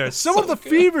one right there. Some of the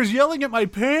fevers yelling at my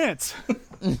pants.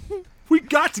 We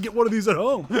got to get one of these at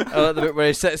home. I like the bit where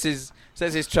he sets his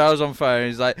trousers on fire, and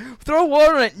he's like, "Throw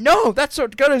water on it." No, that's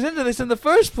what got us into this in the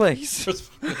first place. You're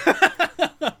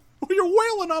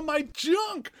wailing on my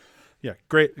junk. Yeah,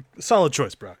 great, solid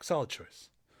choice, Brock. Solid choice.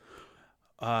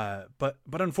 But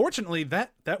unfortunately,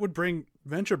 that would bring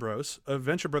Venture Brothers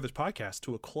podcast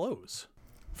to a close.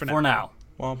 For now.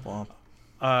 Womp womp.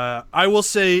 I will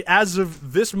say, as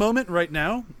of this moment right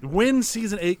now, when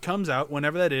season 8 comes out,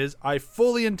 whenever that is, I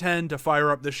fully intend to fire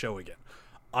up the show again.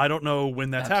 I don't know when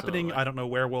that's happening. I don't know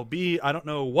where we'll be. I don't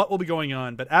know what will be going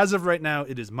on. But as of right now,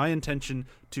 it is my intention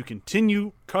to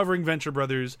continue covering Venture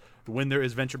Brothers when there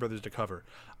is Venture Brothers to cover.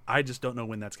 I just don't know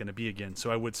when that's going to be again.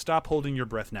 So I would stop holding your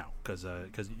breath now, because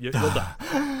you'll die.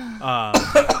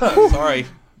 Sorry.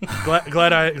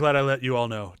 Glad I let you all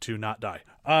know to not die.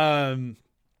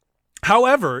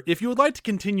 However, if you would like to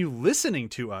continue listening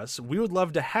to us, we would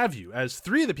love to have you, as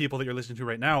 3 of the people that you're listening to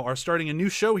right now are starting a new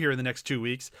show here in the next 2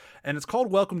 weeks, and it's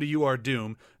called Welcome to You Are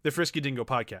Doom, the Frisky Dingo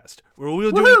podcast, where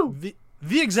we'll do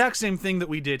the exact same thing that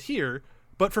we did here,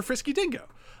 but for Frisky Dingo.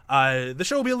 The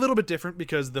show will be a little bit different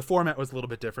because the format was a little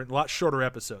bit different, a lot shorter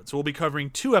episodes. So we'll be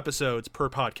covering 2 episodes per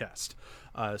podcast.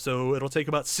 So it'll take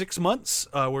about 6 months.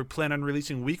 We plan on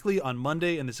releasing weekly on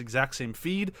Monday in this exact same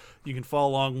feed. You can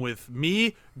follow along with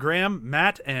me, Graham,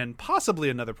 Matt, and possibly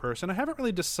another person. I haven't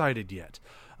really decided yet.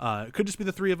 It could just be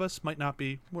the 3 of us, might not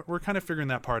be. We're kind of figuring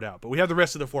that part out. But we have the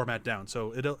rest of the format down.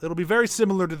 So it'll be very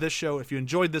similar to this show. If you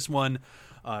enjoyed this one,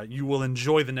 you will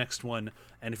enjoy the next one.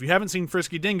 And if you haven't seen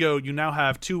Frisky Dingo, you now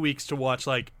have 2 weeks to watch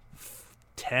like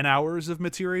 10 hours of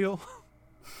material.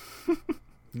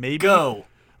 Maybe. Go.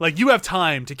 Like, you have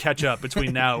time to catch up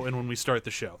between now and when we start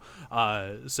the show.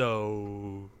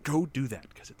 So go do that,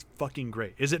 because it's fucking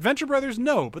great. Is it Venture Brothers?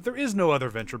 No, but there is no other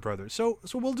Venture Brothers. So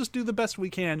we'll just do the best we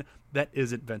can that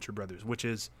isn't Venture Brothers, which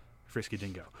is Frisky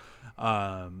Dingo.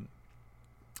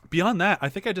 Beyond that, I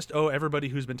think I just owe everybody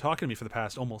who's been talking to me for the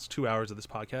past almost 2 hours of this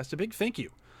podcast a big thank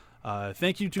you.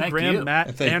 Thank you to Graham,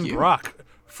 Matt, and Brock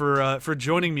for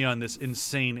joining me on this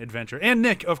insane adventure. And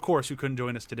Nick, of course, who couldn't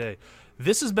join us today.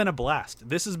 This has been a blast.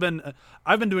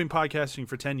 I've been doing podcasting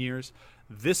for 10 years.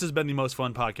 This has been the most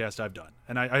fun podcast I've done.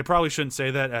 And I probably shouldn't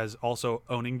say that as also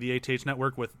owning the ATH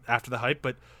network with After the Hype,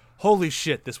 but holy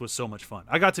shit, this was so much fun.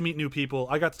 I got to meet new people.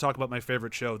 I got to talk about my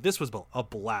favorite show. This was a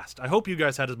blast. I hope you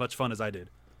guys had as much fun as I did.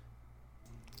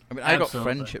 I mean, I got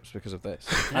friendships because of this.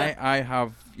 I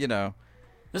have,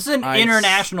 This is an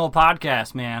international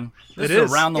podcast, man. This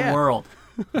is around the world.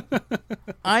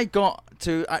 I got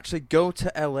to actually go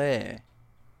to LA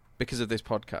because of this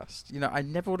podcast. I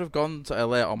never would have gone to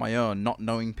LA on my own, not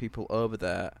knowing people over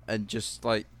there, and just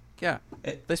like yeah,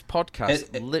 this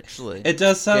podcast literally it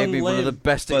does sound gave me one of lame, the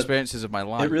best but experiences of my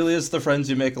life. It really is the friends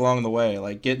you make along the way,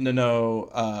 like getting to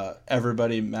know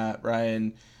everybody, Matt,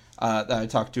 Ryan, that I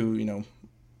talk to,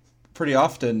 pretty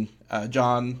often.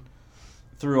 John,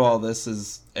 through all this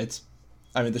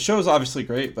the show is obviously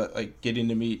great, but like getting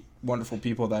to meet wonderful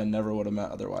people that I never would have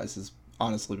met otherwise has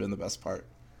honestly been the best part.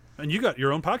 And you got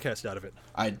your own podcast out of it.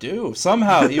 I do,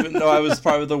 somehow, even though I was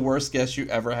probably the worst guest you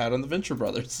ever had on the Venture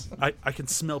Brothers. I can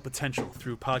smell potential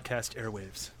through podcast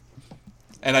airwaves.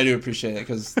 And I do appreciate it,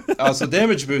 because also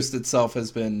Damage Boost itself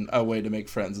has been a way to make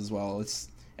friends as well.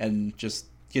 And just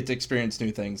get to experience new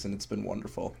things, and it's been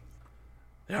wonderful.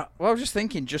 Yeah. Well, I was just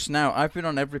thinking just now, I've been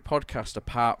on every podcast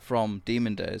apart from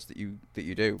Demon Days that you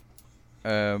do.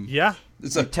 Yeah.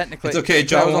 Technically, it's okay,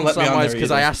 John won't let me on there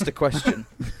because I asked a question.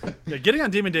 Yeah, getting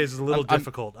on Demon Days is a little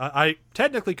difficult. I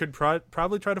technically could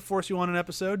probably try to force you on an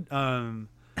episode.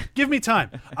 Give me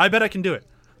time. I bet I can do it.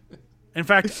 In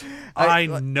fact, I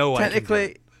know I can do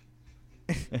it.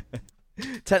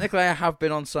 Technically, I have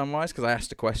been on Samwise because I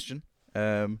asked a question.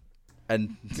 And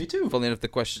me too. Funnily enough, the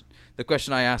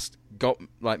question I asked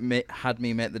had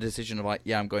me make the decision of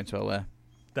yeah, I'm going to LA.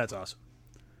 That's awesome.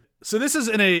 So this is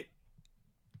in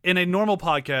a normal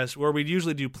podcast where we'd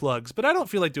usually do plugs, but I don't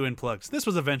feel like doing plugs. This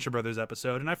was a Venture Brothers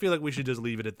episode, and I feel like we should just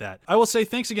leave it at that. I will say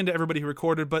thanks again to everybody who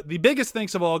recorded, but the biggest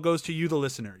thanks of all goes to you, the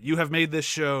listener. You have made this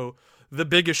show the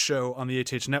biggest show on the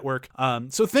ATH network.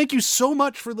 So thank you so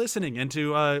much for listening and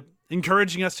to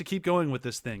encouraging us to keep going with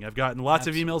this thing. I've gotten lots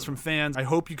of emails from fans. I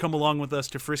hope you come along with us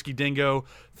to Frisky Dingo.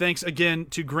 Thanks again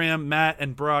to Graham, Matt,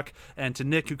 and Brock, and to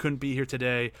Nick, who couldn't be here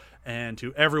today, and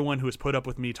to everyone who has put up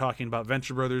with me talking about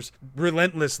Venture Brothers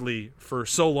relentlessly for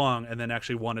so long and then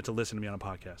actually wanted to listen to me on a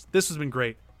podcast. This has been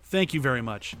great. Thank you very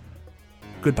much.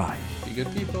 Goodbye. Be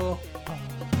good people.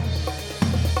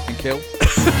 And kill.